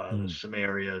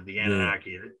 Samaria, the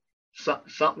Anunnaki,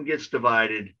 something gets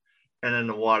divided and then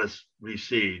the waters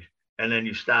recede and then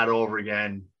you start over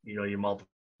again, you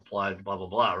multiply, blah, blah,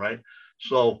 blah, right?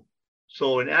 So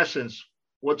in essence,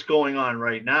 what's going on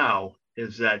right now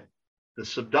is that the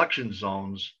subduction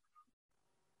zones,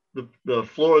 the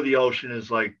floor of the ocean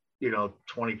is like,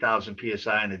 20,000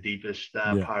 PSI in the deepest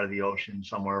part of the ocean,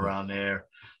 somewhere around there.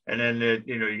 And then,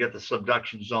 you get the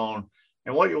subduction zone.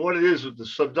 And what it is with the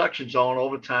subduction zone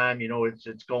over time,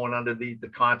 it's going under the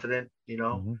continent,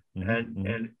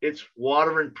 and it's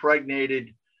water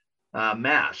impregnated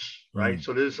mass, right?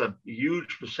 So there's a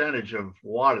huge percentage of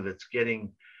water that's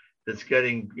getting,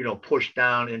 pushed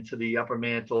down into the upper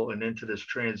mantle and into this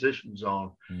transition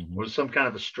zone, with some kind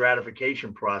of a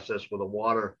stratification process where the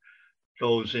water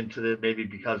goes into maybe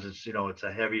because it's, it's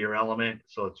a heavier element,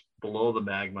 so it's below the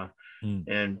magma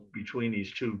and between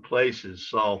these two places.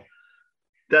 So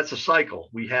that's a cycle.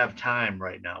 We have time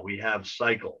right now. We have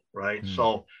cycle, right?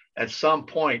 So at some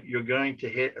point, you're going to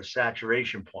hit a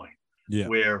saturation point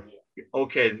where,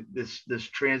 okay, this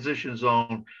transition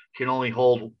zone can only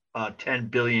hold 10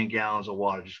 billion gallons of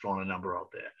water, just throwing a number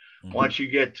out there. Once you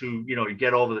get to, you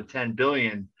get over the 10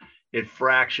 billion, it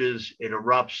fractures, it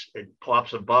erupts, it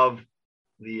pops above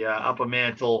the upper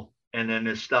mantle, and then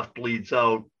this stuff bleeds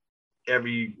out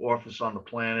every orifice on the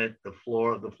planet, the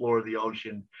floor of the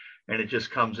ocean, and it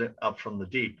just comes up from the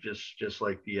deep, just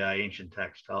like the ancient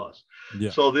texts tell us.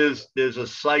 So there's a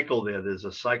cycle there. There's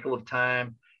a cycle of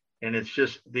time, and it's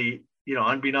just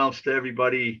unbeknownst to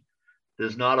everybody,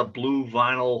 there's not a blue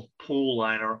vinyl pool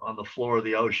liner on the floor of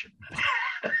the ocean.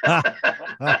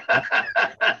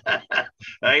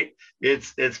 Right?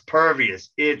 It's pervious.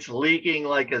 It's leaking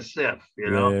like a sieve,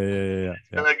 It's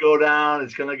gonna go down.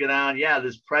 It's gonna go down. Yeah,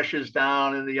 there's pressures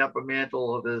down in the upper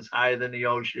mantle that's higher than the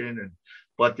ocean,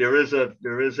 but there is a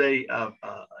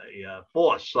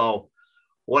force. So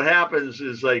what happens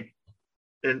is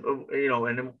and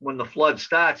when the flood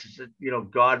starts, it's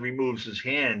God removes his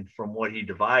hand from what he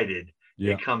divided.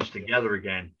 It comes together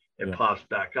again. It pops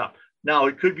back up. Now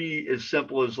it could be as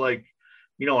simple as an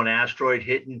asteroid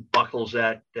hitting, buckles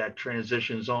that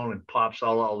transition zone and pops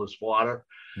out all this water.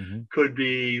 Could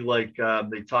be like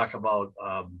they talk about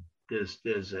there's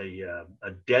a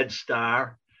dead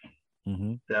star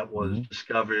that was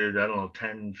discovered, I don't know,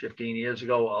 10, 15 years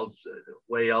ago,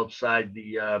 way outside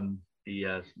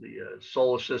the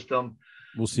solar system.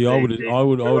 Well, see, I would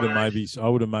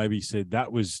have maybe said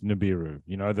that was Nibiru.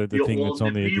 You know, the thing that's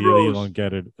on the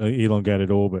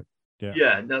elongated orbit. Yeah.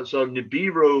 Yeah. No. So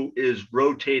Nibiru is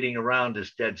rotating around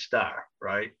this dead star,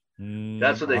 right?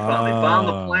 That's what they found. They found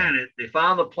the planet. They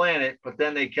found the planet, but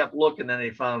then they kept looking. Then they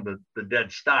found the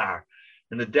dead star,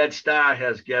 and the dead star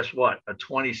has, guess what? A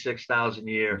 26,000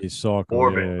 year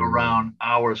orbit around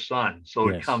our sun. So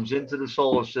it comes into the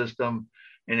solar system,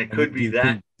 and it could be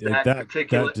that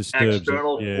particular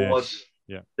external force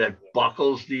that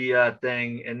buckles the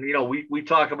thing. And we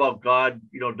talk about God,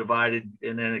 divided,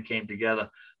 and then it came together.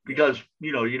 Because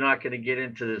you're not going to get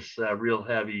into this real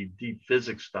heavy, deep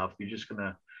physics stuff. You're just going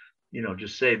to,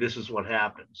 just say this is what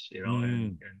happens,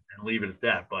 and leave it at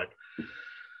that. But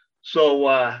so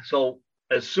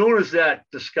as soon as that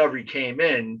discovery came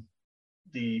in,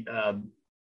 the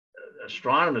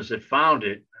astronomers that found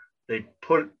it, they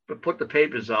put the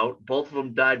papers out. Both of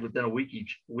them died within a week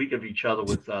of each other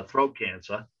with throat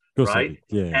cancer, right?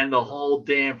 Yeah. And the whole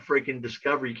damn freaking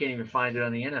discovery, you can't even find it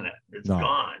on the internet. It's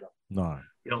gone. No.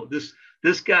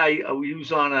 This guy, he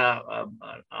was on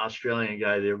an Australian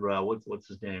guy there. What's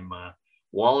his name? Paul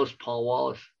Wallace.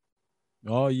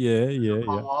 Oh yeah.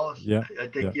 Paul Wallace. Yeah. I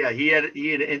think he had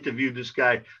interviewed this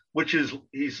guy,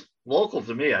 he's local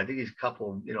to me. I think he's a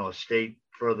couple, a state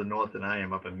further north than I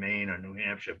am, up in Maine or New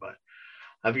Hampshire, but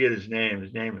I forget his name.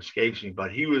 His name escapes me,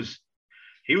 but he was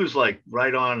like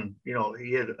right on.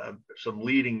 He had some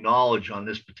leading knowledge on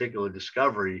this particular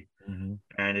discovery.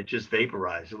 And it just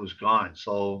vaporized. It was gone.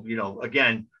 So,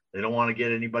 again, they don't want to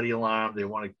get anybody alarmed. They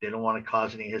don't want to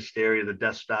cause any hysteria. The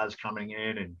Death Star's coming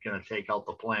in and going to take out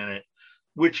the planet,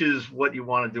 which is what you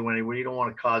want to do anyway. You don't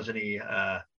want to cause any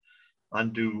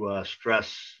undue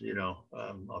stress,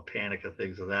 or panic or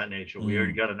things of that nature. We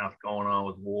already got enough going on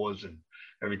with wars and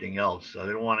everything else. So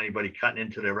they don't want anybody cutting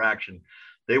into their action.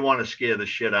 They want to scare the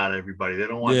shit out of everybody. They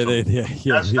don't want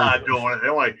that's not doing it.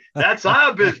 They're like, that's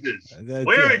our business.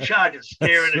 We're in charge of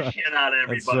scaring the shit out of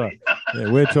everybody.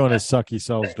 Right. We're trying to suck your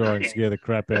souls dry and scare the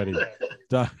crap out of you.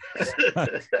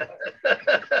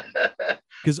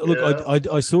 Because look,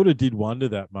 I sort of did wonder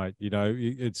that, mate.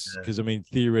 It's because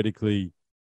theoretically,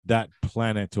 that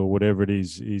planet or whatever it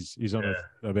is on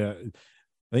about.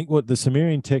 I think what the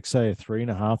Sumerian texts say, a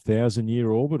 3,500 year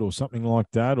orbit or something like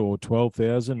that, or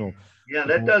 12,000 or. Yeah,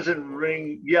 that doesn't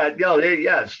ring. Yeah,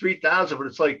 it's 3,000, but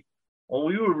it's like when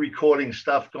we were recording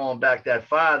stuff going back that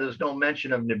far, there's no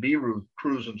mention of Nibiru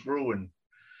cruising through and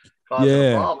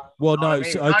causing a problem. Well, no, all right,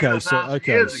 so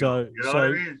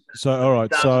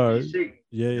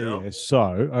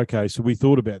so we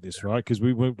thought about this, right? Because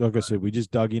we went, like I said, we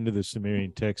just dug into the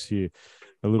Sumerian text here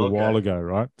a little while ago,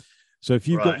 right? So if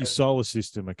you've got your solar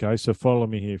system, okay, so follow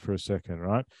me here for a second,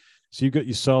 right? So you've got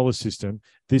your solar system.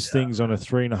 This thing's on a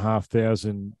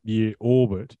 3,500 year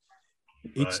orbit.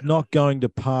 It's not going to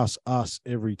pass us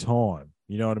every time.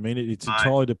 You know what I mean? It's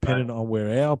entirely dependent on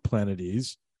where our planet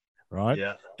is, right?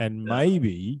 Yeah. And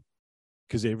maybe,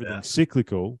 because everything's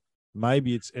cyclical,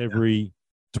 maybe it's every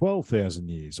 12,000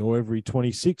 years or every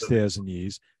 26,000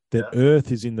 years that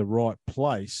Earth is in the right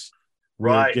place.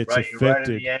 It gets affected. Right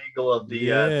in the angle of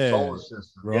the solar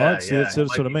system. Right. So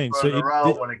that's what I mean. So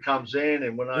when it comes in,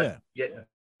 and we're not getting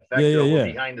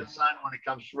affected behind the sun when it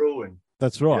comes through. And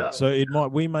that's right. Yeah. So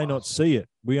we may not see it.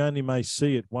 We only may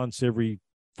see it once every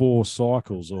 4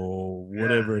 cycles or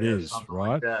whatever it is,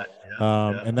 right? Like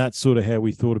and that's sort of how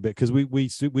we thought about it, because we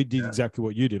did exactly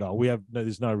what you did.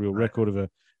 There's no real record of a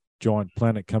giant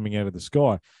planet coming out of the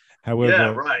sky.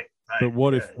 However, but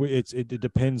what if it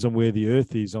depends on where the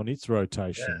Earth is on its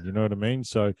rotation? Yeah. You know what I mean?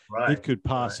 So it could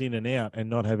pass in and out and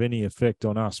not have any effect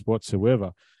on us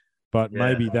whatsoever. But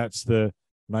maybe that's the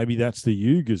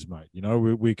yugas, mate.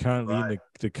 We're currently in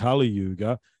the Kali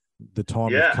Yuga, the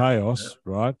time of chaos,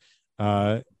 right?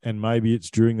 And maybe it's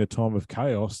during the time of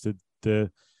chaos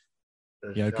that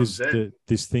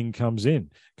this thing comes in.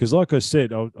 Because like I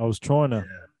said, I was trying to.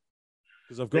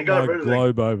 Because I've got my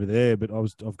globe over there, but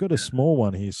I've got a small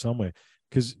one here somewhere.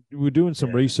 Because we're doing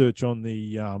some research on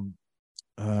the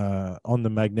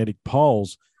magnetic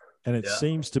poles, and it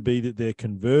seems to be that they're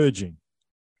converging,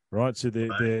 right? So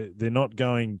they're not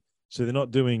going. So they're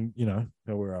not doing.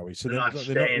 Where are we? So they're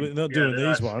not doing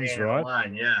these ones, right?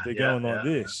 They're going like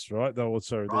this, right?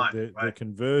 They're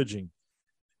converging.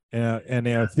 And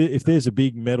now, if there's a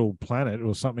big metal planet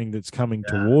or something that's coming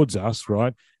towards us,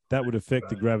 right? That would affect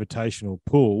the gravitational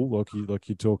pull, like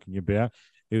you're talking about.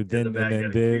 It would then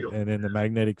the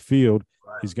magnetic field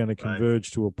is going to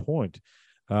converge to a point.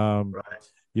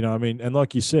 You know, I mean, and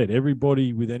like you said,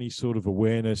 everybody with any sort of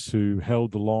awareness who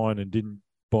held the line and didn't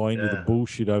buy into the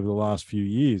bullshit over the last few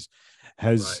years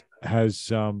has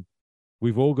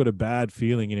we've all got a bad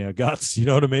feeling in our guts. You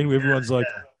know what I mean? Everyone's like,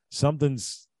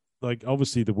 something's like,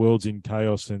 obviously the world's in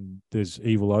chaos and there's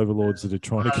evil overlords that are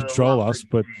trying to control us,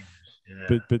 but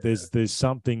there's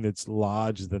something that's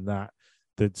larger than that.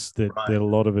 That a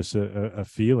lot of us are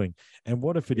feeling. And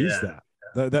what if it is that?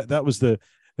 That was I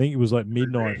think it was like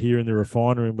midnight here in the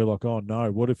refinery, and we're like, oh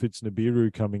no, what if it's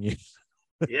Nibiru coming in?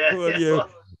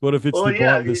 What if it's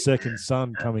the second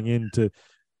sun coming in to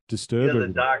disturb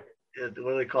everything? The dark, what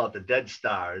do they call it? The dead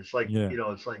star. It's like,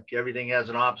 it's like everything has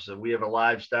an opposite. We have a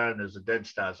live star and there's a dead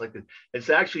star. It's like it's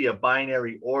actually a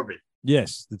binary orbit.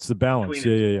 Yes, it's the balance.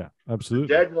 Yeah, absolutely.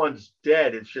 The dead one's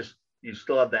dead. It's just you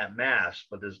still have that mass,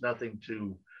 but there's nothing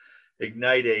to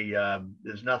ignite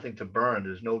there's nothing to burn.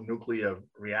 There's no nuclear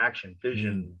reaction,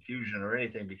 fission, fusion, or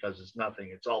anything, because it's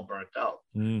nothing. It's all burnt out,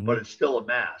 but it's still a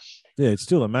mass. Yeah, it's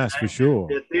still a mass for sure.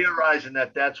 They're theorizing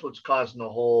that's what's causing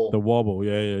the wobble.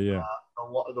 Yeah.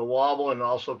 The wobble, and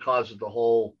also causes the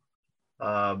whole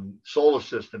solar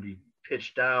system to be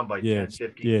pitched down by 10, 15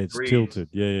 degrees. Yeah, it's tilted.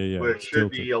 Yeah. Where it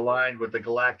should be aligned with the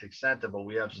galactic center, but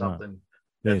we have something.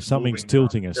 Yeah, something's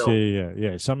tilting us.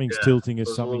 Yeah. Something's tilting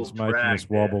us. Something's making us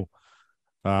wobble.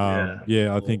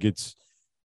 I think it's.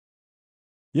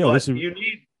 Yeah, listen. You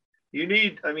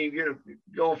need. I mean, you're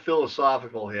going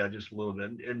philosophical here just a little bit. I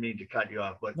didn't mean to cut you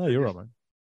off, but no, you're right, man.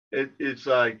 It's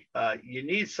like you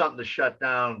need something to shut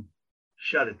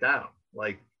it down.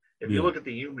 Like if you look at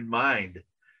the human mind,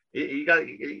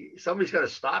 somebody's got to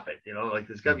stop it. You know, like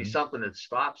there's got to be something that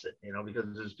stops it. You know, because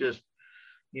there's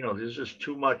just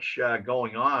too much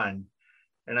going on,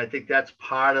 and I think that's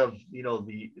part of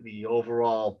the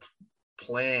overall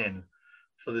plan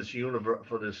for this universe,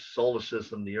 for this solar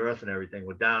system, the Earth, and everything.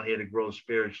 We're down here to grow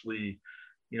spiritually.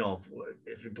 You know,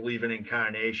 if you believe in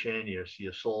incarnation, your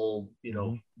soul,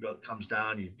 comes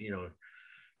down.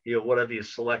 Whatever you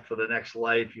select for the next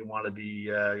life, you want to be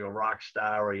a rock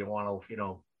star, or you want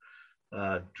to,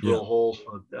 drill holes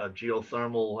for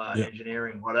geothermal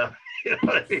engineering, whatever. You know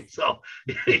what I mean? So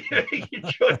you're making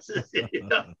choices. You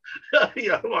want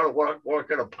to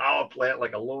work at a power plant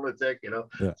like a lunatic.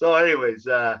 So, anyways,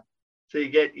 so you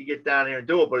get down here and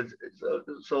do it, but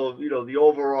the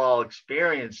overall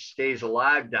experience stays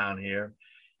alive down here,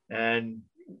 and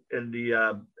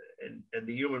the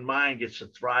human mind gets to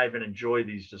thrive and enjoy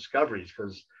these discoveries,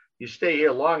 because you stay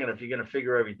here long enough, you're going to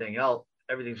figure everything out.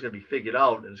 Everything's going to be figured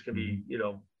out, and it's going to be,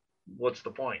 what's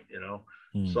the point,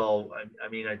 So, I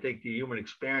mean, I think the human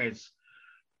experience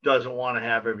doesn't want to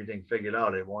have everything figured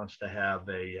out. It wants to have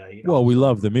well, we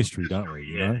love the mystery, don't we?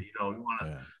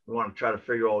 We want to try to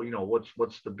figure out,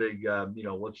 what's the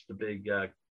big,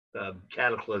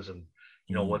 cataclysm,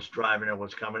 what's driving it,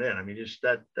 what's coming in. I mean, just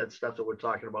that stuff that we're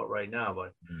talking about right now.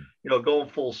 But, going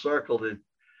full circle, that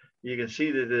you can see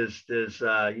that there's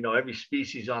every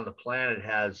species on the planet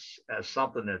has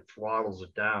something that throttles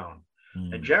it down.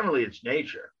 And generally it's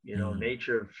nature.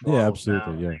 Nature throttles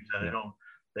down things that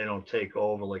they don't take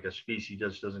over. Like a species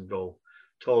just doesn't go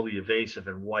totally evasive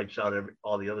and wipes out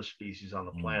all the other species on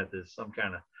the planet. There's some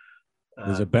kind of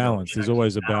there's a balance. There's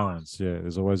always a balance. Yeah,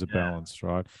 there's always a balance,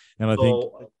 right? And I think,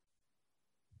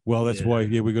 well, that's why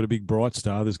we've got a big bright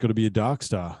star. There's got to be a dark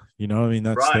star. You know, I mean,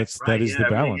 that is the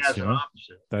balance.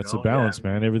 That's a balance,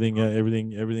 man.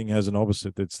 Everything has an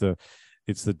opposite. It's the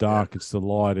dark. It's the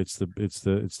light. It's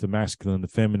the masculine, the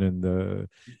feminine.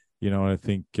 I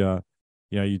think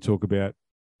you talk about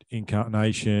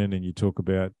incarnation, and you talk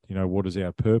about what is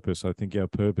our purpose. I think our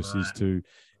purpose is to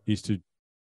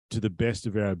the best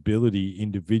of our ability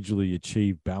individually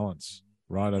achieve balance,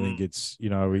 right? I think it's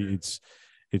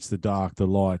the dark, the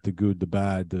light, the good, the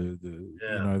bad,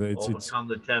 overcome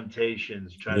the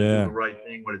temptations, try to do the right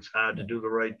thing when it's hard to do the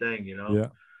right thing,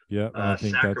 I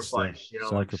think sacrifice,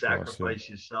 sacrifice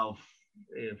yourself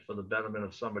for the betterment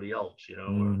of somebody else,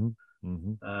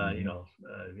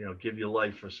 give your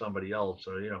life for somebody else,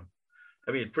 or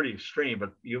I mean, it's pretty extreme,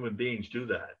 but human beings do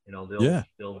that.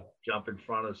 They'll jump in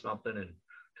front of something and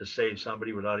to save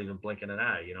somebody without even blinking an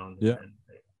eye.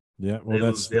 Well,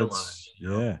 that's the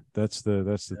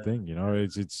thing.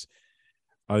 It's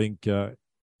I think the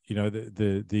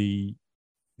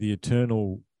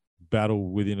eternal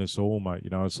battle within us all, mate.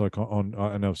 It's like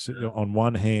on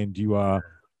one hand you're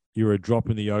a drop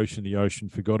in the ocean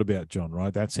forgot about, John,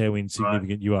 right? That's how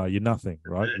insignificant you are. You're nothing,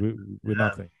 right? We're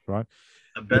nothing, right?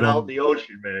 I've been out in the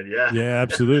ocean, man. Yeah,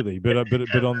 absolutely. But on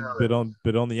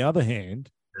the other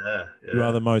hand, you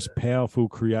are the most powerful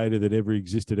creator that ever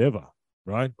existed ever,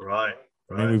 right? Right.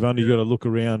 I mean, we've only got to look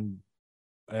around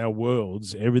our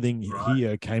worlds, everything Right.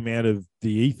 here came out of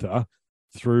the ether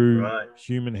through Right.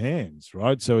 human hands,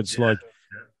 right? So it's Yeah. like,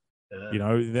 Yeah. you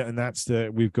know, and that's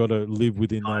we've got to live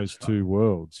within those Construct. two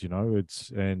worlds, you know.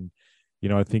 You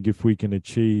know, I think if we can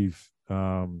achieve,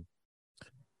 one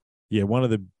of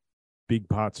the big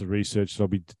parts of research that I'll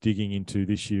be digging into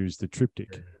this year is the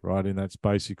triptych, right? And that's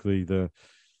basically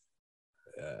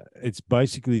it's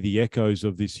basically the echoes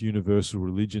of this universal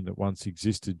religion that once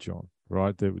existed, John,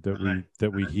 right?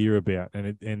 That we hear about,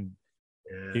 and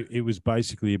it was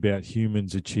basically about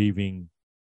humans achieving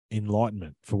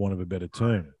enlightenment, for want of a better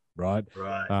term, right?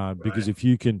 Because if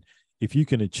you can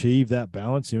achieve that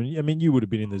balance, I mean, you would have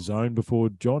been in the zone before,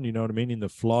 John. You know what I mean? In the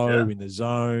flow, in the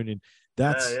zone, and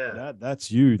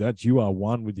that's you. You are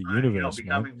one with the universe,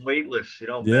 becoming man. weightless.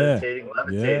 Meditating,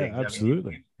 levitating.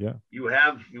 Absolutely. You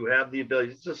have the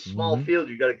ability. It's a small field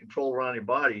you got to control around your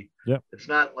body. Yeah. It's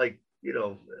not like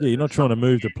you're not trying to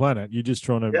move the planet. You're just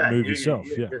trying to move yourself.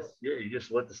 You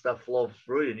just let the stuff flow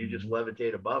through you, and you just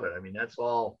levitate above it. I mean, that's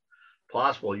all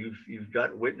possible. You've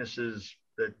got witnesses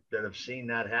that have seen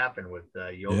that happen with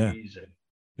yogis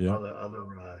and other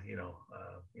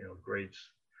greats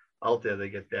out there. They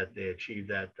achieve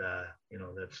that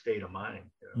that state of mind.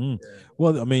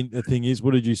 Well, I mean, the thing is,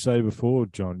 what did you say before,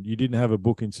 John? You didn't have a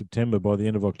book in September. By the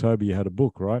end of October, you had a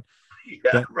book, right?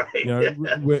 Right. You know,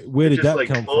 where did that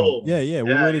come from? Well,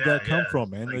 where did that come from,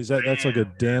 man? That's like a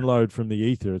download from the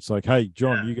ether. It's like, hey,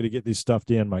 John, you got to get this stuff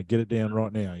down, mate. Get it down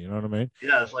right now. You know what I mean?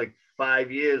 Yeah, it's like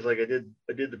 5 years. Like I did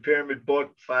the pyramid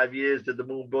book, 5 years, did the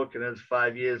moon book, and then it's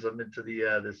 5 years. I'm into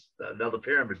the this another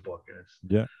pyramid book, and it's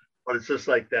but it's just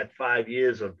like that 5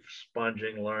 years of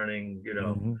sponging, learning,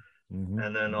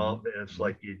 and then it's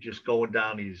like you're just going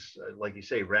down these, like you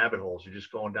say, rabbit holes. You're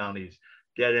just going down these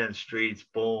dead end streets.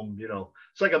 Boom,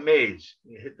 it's like a maze.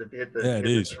 You hit the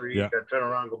tree, you gotta turn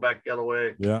around, go back the other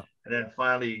way. Yeah. And then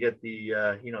finally you get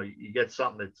the you get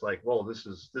something that's like, whoa, this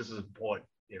is important.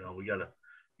 We gotta,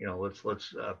 let's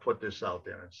put this out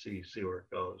there and see where it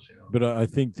goes. But I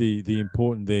think the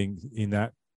important thing in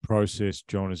that process,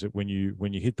 John, is that when you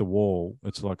hit the wall,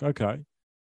 it's like, okay,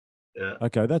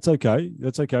 that's okay.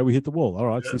 We hit the wall. All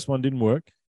right, so this one didn't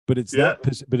work, but it's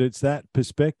that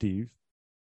perspective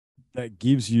that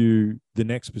gives you the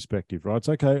next perspective, right? It's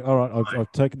okay. All right,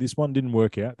 I've taken this one, didn't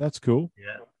work out. That's cool.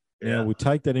 Now we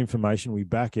take that information, we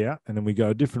back out, and then we go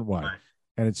a different way.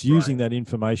 And it's using that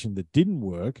information that didn't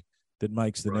work that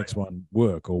makes the next one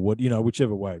work, or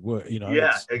whichever way it works.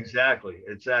 Exactly.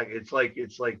 It's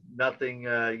like nothing.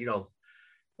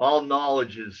 All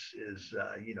knowledge is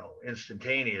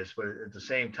instantaneous, but at the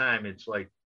same time, it's like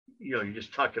you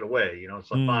just tuck it away.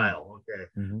 It's a file. Okay,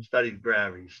 studied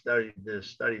gravity, studied this,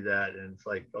 studied that, and it's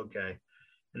like, okay,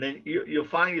 and then you'll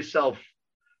find yourself.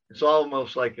 It's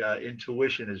almost like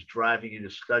intuition is driving you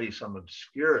to study some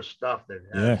obscure stuff that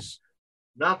has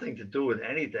nothing to do with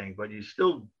anything, but you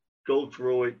still go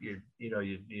through it.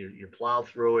 You plow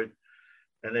through it,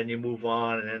 and then you move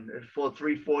on. And then for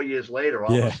 3-4 years later,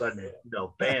 all of a sudden,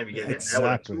 bam, you get hit in the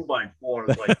head with a 2x4, and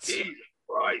it's like, Jesus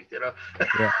Christ,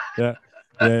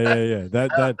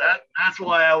 That's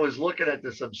why I was looking at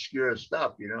this obscure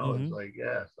stuff. It's like,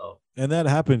 so. And that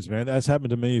happens, man. That's happened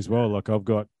to me as well. Like I've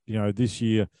got, this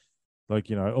year, like,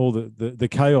 all the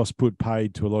chaos put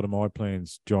paid to a lot of my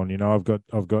plans, John. I'm going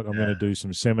to do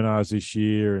some seminars this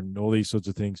year and all these sorts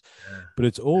of things, but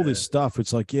it's all this stuff.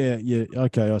 It's like,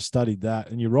 okay, I studied that.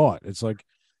 And you're right. It's like,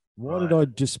 why did I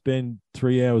just spend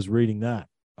 3 hours reading that?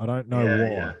 I don't know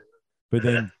why. But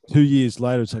then 2 years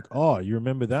later, it's like, oh, you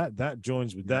remember that? That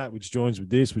joins with that, which joins with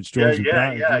this, which joins with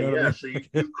that. So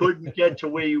you couldn't get to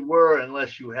where you were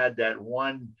unless you had that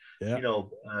one,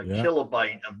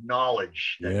 kilobyte of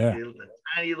knowledge, the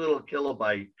tiny little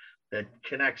kilobyte that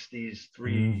connects these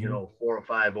three, 4 or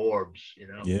 5 orbs.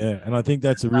 Yeah, and I think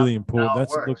that's a really important.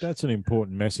 That's an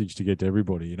important message to get to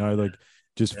everybody. Like,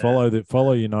 just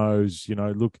follow your nose.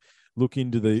 Look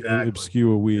into the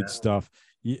obscure, weird stuff.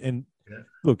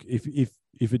 Look,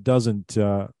 if it doesn't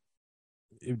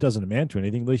amount to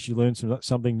anything, at least you learn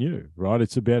something new, right?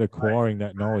 It's about acquiring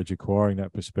that knowledge, acquiring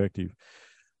that perspective.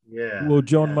 Yeah. Well,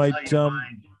 John, mate,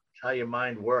 how your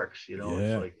mind works. It's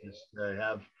like just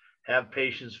have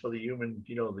patience for the human,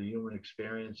 the human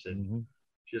experience, and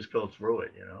just go through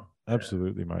it.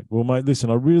 Absolutely, mate. Well, mate, listen,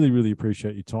 I really, really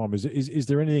appreciate your time. Is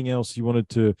there anything else you wanted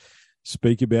to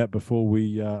speak about before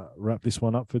we wrap this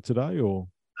one up for today, or?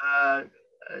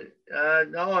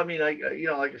 No, I mean, like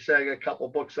I said, I got a couple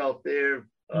of books out there.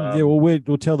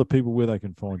 We'll tell the people where they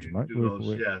can find you, mate.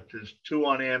 There's 2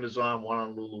 on Amazon, 1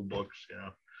 on Lulu Books.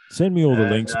 Send me all the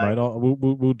links, mate.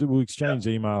 We'll exchange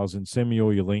emails and send me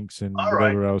all your links and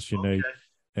whatever else you need.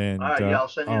 And all right, yeah, I'll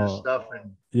send you the stuff.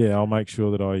 And yeah, I'll make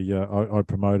sure that I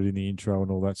promote it in the intro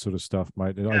and all that sort of stuff,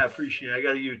 mate. And I appreciate it. I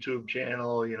got a YouTube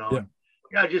channel, you know. Yeah. And,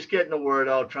 yeah, just getting the word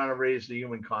out, trying to raise the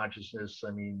human consciousness.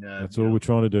 I mean, that's all we're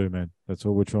trying to do, man. That's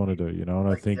all we're trying to do, you know. And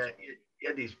like, I think you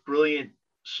had these brilliant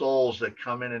souls that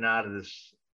come in and out of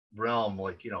this realm,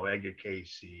 like, you know, Edgar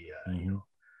Casey, you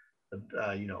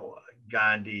know,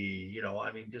 Gandhi, you know,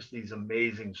 I mean, just these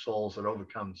amazing souls that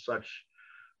overcome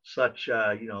such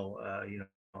you know,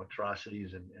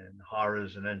 atrocities and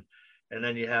horrors, and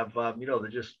then you have you know,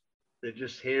 they're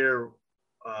just here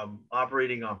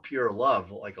operating on pure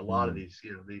love, like a lot of these,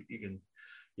 you know,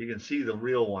 you can see the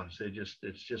real ones.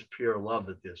 It's just pure love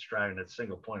that they're striving, that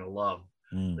single point of love.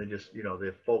 They just, you know,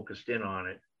 they're focused in on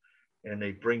it, and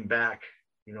they bring back,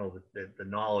 you know, the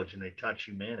knowledge, and they touch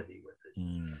humanity with it.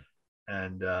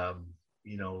 And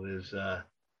you know, there's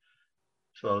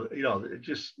so, you know, it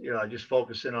just, you know, just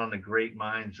focusing on the great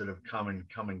minds that have come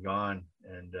and gone.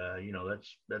 And, you know,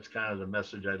 that's kind of the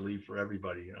message I leave for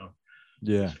everybody, you know.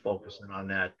 Yeah. Just focusing on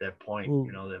that point, well,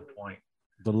 you know, that point.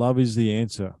 The love is the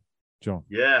answer, John.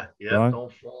 Yeah. Right?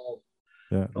 Don't fall.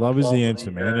 Yeah. Love is the answer,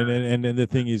 man. And the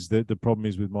thing is that the problem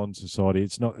is with modern society,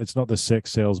 it's not the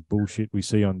sex sales bullshit we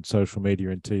see on social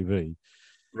media and TV.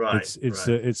 Right. It's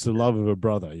the love of a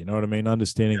brother, you know what I mean?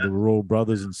 Understanding that we're all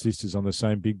brothers and sisters on the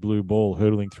same big blue ball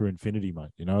hurtling through infinity, mate.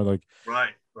 You know, like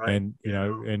right. And you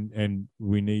know, and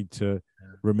we need to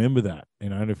remember that, you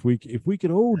know. And if we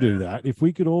could all do that, if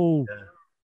we could all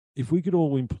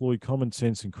employ common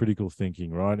sense and critical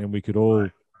thinking, right, and we could all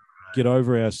get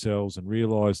over ourselves and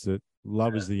realize that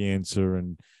love is the answer,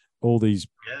 and all these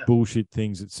bullshit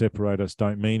things that separate us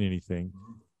don't mean anything,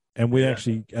 and we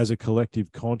actually, as a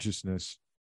collective consciousness,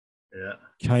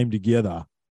 came together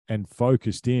and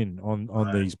focused in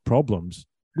on these problems,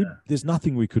 there's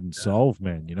nothing we couldn't solve,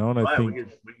 man, you know. And I think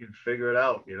we can figure it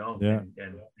out, you know. And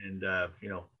you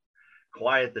know,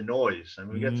 quiet the noise. I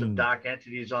mean, we got some dark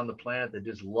entities on the planet that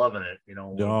just loving it, you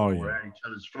know. We're at each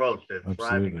other's throats. They're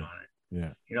thriving on it.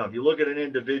 Yeah. You know, if you look at an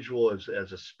individual as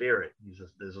a spirit,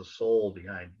 there's a soul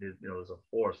behind it, you know, there's a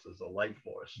force, there's a life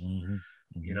force.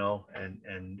 You know, and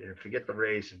forget the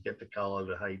race and get the color,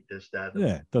 the height, this, that,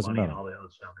 it doesn't matter, and all the other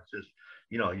stuff. It's just,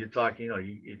 you know, you're talking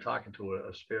to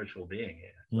a spiritual being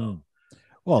here. So,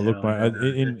 well, look, mate,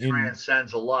 it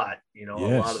transcends a lot, you know,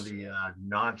 a lot of the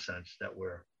nonsense that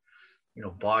we're, you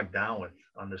know, bogged down with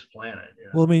on this planet. You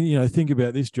know? Well, I mean, you know, think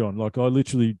about this, John. Like, I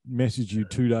literally messaged you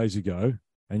 2 days ago,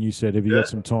 and you said, "Have you got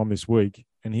some time this week?"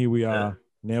 And here we are.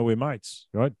 Now we're mates,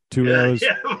 right? 2 hours.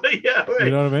 Yeah, right. You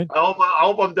know what I mean? I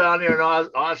hope I'm down here in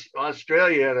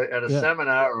Australia at a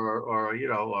seminar or you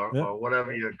know, or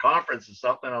whatever, your conference or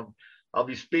something. I'll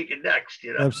be speaking next,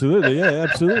 you know. Absolutely,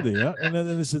 absolutely. Yeah. And then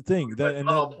there's the thing that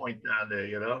point down there,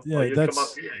 you know. Yeah, you come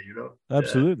up here, you know.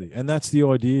 Absolutely, and that's the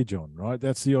idea, John. Right?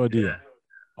 That's the idea.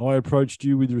 I approached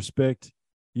you with respect.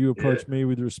 You approached me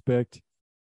with respect.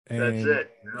 And that's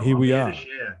it. You know, here we are.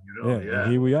 Share, you know?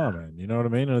 And here we are, man. You know what I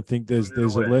mean? And I think there's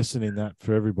a lesson in that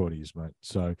for everybody's, mate.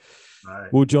 So,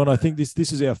 well, John, I think this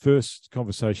is our first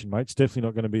conversation, mate. It's definitely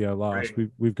not going to be our last.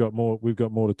 We've got more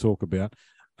to talk about.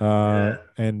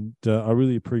 And I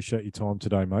really appreciate your time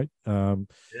today, mate. And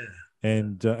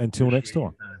until next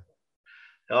time.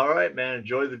 All right, man.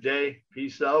 Enjoy the day.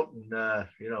 Peace out, and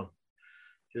you know,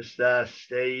 just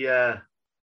stay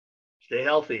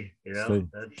healthy, you know.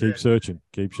 Keep searching.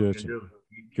 Keep searching.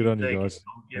 Good on you guys.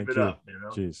 Don't give it up, you know.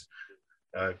 Cheers.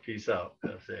 All right, peace out.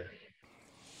 That's it.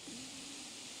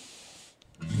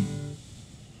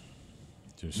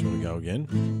 Just want to go again?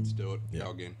 Let's do it. Yeah.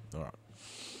 Go again. All right.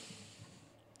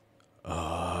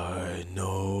 I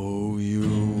know you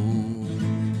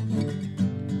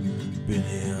been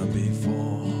here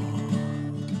before.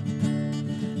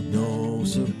 No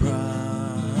surprises,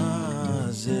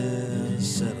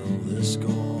 settle the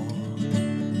score.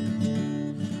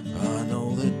 I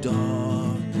know the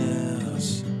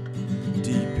darkness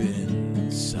deep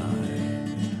inside,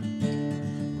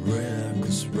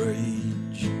 reckless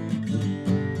rage,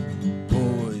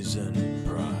 poison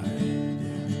pride.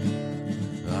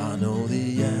 I know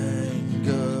the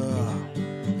anger,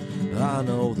 I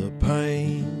know the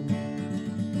pain,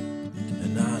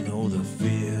 and I know the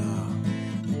fear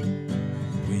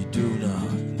we do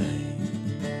not name.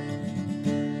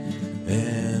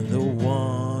 And the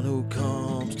one who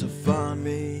comes to find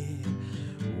me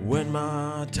when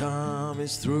my time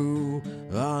is through,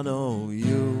 I know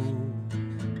you,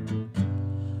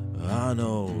 I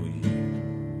know you.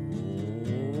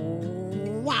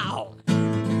 Wow.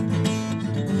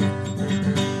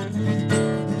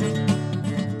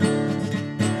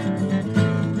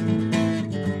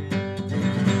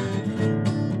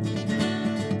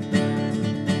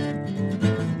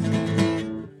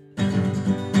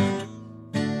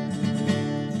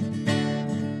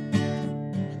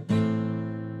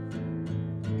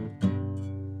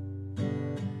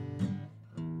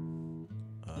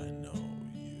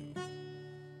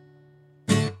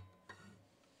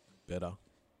 better.